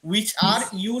 which are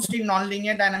used in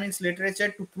nonlinear dynamics literature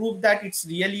to prove that it's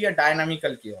really a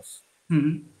dynamical chaos.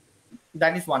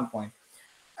 That is one point.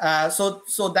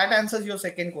 So that answers your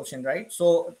second question, right?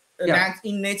 So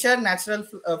in nature, natural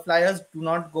flyers do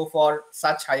not go for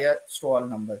such higher Strouhal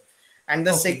number. And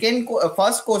the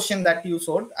first question that you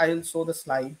showed, I will show the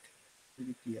slide to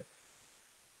be clear.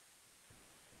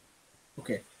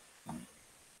 Okay.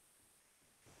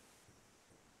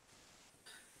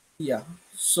 Yeah.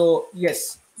 So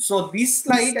yes. So this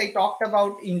slide I talked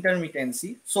about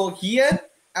intermittency. So here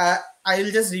I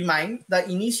will just remind the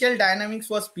initial dynamics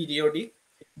was periodic,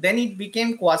 then it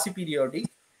became quasi-periodic,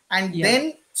 and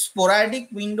then sporadic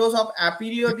windows of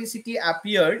aperiodicity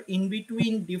appeared in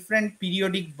between different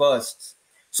periodic bursts.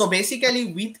 So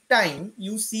basically with time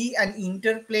you see an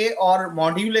interplay or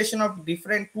modulation of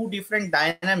two different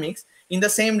dynamics in the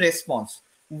same response,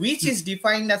 which is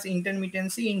defined as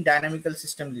intermittency in dynamical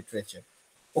system literature.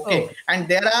 Okay. And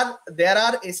there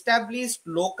are established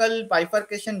local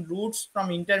bifurcation routes from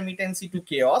intermittency to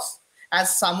chaos,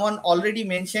 as someone already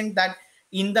mentioned that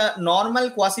in the normal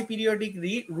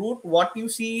quasi-periodic route, what you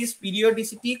see is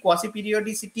periodicity,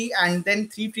 quasi-periodicity, and then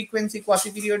three-frequency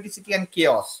quasi-periodicity and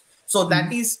chaos. So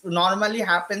that is normally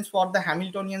happens for the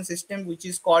Hamiltonian system, which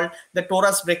is called the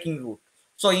torus breaking route.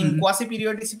 So in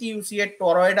quasi-periodicity, you see a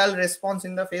toroidal response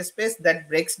in the phase space that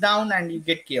breaks down and you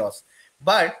get chaos.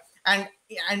 But and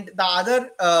the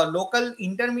other local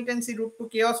intermittency route to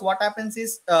chaos, what happens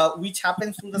is which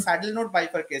happens through the saddle node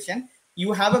bifurcation.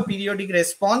 You have a periodic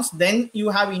response, then you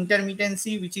have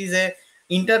intermittency, which is a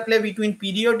interplay between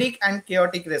periodic and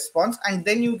chaotic response, and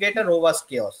then you get a robust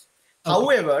chaos.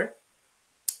 However,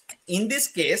 in this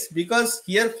case, because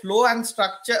here flow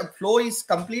is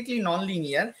completely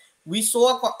nonlinear, we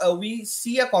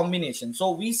see a combination.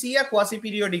 So we see a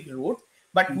quasi-periodic route,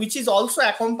 but which is also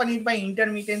accompanied by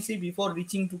intermittency before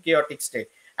reaching to chaotic state.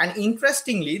 And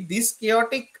interestingly, this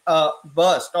chaotic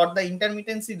burst or the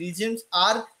intermittency regions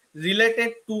are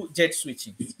related to jet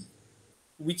switching,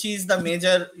 which is the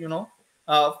major,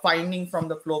 finding from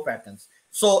the flow patterns.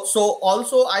 So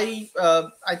also I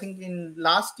think in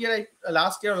last year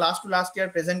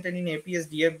presented in APS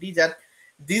DFD that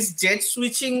this jet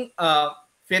switching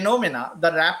phenomena,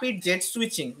 the rapid jet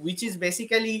switching, which is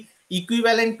basically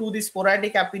equivalent to the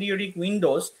sporadic aperiodic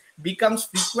windows, becomes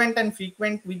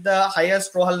frequent with the higher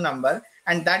Strouhal number,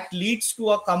 and that leads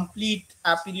to a complete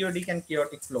aperiodic and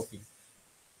chaotic flow field.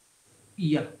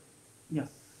 Yeah.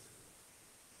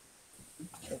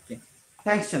 Okay.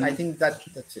 Thanks, Chandan. I think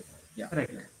that's it. Yeah. Right.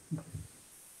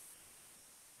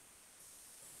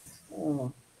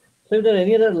 So if there are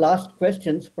any other last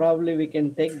questions, probably we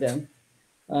can take them.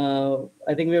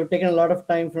 I think we have taken a lot of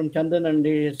time from Chandan, and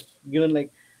he has given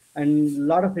a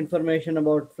lot of information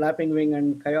about flapping wing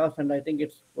and chaos, and I think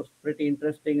it was pretty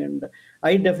interesting, and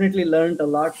I definitely learned a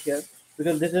lot here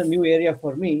because this is a new area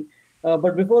for me.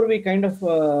 But before we kind of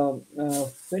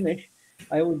finish,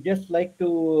 I would just like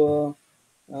to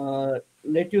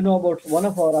let you know about one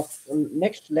of our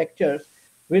next lectures.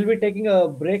 We'll be taking a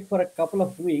break for a couple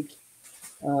of weeks,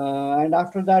 and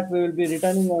after that we will be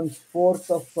returning on 4th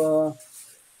of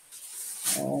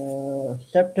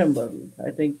September,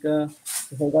 I think,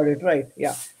 if I got it right.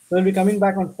 Yeah, so we'll be coming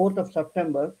back on 4th of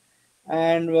September,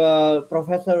 and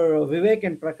Professor Vivek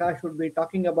and Prakash would be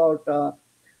talking about,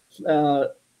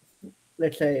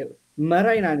 let's say,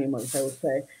 marine animals, I would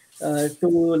say.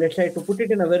 To put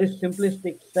it in a very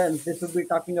simplistic sense, this would be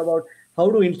talking about how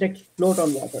do insects float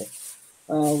on water.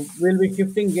 We'll be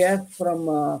shifting gas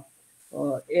from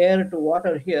air to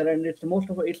water here, and it's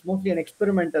mostly an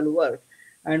experimental work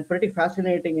and pretty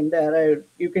fascinating in there.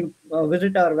 You can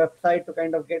visit our website to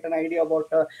kind of get an idea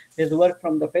about his work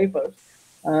from the papers.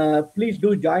 Please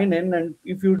do join in, and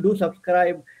if you do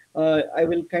subscribe, I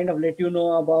will kind of let you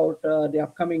know about the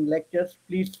upcoming lectures.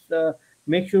 Please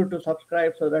make sure to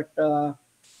subscribe so that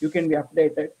you can be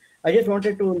updated. I just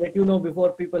wanted to let you know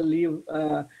before people leave,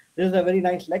 this is a very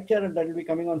nice lecture that will be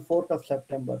coming on 4th of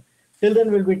September. Till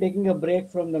then, we'll be taking a break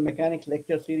from the mechanics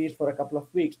lecture series for a couple of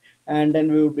weeks, and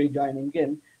then we will be joining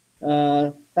in.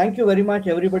 Thank you very much,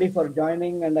 everybody, for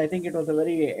joining, and I think it was a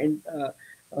very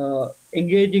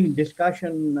engaging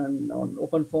discussion on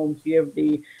open form,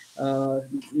 CFD,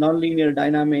 nonlinear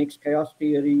dynamics, chaos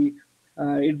theory.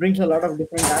 It brings a lot of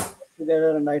different aspects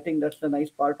together, and I think that's the nice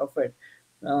part of it.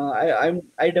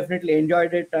 I definitely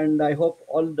enjoyed it, and I hope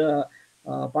all the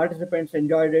participants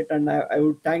enjoyed it, and I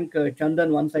would thank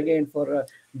Chandan once again for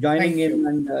joining in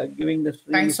and giving this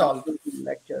really Thanks all.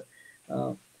 lecture.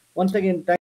 Once again, thank